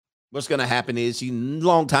 What's going to happen is she's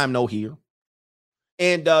long time no here.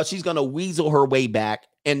 And she's going to weasel her way back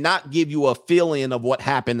and not give you a fill-in of what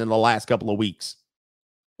happened in the last couple of weeks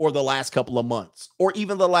or the last couple of months or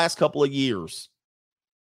even the last couple of years.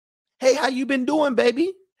 Hey, how you been doing,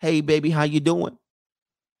 baby? Hey, baby, how you doing?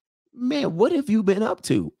 Man, what have you been up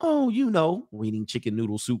to? Oh, you know, reading Chicken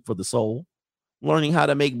Noodle Soup for the Soul, learning how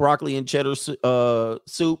to make broccoli and cheddar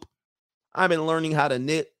soup. I've been learning how to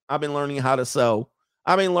knit. I've been learning how to sew.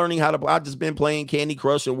 I've been learning how to, I've just been playing Candy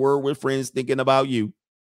Crush and Word with Friends, thinking about you.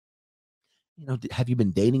 You know, have you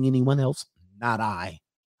been dating anyone else? Not I.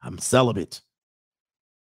 I'm celibate.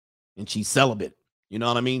 And she's celibate. You know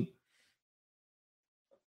what I mean?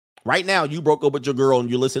 Right now, you broke up with your girl and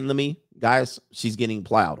you're listening to me. Guys, she's getting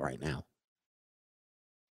plowed right now.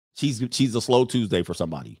 She's a slow Tuesday for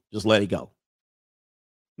somebody. Just let it go.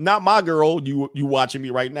 Not my girl. You watching me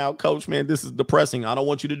right now, Coach, man, this is depressing. I don't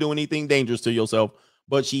want you to do anything dangerous to yourself,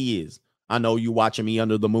 but she is. I know you watching me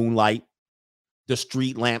under the moonlight, the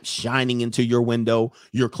street lamp shining into your window.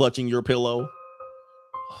 You're clutching your pillow.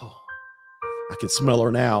 Oh, I can smell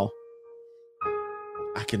her now.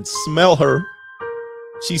 I can smell her.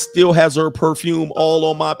 She still has her perfume all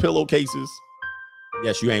on my pillowcases.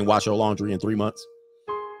 Yes, you ain't washed your laundry in 3 months.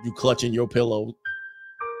 You clutching your pillow.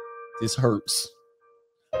 This hurts.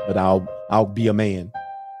 But I'll be a man.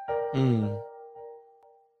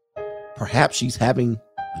 Perhaps she's having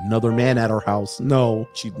another man at her house. No,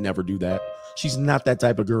 she'd never do that. She's not that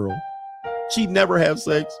type of girl. She'd never have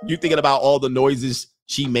sex. You thinking about all the noises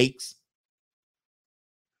she makes?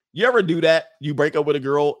 You ever do that? You break up with a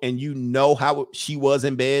girl and you know how she was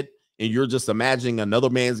in bed and you're just imagining another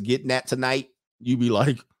man's getting that tonight. You be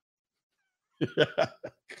like,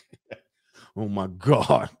 oh my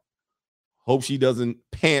God. Hope she doesn't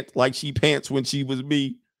pant like she pants when she was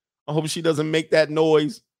me. I hope she doesn't make that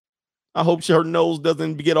noise. I hope her nose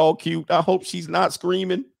doesn't get all cute. I hope she's not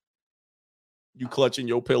screaming. You clutching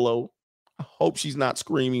your pillow. I hope she's not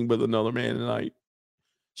screaming with another man tonight.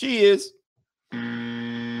 She is.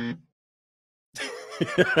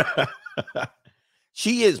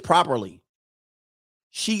 She is properly.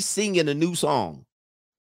 She's singing a new song.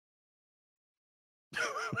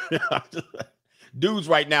 Dudes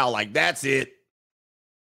right now, like, that's it.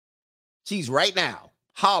 She's right now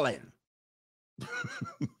hollering.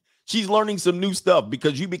 She's learning some new stuff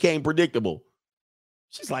because you became predictable.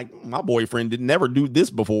 She's like, my boyfriend didn't never do this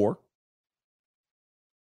before.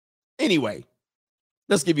 Anyway,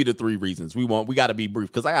 let's give you the 3 reasons we got to be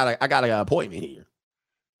brief because I got an appointment here.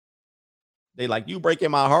 They like, you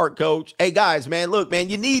breaking my heart, coach. Hey guys, man, look, man,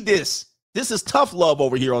 you need this. This is tough love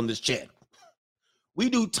over here on this channel. We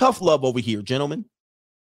do tough love over here, gentlemen.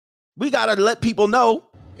 We got to let people know.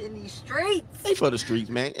 In these streets. They for the streets,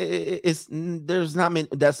 man.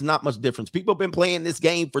 That's not much difference. People have been playing this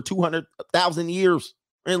game for 200,000 years,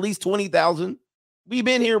 or at least 20,000. We've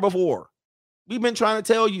been here before. We've been trying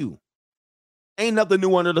to tell you. Ain't nothing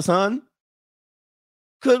new under the sun.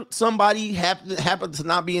 Could somebody happen to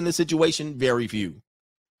not be in this situation? Very few.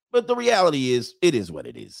 But the reality is, it is what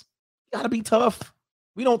it is. You gotta be tough.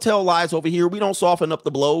 We don't tell lies over here. We don't soften up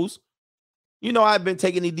the blows. You know, I've been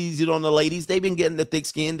taking it easy on the ladies. They've been getting the thick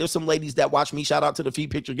skin. There's some ladies that watch me. Shout out to the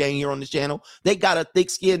Feed Picture Gang here on this channel. They got a thick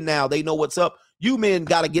skin now. They know what's up. You men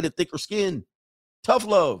got to get a thicker skin. Tough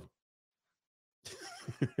love.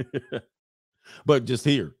 But just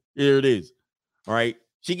here it is. All right.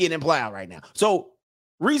 She getting plowed right now. So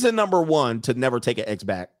reason number 1 to never take an ex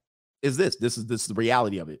back is this. This is the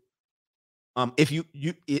reality of it. If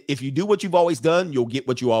you do what you've always done, you'll get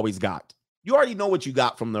what you always got. You already know what you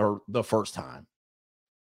got from the first time.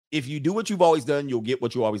 If you do what you've always done, you'll get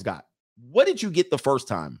what you always got. What did you get the first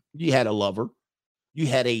time? You had a lover. You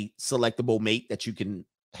had a selectable mate that you can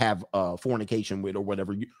have fornication with or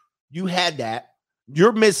whatever. You had that.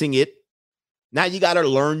 You're missing it. Now you got to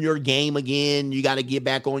learn your game again. You got to get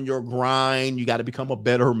back on your grind. You got to become a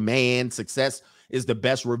better man. Success is the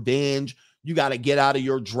best revenge. You got to get out of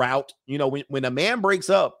your drought. You know, when a man breaks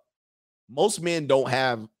up, most men don't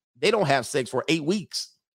have sex for 8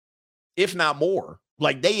 weeks, if not more.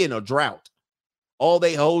 Like they in a drought. All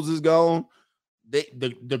they hoes is gone.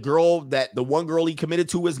 The one girl he committed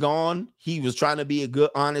to is gone. He was trying to be a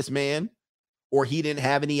good, honest man, or he didn't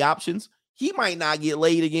have any options. He might not get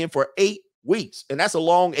laid again for 8 weeks. And that's a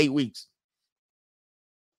long 8 weeks.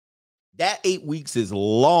 That 8 weeks is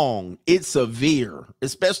long. It's severe,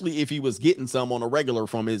 especially if he was getting some on a regular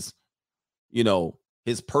from his,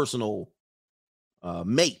 his personal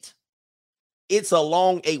mate. It's a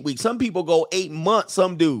long 8 weeks. Some people go 8 months,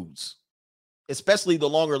 some dudes, especially the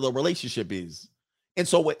longer the relationship is. And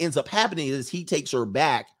so what ends up happening is he takes her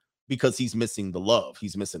back because he's missing the love.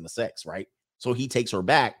 He's missing the sex, right? So he takes her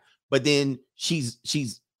back, but then she's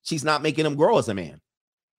not making him grow as a man.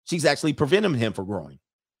 She's actually preventing him from growing.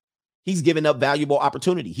 He's giving up valuable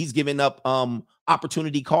opportunity. He's giving up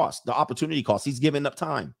opportunity cost, the opportunity cost. He's giving up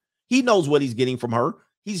time. He knows what he's getting from her.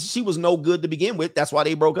 She was no good to begin with. That's why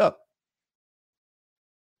they broke up.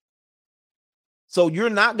 So you're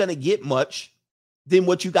not going to get much than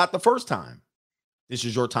what you got the first time. This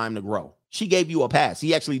is your time to grow. She gave you a pass.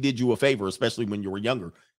 He actually did you a favor, especially when you were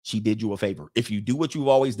younger. She did you a favor. If you do what you've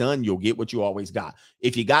always done, you'll get what you always got.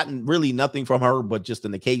 If you gotten really nothing from her, but just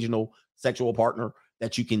an occasional sexual partner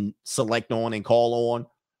that you can select on and call on,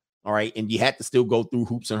 all right, and you had to still go through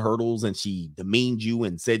hoops and hurdles, and she demeaned you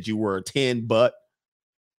and said you were a 10, but,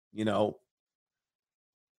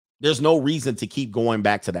 there's no reason to keep going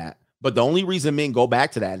back to that. But the only reason men go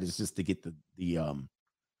back to that is just to get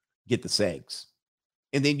the sex.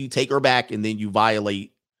 And then you take her back, and then you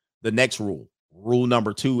violate the next rule. Rule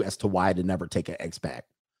number 2 as to why to never take an ex back.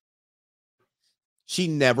 She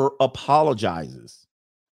never apologizes.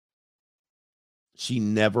 She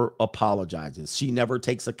never apologizes. She never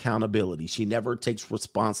takes accountability. She never takes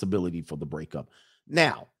responsibility for the breakup.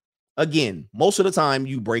 Now, again, most of the time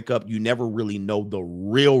you break up, you never really know the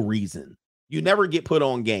real reason. You never get put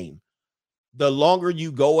on game. The longer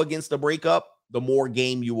you go against the breakup, the more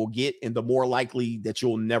game you will get and the more likely that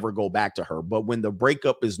you'll never go back to her. But when the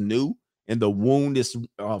breakup is new and the wound is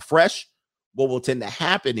fresh, what will tend to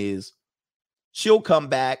happen is she'll come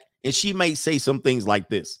back and she may say some things like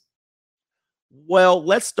this. Well,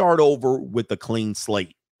 let's start over with a clean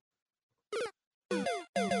slate.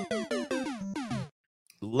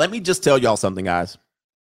 Let me just tell y'all something, guys.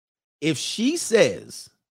 If she says,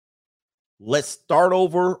 let's start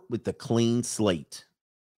over with the clean slate,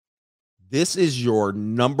 this is your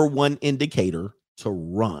number one indicator to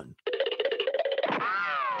run.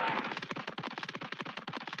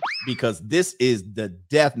 Because this is the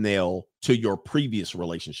death knell to your previous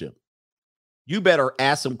relationship. You better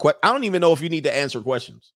ask some questions. I don't even know if you need to answer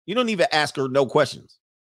questions. You don't even ask her no questions.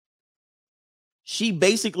 She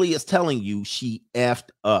basically is telling you she effed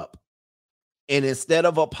up. And instead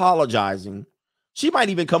of apologizing, she might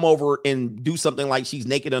even come over and do something like she's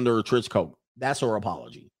naked under a trench coat. That's her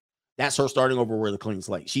apology. That's her starting over with a clean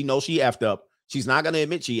slate. She knows she effed up. She's not going to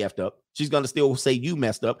admit she effed up. She's going to still say you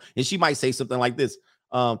messed up. And she might say something like this.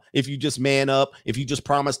 If you just man up, if you just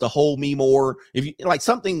promise to hold me more, if you like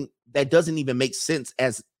something that doesn't even make sense,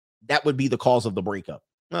 as that would be the cause of the breakup.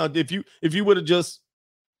 If you would have just,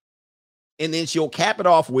 and then she'll cap it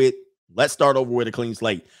off with, let's start over with a clean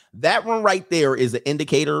slate. That one right there is an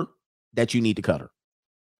indicator that you need to cut her.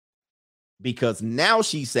 Because now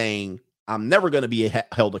she's saying, I'm never going to be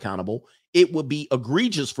held accountable. It would be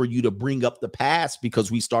egregious for you to bring up the past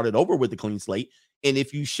because we started over with a clean slate. And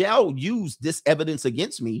if you shall use this evidence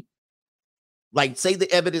against me, like say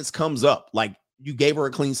the evidence comes up, like you gave her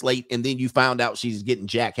a clean slate and then you found out she's getting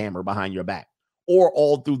jackhammered behind your back, or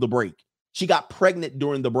all through the break. She got pregnant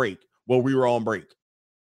during the break while we were on break.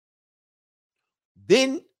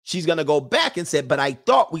 Then she's going to go back and say, but I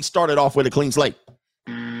thought we started off with a clean slate.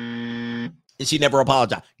 And she never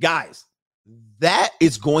apologized. Guys, that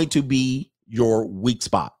is going to be your weak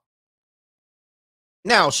spot.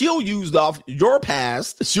 Now, she'll use off your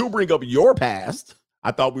past. She'll bring up your past.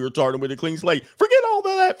 I thought we were starting with a clean slate. Forget all of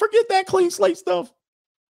that. Forget that clean slate stuff.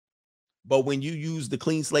 But when you use the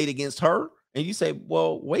clean slate against her and you say,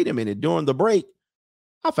 well, wait a minute, during the break,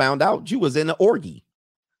 I found out you was in an orgy.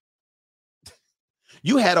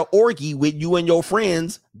 You had an orgy with you and your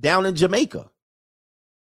friends down in Jamaica.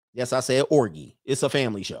 Yes, I said orgy. It's a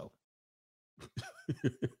family show.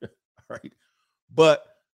 Right. But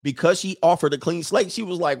because she offered a clean slate, she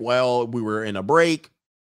was like, well, we were in a break.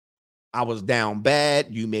 I was down bad.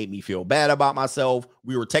 You made me feel bad about myself.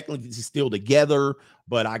 We were technically still together,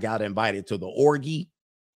 but I got invited to the orgy.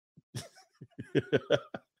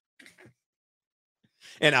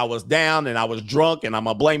 And I was down and I was drunk, and I'm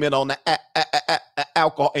going to blame it on the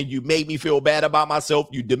alcohol. And you made me feel bad about myself.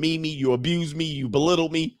 You demean me. You abuse me. You belittle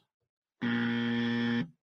me.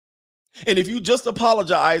 And if you just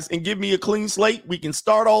apologize and give me a clean slate, we can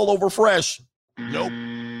start all over fresh. Nope.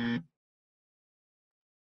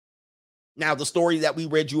 Now, the story that we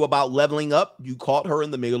read you about leveling up, you caught her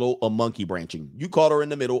in the middle of monkey branching. You caught her in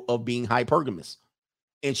the middle of being hypergamous.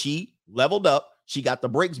 And she leveled up. She got the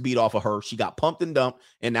brakes beat off of her. She got pumped and dumped.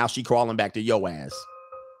 And now she crawling back to your ass.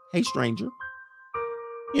 Hey, stranger.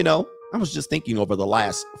 You know, I was just thinking over the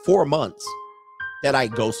last 4 months that I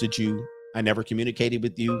ghosted you. I never communicated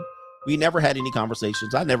with you. We never had any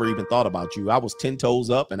conversations. I never even thought about you. I was 10 toes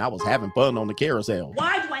up and I was having fun on the carousel.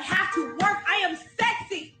 Why do I have to work? I am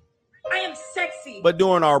sexy. I am sexy. But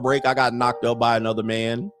during our break, I got knocked up by another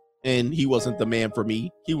man, and he wasn't the man for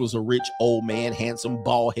me. He was a rich old man, handsome,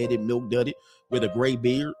 bald-headed, milk-dudded, with a gray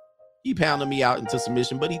beard. He pounded me out into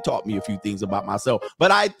submission, but he taught me a few things about myself. But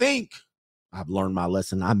I think I've learned my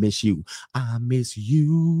lesson. I miss you. I miss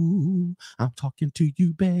you. I'm talking to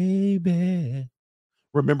you, baby.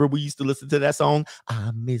 Remember, we used to listen to that song,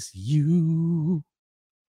 I Miss You.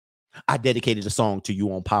 I dedicated a song to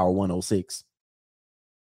you on Power 106.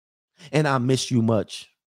 And I miss you much.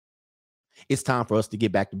 It's time for us to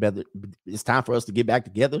get back together. It's time for us to get back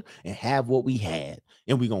together and have what we had.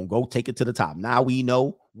 And we're going to go take it to the top. Now we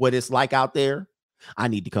know what it's like out there. I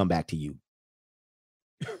need to come back to you.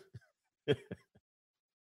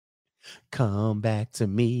 Come back to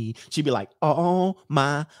me. She'd be like, all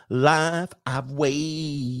my life I've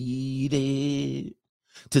waited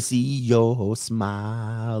to see your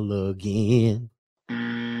smile again.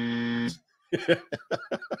 All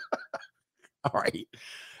right.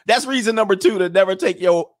 That's reason number 2 to never take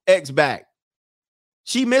your ex back.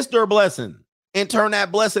 She missed her blessing and turn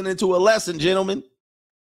that blessing into a lesson, gentlemen.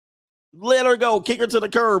 Let her go. Kick her to the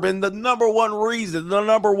curb. And the number 1 reason, the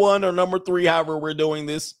number 1 or number 3, however we're doing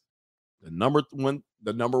this, the number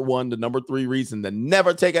 3 reason to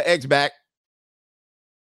never take an ex back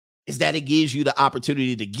is that it gives you the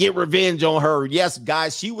opportunity to get revenge on her. Yes,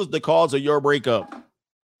 guys, she was the cause of your breakup. I'm not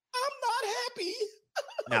happy.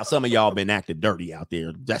 Now, some of y'all been acting dirty out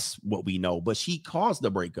there. That's what we know. But she caused the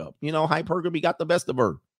breakup. You know, hypergamy got the best of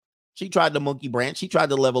her. She tried the monkey branch. She tried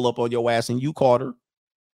to level up on your ass, and you caught her.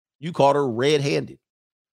 You caught her red-handed.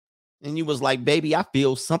 And you was like, baby, I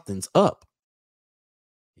feel something's up.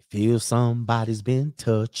 I feel somebody's been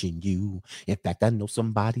touching you. In fact, I know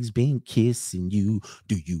somebody's been kissing you.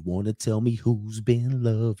 Do you want to tell me who's been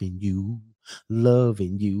loving you?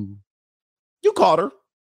 Loving you. You caught her.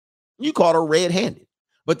 You caught her red-handed.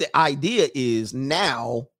 But the idea is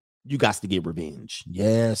now you got to get revenge.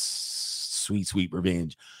 Yes, sweet, sweet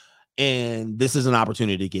revenge. And this is an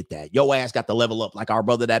opportunity to get that. Your ass got to level up like our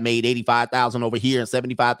brother that made 85,000 over here and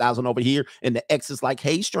 75,000 over here. And the ex is like,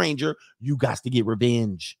 hey, stranger, you got to get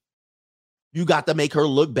revenge. You got to make her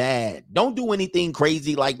look bad. Don't do anything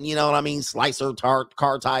crazy like, you know what I mean, slice her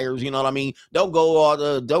car tires, you know what I mean? Don't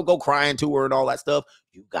go crying to her and all that stuff.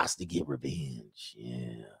 You got to get revenge.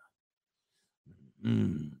 Yeah.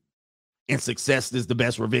 And success is the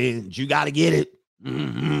best revenge. You got to get it.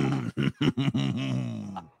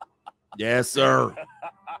 Yes, sir.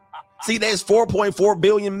 See, there's 4.4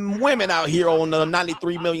 billion women out here on the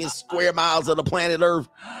 93 million square miles of the planet Earth,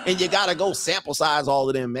 and you got to go sample size all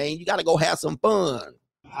of them, man. You got to go have some fun.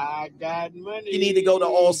 I got money. You need to go to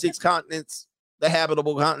all 6 continents, the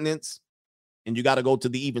habitable continents, and you got to go to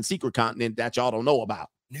the even secret continent that y'all don't know about.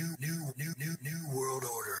 New world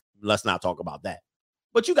order. Let's not talk about that.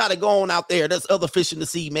 But you got to go on out there. There's other fish in the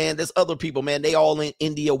sea, man. There's other people, man. They all in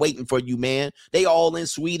India waiting for you, man. They all in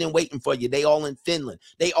Sweden waiting for you. They all in Finland.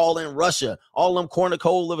 They all in Russia. All them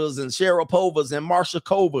Kornikovas and Sharapovas and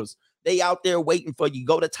Marshakovas. They out there waiting for you.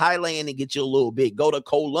 Go to Thailand and get you a little bit. Go to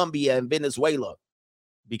Colombia and Venezuela.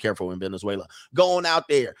 Be careful in Venezuela. Going out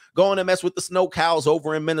there. Going to mess with the snow cows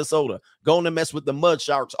over in Minnesota. Going to mess with the mud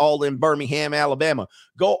sharks all in Birmingham, Alabama.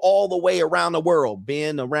 Go all the way around the world.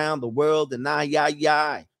 Been around the world and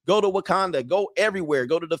Go to Wakanda. Go everywhere.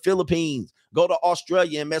 Go to the Philippines. Go to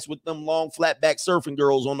Australia and mess with them long flatback surfing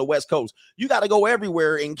girls on the West Coast. You got to go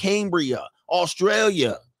everywhere in Cambria,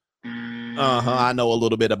 Australia. I know a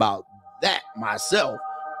little bit about that myself.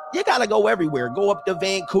 You got to go everywhere. Go up to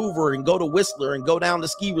Vancouver and go to Whistler and go down to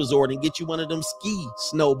ski resort and get you one of them ski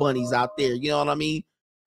snow bunnies out there. You know what I mean?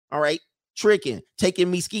 All right. Tricking,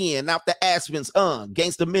 taking me skiing out the Aspens,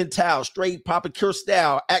 Gangsta Mental, straight Papa Cure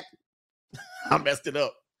style. I messed it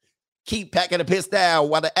up. Keep packing the piss style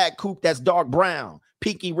while the act coupe that's dark brown.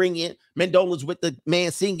 Pinky ringing, Mandola's with the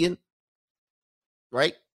man singing.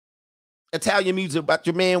 Right? Italian music about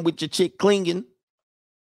your man with your chick clinging.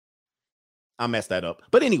 I messed that up.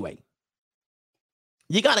 But anyway,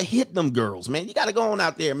 you got to hit them girls, man. You got to go on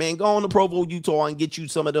out there, man. Go on to Provo, Utah and get you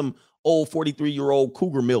some of them old 43-year-old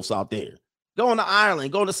cougar milfs out there. Go on to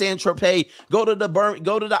Ireland. Go to San Tropez. Go to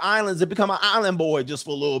the islands and become an island boy just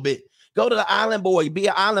for a little bit. Go to the island boy. Be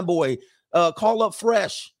an island boy. Call up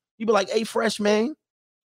Fresh. You be like, hey, Fresh, man.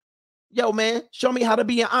 Yo, man, show me how to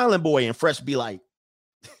be an island boy. And Fresh be like,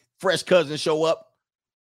 Fresh cousin show up.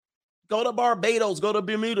 Go to Barbados, go to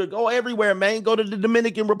Bermuda, go everywhere, man. Go to the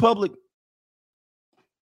Dominican Republic.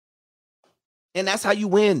 And that's how you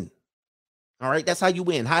win. All right, that's how you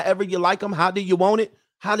win. However you like them, how do you want it?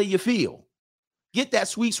 How do you feel? Get that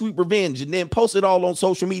sweet, sweet revenge and then post it all on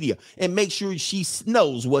social media and make sure she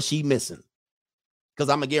knows what she's missing. Because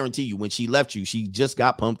I'm going to guarantee you, when she left you, she just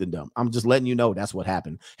got pumped and dumped. I'm just letting you know that's what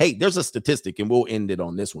happened. Hey, there's a statistic, and we'll end it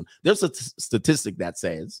on this one. There's a statistic that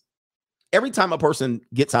says every time a person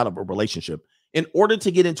gets out of a relationship, in order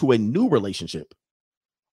to get into a new relationship,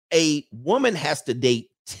 a woman has to date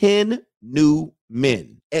 10 new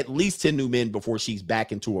men, at least 10 new men before she's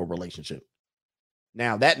back into a relationship.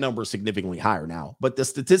 Now, that number is significantly higher now, but the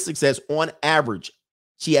statistic says on average,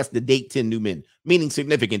 she has to date 10 new men, meaning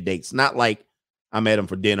significant dates, not like I met him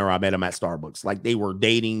for dinner, I met him at Starbucks. Like they were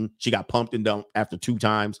dating, she got pumped and dumped after 2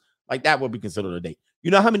 times. Like that would be considered a date.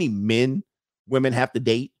 You know how many men women have to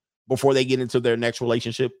date before they get into their next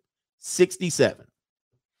relationship? 67.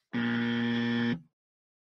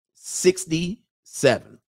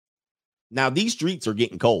 67. Now, these streets are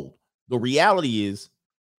getting cold. The reality is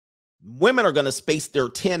women are going to space their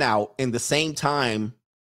 10 out in the same time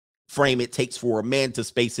frame it takes for a man to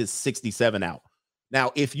space his 67 out.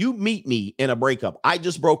 Now, if you meet me in a breakup, I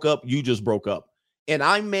just broke up, you just broke up, and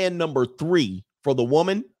I'm man number 3 for the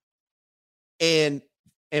woman, and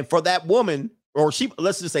for that woman, or she,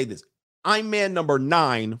 let's just say this, I'm man number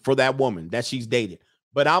 9 for that woman that she's dated,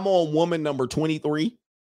 but I'm on woman number 23.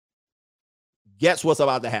 Guess what's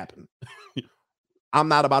about to happen? I'm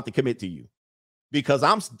not about to commit to you because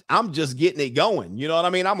I'm just getting it going. You know what I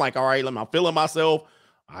mean? I'm like, all right, I'm feeling myself.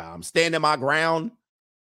 I'm standing my ground.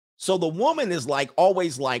 So the woman is like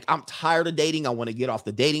always like, I'm tired of dating. I want to get off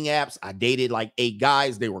the dating apps. I dated like 8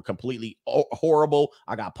 guys. They were completely horrible.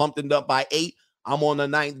 I got pumped and up by 8. I'm on the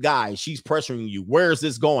 9th guy. She's pressuring you. Where is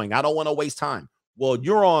this going? I don't want to waste time. Well,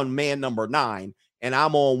 you're on man number 9 and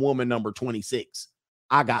I'm on woman number 26.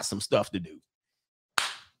 I got some stuff to do.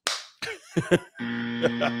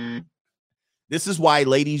 This is why,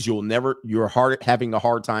 ladies, you're having a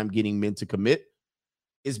hard time getting men to commit,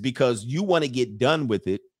 is because you want to get done with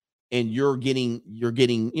it. And you're getting,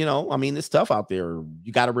 I mean, it's tough out there.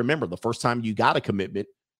 You got to remember, the first time you got a commitment,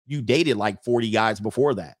 you dated like 40 guys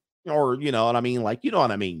before that. Or, you know what I mean? Like, you know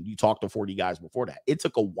what I mean? You talked to 40 guys before that. It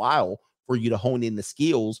took a while for you to hone in the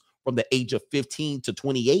skills from the age of 15 to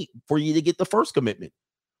 28 for you to get the first commitment.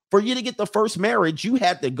 For you to get the first marriage, you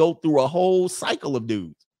had to go through a whole cycle of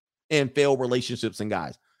dudes and failed relationships and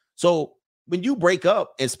guys. So when you break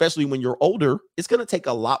up, especially when you're older, it's going to take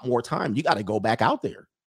a lot more time. You got to go back out there.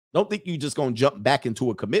 Don't think you just going to jump back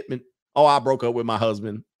into a commitment. Oh, I broke up with my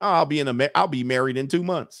husband. Oh, I'll be married in 2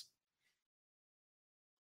 months.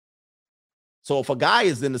 So if a guy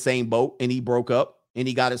is in the same boat and he broke up and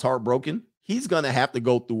he got his heart broken, he's going to have to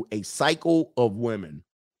go through a cycle of women.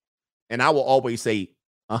 And I will always say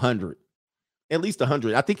 100, at least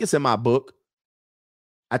 100. I think it's in my book.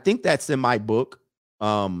 I think that's in my book.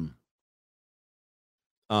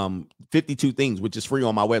 52 Things, which is free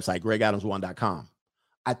on my website, gregadams1.com.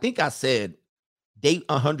 I think I said date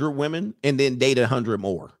 100 women and then date 100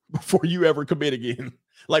 more before you ever commit again.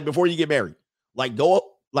 Like before you get married, like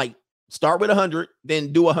start with 100,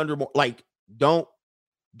 then do 100 more. Like don't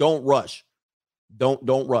rush.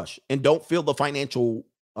 Don't rush. And don't feel the financial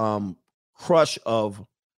crush of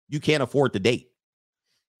you can't afford to date.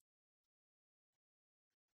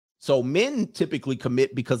 So men typically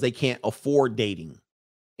commit because they can't afford dating.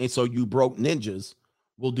 And so you broke ninjas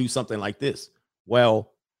will do something like this.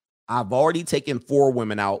 Well, I've already taken 4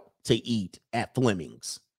 women out to eat at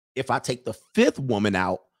Fleming's. If I take the 5th woman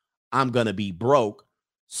out, I'm going to be broke.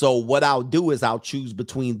 So what I'll do is I'll choose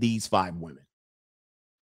between these 5 women.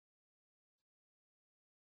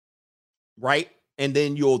 Right? And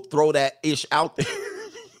then you'll throw that ish out there.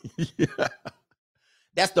 Yeah.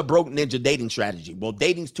 That's the broke ninja dating strategy. Well,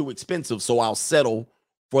 dating's too expensive, so I'll settle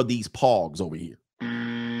for these pogs over here.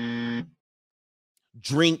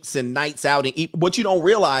 Drinks and nights out and eat. What you don't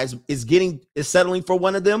realize is settling for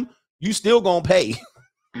one of them, you still gonna pay.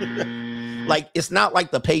 Like, it's not like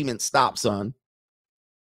the payment stops, son.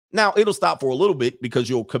 Now it'll stop for a little bit because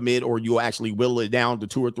you'll commit or you'll actually whittle it down to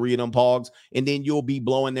 2 or 3 of them pogs, and then you'll be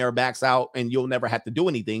blowing their backs out and you'll never have to do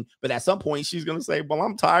anything. But at some point she's gonna say, well,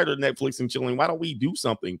 I'm tired of Netflix and chilling. Why don't we do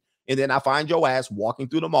something? And then I find your ass walking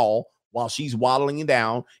through the mall while she's waddling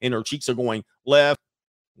down and her cheeks are going left,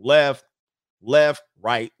 left, left,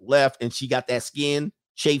 right, left, and she got that skin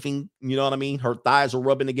chafing, you know what I mean? Her thighs are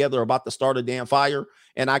rubbing together, about to start a damn fire,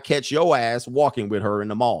 and I catch your ass walking with her in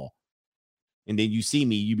the mall. And then you see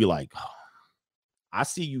me, you be like, oh, I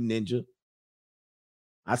see you, ninja.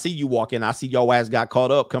 I see you walking. I see your ass got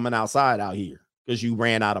caught up coming outside out here because you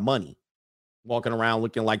ran out of money, walking around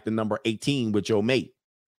looking like the number 18 with your mate.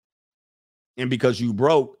 And because you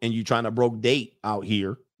broke and you trying to broke date out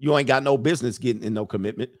here, you ain't got no business getting in no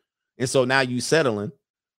commitment. And so now you settling,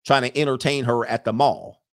 trying to entertain her at the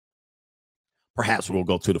mall. Perhaps we'll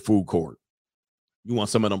go to the food court. You want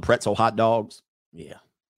some of them pretzel hot dogs? Yeah.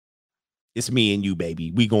 It's me and you,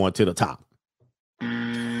 baby. We going to the top.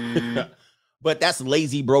 But that's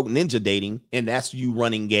lazy, broke ninja dating. And that's you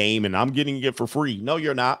running game and I'm getting it for free. No,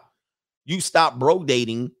 you're not. You stopped broke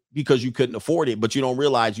dating because you couldn't afford it, but you don't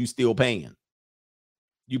realize you still paying.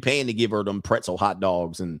 You paying to give her them pretzel hot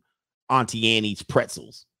dogs and Auntie Annie's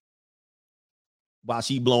pretzels while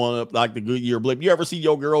she blowing up like the Goodyear blimp. You ever see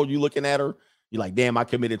your girl, you looking at her, you're like, damn, I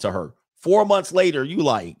committed to her. 4 months later, you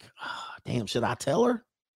like, oh, damn, should I tell her?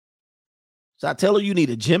 Should I tell her you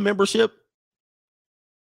need a gym membership?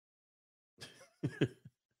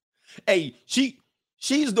 Hey,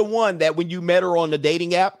 she's the one that when you met her on the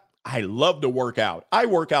dating app, I love to work out. I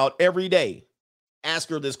work out every day. Ask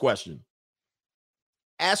her this question.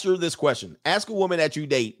 Ask her this question. Ask a woman that you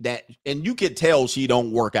date that, and you can tell she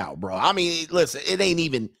don't work out, bro. I mean, listen,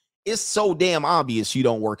 it's so damn obvious she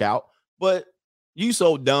don't work out, but you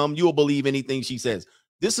so dumb, you'll believe anything she says.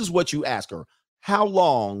 This is what you ask her. How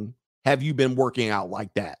long have you been working out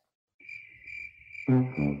like that?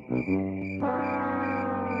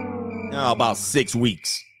 About 6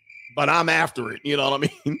 weeks, but I'm after it. You know what I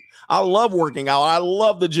mean? I love working out. I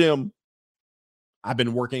love the gym. I've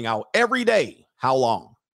been working out every day. How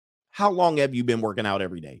long? How long have you been working out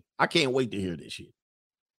every day? I can't wait to hear this shit.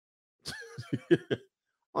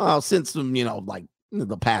 Well, since like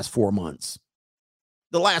the past 4 months,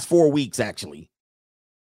 the last 4 weeks, actually.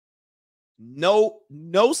 No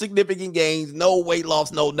significant gains, no weight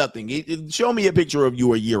loss, no nothing. Show me a picture of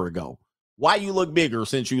you a year ago. Why you look bigger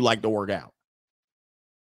since you like to work out?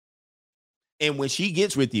 And when she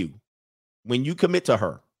gets with you, when you commit to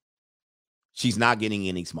her, she's not getting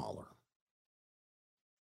any smaller.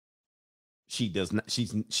 She does not.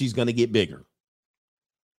 She's going to get bigger.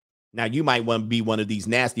 Now, you might want to be one of these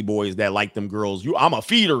nasty boys that like them girls. I'm a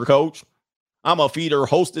feeder, coach. I'm a feeder.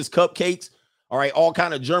 Hostess cupcakes. All right. All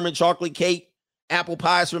kind of German chocolate cake, apple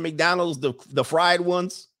pies from McDonald's, the fried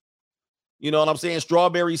ones. You know what I'm saying?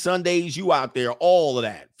 Strawberry sundaes, you out there, all of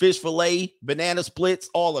that. Fish fillet, banana splits,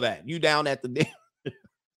 all of that. You down at the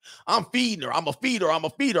I'm feeding her. I'm a feeder. I'm a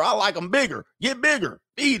feeder. I like them bigger. Get bigger.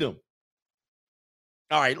 Feed them.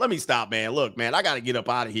 All right, let me stop, man. Look, man, I got to get up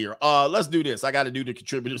out of here. Let's do this. I got to do the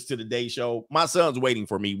contributors to the day show. My son's waiting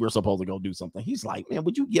for me. We're supposed to go do something. He's like, man,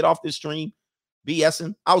 would you get off this stream?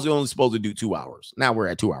 BSing? I was only supposed to do 2 hours. Now we're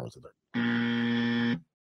at 2 hours of it.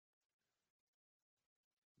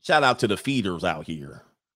 Shout out to the feeders out here.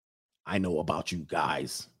 I know about you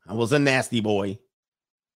guys. I was a nasty boy.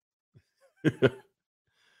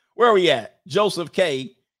 Where are we at? Joseph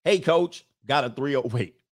K. Hey, coach. Got a 3-0.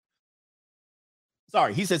 Wait.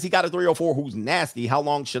 Sorry. He says he got a 304 who's nasty. How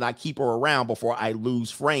long should I keep her around before I lose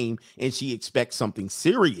frame and she expects something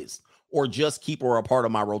serious, or just keep her a part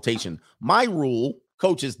of my rotation? My rule,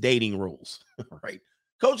 coach's dating rules, right?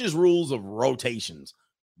 Coach's rules of rotations.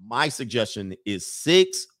 My suggestion is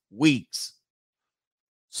 6 weeks.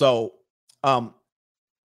 So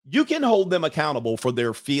you can hold them accountable for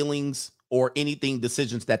their feelings or anything,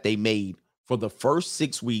 decisions that they made for the first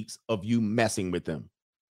 6 weeks of you messing with them.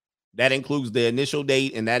 That includes the initial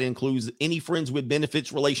date, and that includes any friends with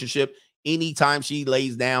benefits relationship, anytime she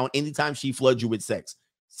lays down, anytime she floods you with sex.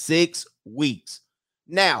 6 weeks.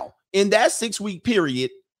 Now, in that 6-week period,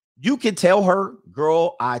 you can tell her,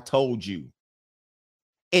 girl, I told you.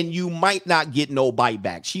 And you might not get no bite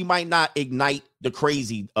back. She might not ignite the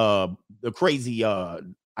crazy, I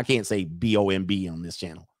can't say BOMB on this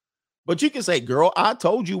channel. But you can say, girl, I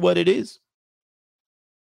told you what it is.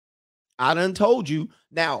 I done told you.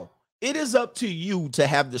 Now, it is up to you to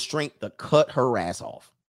have the strength to cut her ass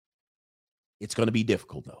off. It's going to be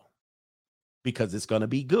difficult, though, because it's going to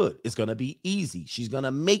be good. It's going to be easy. She's going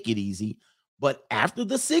to make it easy. But after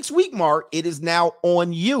the 6-week mark, it is now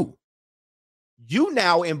on you. You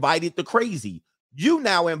now invited the crazy. You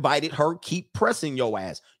now invited her keep pressing your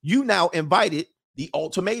ass. You now invited the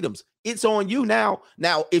ultimatums. It's on you now.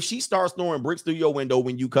 Now, if she starts throwing bricks through your window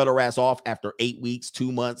when you cut her ass off after 8 weeks,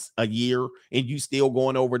 2 months, a year, and you still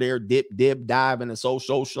going over there, dip, dive, and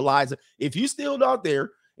socializing, if you still out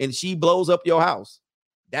there and she blows up your house,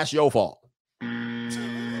 that's your fault.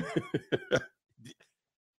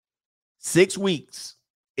 6 weeks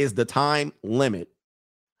is the time limit.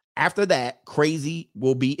 After that, crazy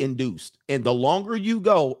will be induced. And the longer you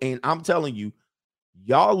go, and I'm telling you,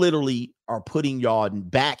 y'all literally are putting y'all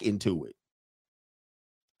back into it.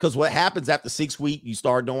 Because what happens after 6 weeks, you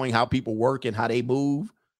start knowing how people work and how they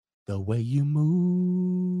move. The way you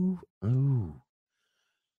move. Ooh.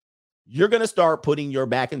 You're going to start putting your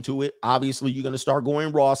back into it. Obviously, you're going to start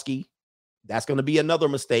going Rawski. That's going to be another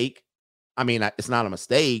mistake. I mean, it's not a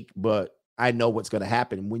mistake, but I know what's going to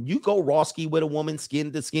happen. When you go Rawski with a woman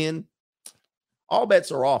skin to skin, all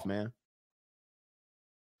bets are off, man.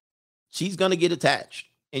 She's going to get attached,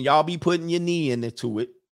 and y'all be putting your knee into it.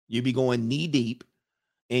 You be going knee deep,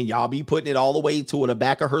 and y'all be putting it all the way to the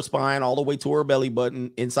back of her spine, all the way to her belly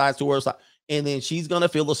button, inside to her side, and then she's going to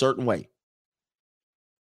feel a certain way.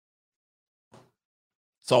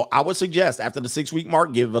 So I would suggest after the 6-week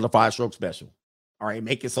mark, give it a 5-stroke special. All right,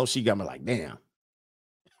 make it so she got me like, damn.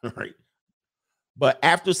 All right. But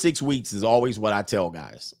after 6 weeks is always what I tell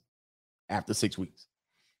guys. After 6 weeks.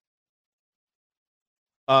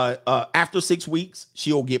 After 6 weeks,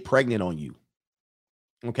 she'll get pregnant on you.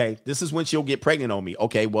 Okay, this is when she'll get pregnant on me.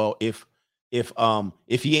 Okay, well, if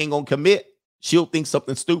he ain't gonna commit, she'll think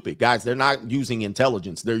something stupid. Guys, they're not using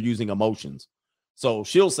intelligence, they're using emotions. So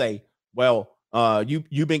she'll say, well,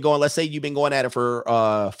 you've been going, let's say you've been going at it for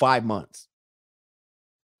 5 months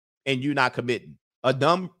and you're not committing. A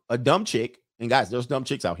dumb chick, and guys, there's dumb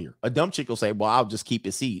chicks out here. A dumb chick will say, well, I'll just keep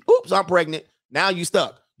it seed. Oops, I'm pregnant. Now you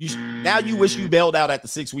stuck. Now you wish you bailed out at the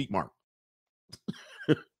 6-week mark.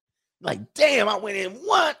 Like, damn, I went in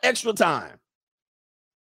one extra time.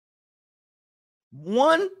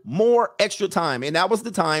 One more extra time. And that was the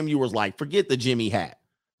time you was like, forget the Jimmy hat.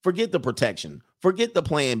 Forget the protection. Forget the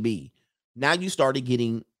plan B. Now you started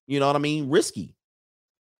getting, you know what I mean, risky.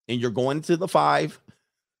 And you're going to the 5.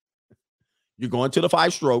 You're going to the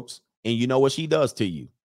 5 strokes, and you know what she does to you?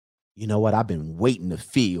 You know what? I've been waiting to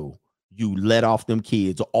feel you let off them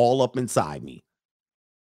kids all up inside me.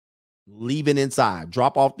 Leaving inside.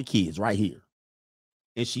 Drop off the kids right here.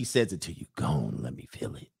 And she says it to you. Go on, let me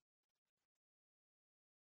feel it.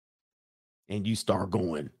 And you start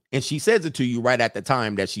going. And she says it to you right at the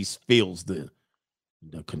time that she feels the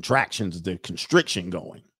contractions, the constriction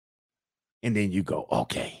going. And then you go,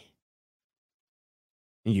 okay.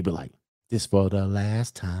 And you be like, this for the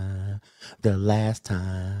last time, this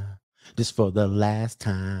for the last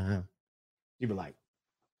time. You be like,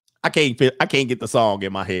 I can't get the song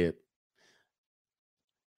in my head.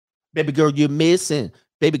 Baby girl, you're missing.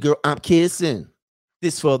 Baby girl, I'm kissing.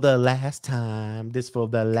 This for the last time. This for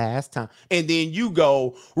the last time. And then you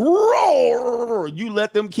go, roar. You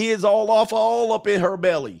let them kids all up in her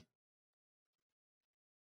belly.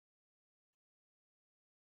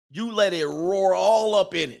 You let it roar all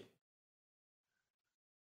up in it.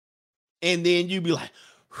 And then you be like,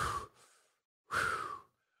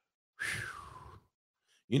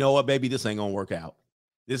 you know what, baby, this ain't gonna work out.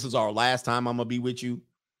 This is our last time I'm gonna be with you.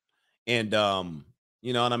 And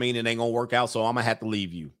you know what I mean? It ain't gonna work out, so I'm gonna have to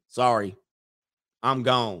leave you. Sorry. I'm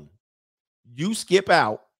gone. You skip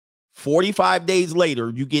out. 45 days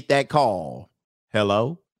later, you get that call.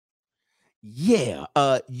 Hello? Yeah,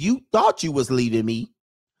 you thought you was leaving me,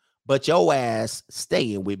 but your ass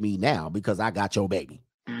staying with me now because I got your baby.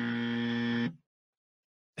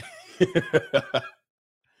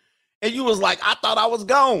 And you was like, I thought I was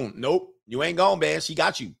gone. Nope, you ain't gone, man. She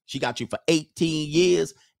got you. She got you for 18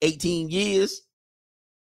 years. 18 years.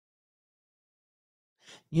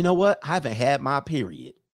 You know what? I haven't had my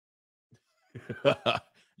period.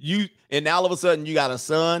 And now all of a sudden you got a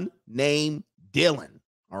son named Dylan.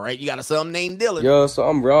 All right, you got a son named Dylan. Yo, so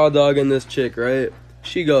I'm raw dogging this chick, right?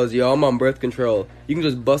 She goes, yo, I'm on birth control. You can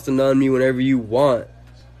just bust a nut on me whenever you want.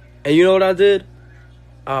 And you know what I did?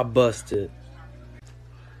 I busted.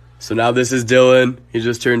 So now this is Dylan. He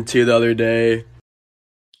just turned 2 the other day.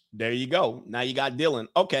 There you go. Now you got Dylan.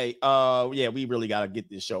 Okay. Yeah, we really got to get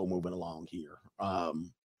this show moving along here.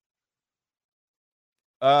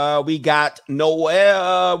 We got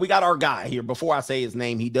Noel. We got our guy here. Before I say his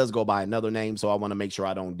name, he does go by another name, so I want to make sure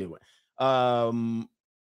I don't do it.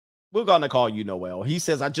 We're going to call you Noel. He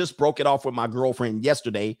says, I just broke it off with my girlfriend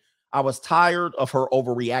yesterday. I was tired of her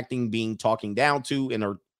overreacting, being talking down to, and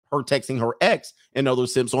her texting her ex and other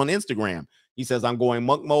simps on Instagram. He says, I'm going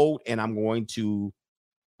monk mode, and I'm going to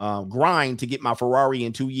grind to get my Ferrari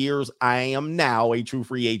in 2 years. I am now a true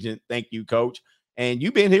free agent. Thank you, coach. And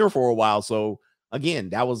you've been here for a while. So again,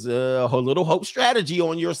 that was a little hope strategy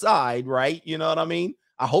on your side, right? You know what I mean?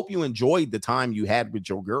 I hope you enjoyed the time you had with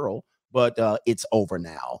your girl, but it's over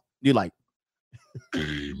now. You're like,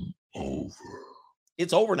 game over.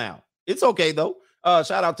 It's over now. It's okay though.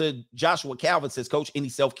 Shout out to Joshua Calvin, says, Coach, any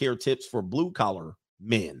self-care tips for blue collar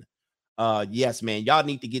men? Yes, man. Y'all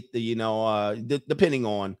need to get the, depending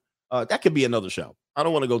on, that could be another show. I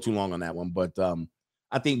don't want to go too long on that one, but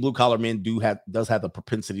I think blue collar men does have the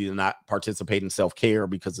propensity to not participate in self-care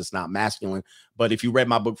because it's not masculine. But if you read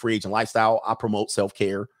my book, Free Agent Lifestyle, I promote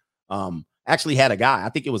self-care. Actually had a guy, I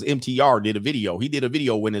think it was MTR, did a video. He did a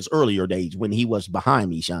video in his earlier days when he was behind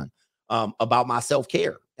me, Sean, about my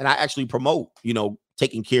self-care. And I actually promote,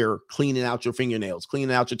 taking care, cleaning out your fingernails,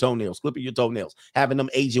 cleaning out your toenails, clipping your toenails, having them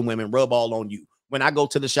Asian women rub all on you. When I go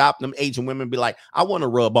to the shop, them Asian women be like, I want to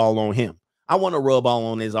rub all on him. I want to rub all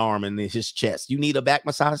on his arm and his chest. You need a back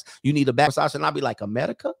massage? You need a back massage? And I'll be like,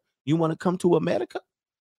 America? You want to come to America?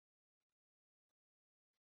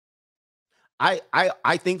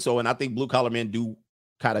 I think so. And I think blue collar men do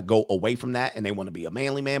kind of go away from that and they want to be a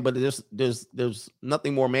manly man, but there's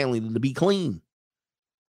nothing more manly than to be clean.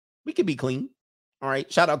 We can be clean. All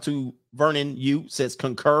right. Shout out to Vernon. You says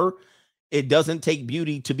concur. It doesn't take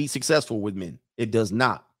beauty to be successful with men. It does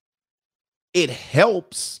not. It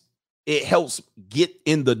helps get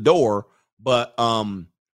in the door. But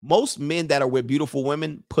most men that are with beautiful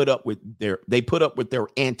women put up with their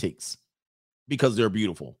antics because they're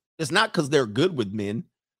beautiful. It's not because they're good with men.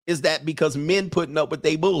 Is that because men putting up with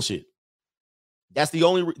their bullshit?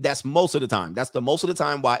 That's most of the time. That's the most of the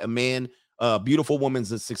time why a beautiful woman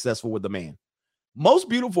is successful with a man. Most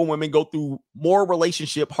beautiful women go through more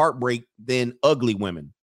relationship heartbreak than ugly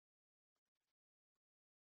women.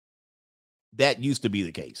 That used to be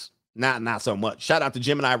the case. Not so much. Shout out to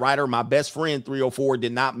Gemini Ryder. My best friend 304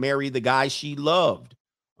 did not marry the guy she loved.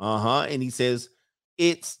 And he says,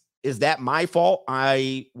 is that my fault?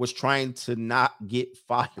 I was trying to not get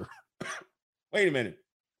fired. Wait a minute.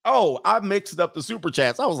 Oh, I mixed up the super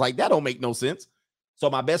chats. I was like, that don't make no sense. So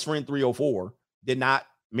my best friend 304 did not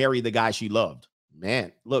marry the guy she loved.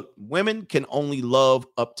 Man, look, women can only love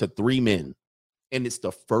up to 3 men, and it's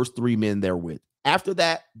the first 3 men they're with. After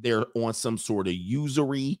that, they're on some sort of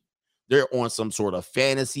usury. They're on some sort of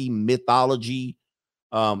fantasy mythology.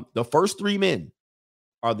 The first 3 men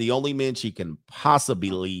are the only men she can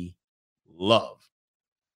possibly love.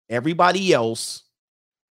 Everybody else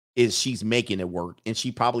is she's making it work, and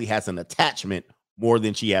she probably has an attachment more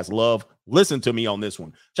than she has love. Listen to me on this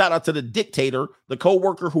one. Shout out to the dictator, the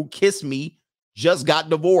coworker who kissed me, just got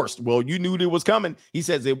divorced. Well, you knew it was coming. He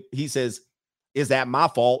says, is that my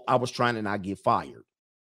fault? I was trying to not get fired.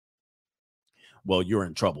 Well, you're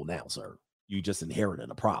in trouble now, sir. You just inherited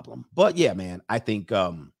a problem. But yeah, man, I think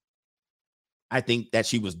that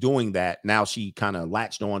she was doing that. Now she kind of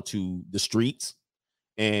latched on to the streets,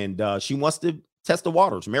 and she wants to test the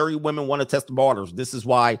waters. Married women want to test the waters. This is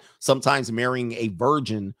why sometimes marrying a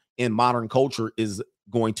virgin in modern culture is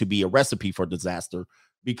going to be a recipe for disaster,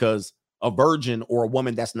 because a virgin or a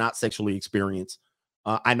woman that's not sexually experienced,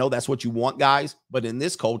 I know that's what you want, guys, but in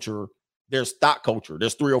this culture, there's stock culture.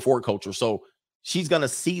 There's 304 culture. So she's going to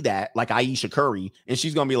see that, like Aisha Curry, and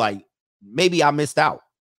she's going to be like, maybe I missed out.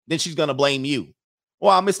 Then she's going to blame you.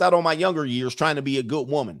 Well, I missed out on my younger years trying to be a good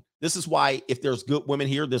woman. This is why if there's good women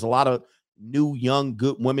here, there's a lot of new, young,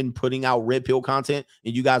 good women putting out red pill content,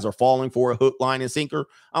 and you guys are falling for a hook, line, and sinker.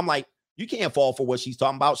 I'm like, you can't fall for what she's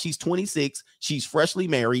talking about. She's 26. She's freshly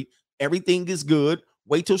married. Everything is good.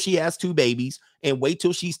 Wait till she has 2 babies, and wait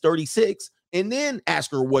till she's 36, and then ask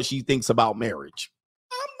her what she thinks about marriage.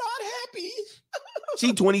 I'm not happy.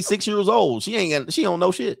 She's 26 years old. She don't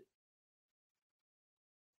know shit.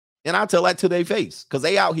 And I tell that to their face, because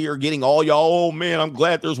they out here getting all y'all, oh man, I'm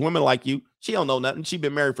glad there's women like you. She don't know nothing. She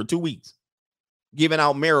been married for 2 weeks, giving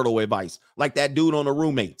out marital advice like that dude on The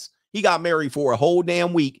Roommates. He got married for a whole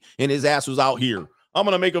damn week, and his ass was out here. I'm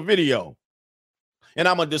going to make a video, and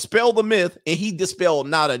I'm going to dispel the myth, and he dispelled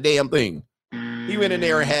not a damn thing. He went in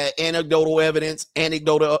there and had anecdotal evidence.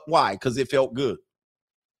 Why? Because it felt good.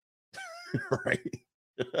 Right?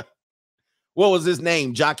 What was his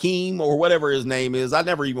name? Jakeem or whatever his name is. I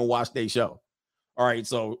never even watched their show. All right.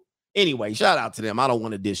 So anyway, shout out to them. I don't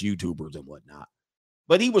want to diss YouTubers and whatnot,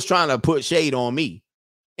 but he was trying to put shade on me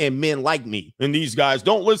and men like me. And these guys,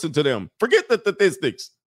 don't listen to them. Forget the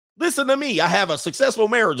statistics. Listen to me. I have a successful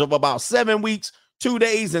marriage of about 7 weeks, 2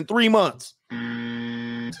 days, and 3 months.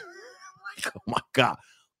 Oh my God.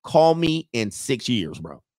 Call me in 6 years,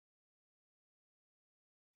 bro.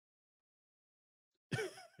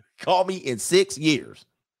 Call me in 6 years.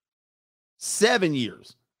 7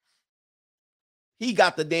 years. He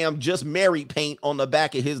got the damn just married paint on the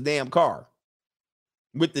back of his damn car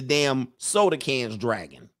with the damn soda cans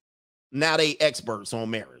dragging. Now they experts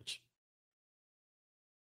on marriage.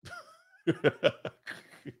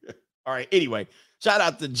 All right. Anyway, shout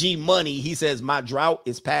out to G Money. He says, my drought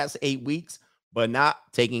is past 8 weeks, but not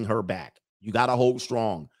taking her back. You got to hold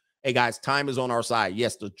strong. Hey guys, time is on our side.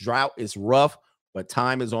 Yes, the drought is rough, but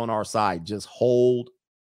time is on our side. Just hold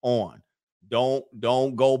on.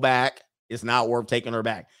 Don't go back. It's not worth taking her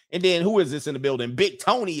back. And then who is this in the building? Big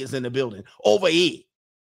Tony is in the building. Over here.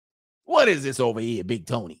 What is this over here, Big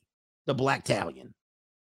Tony? The Black Talon.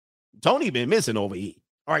 Tony been missing over here.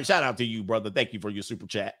 All right, shout out to you, brother. Thank you for your super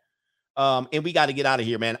chat. And we got to get out of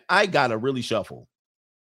here, man. I got to really shuffle.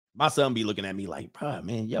 My son be looking at me like, bro,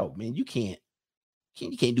 man, you can't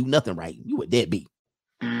do nothing right. You a deadbeat.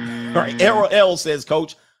 All right, Errol L says,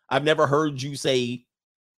 Coach, I've never heard you say,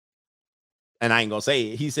 and I ain't gonna say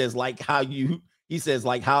it. He says,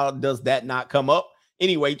 how does that not come up?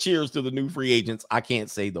 Anyway, cheers to the new free agents. I can't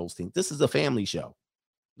say those things. This is a family show.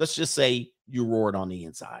 Let's just say you roared on the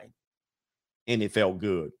inside and it felt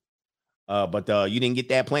good. But you didn't get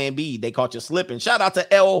that plan B. They caught you slipping. Shout out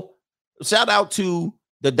to L. Shout out to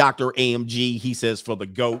the Dr. AMG. He says, for the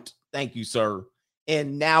GOAT. Thank you, sir.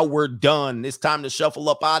 And now we're done. It's time to shuffle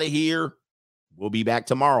up out of here. We'll be back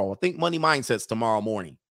tomorrow. I think Money Mindset's tomorrow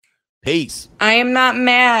morning. Peace. I am not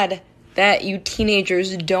mad that you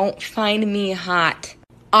teenagers don't find me hot.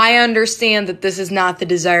 I understand that this is not the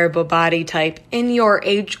desirable body type in your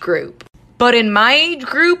age group. But in my age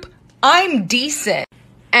group, I'm decent.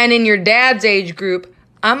 And in your dad's age group,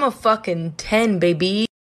 I'm a fucking 10, baby.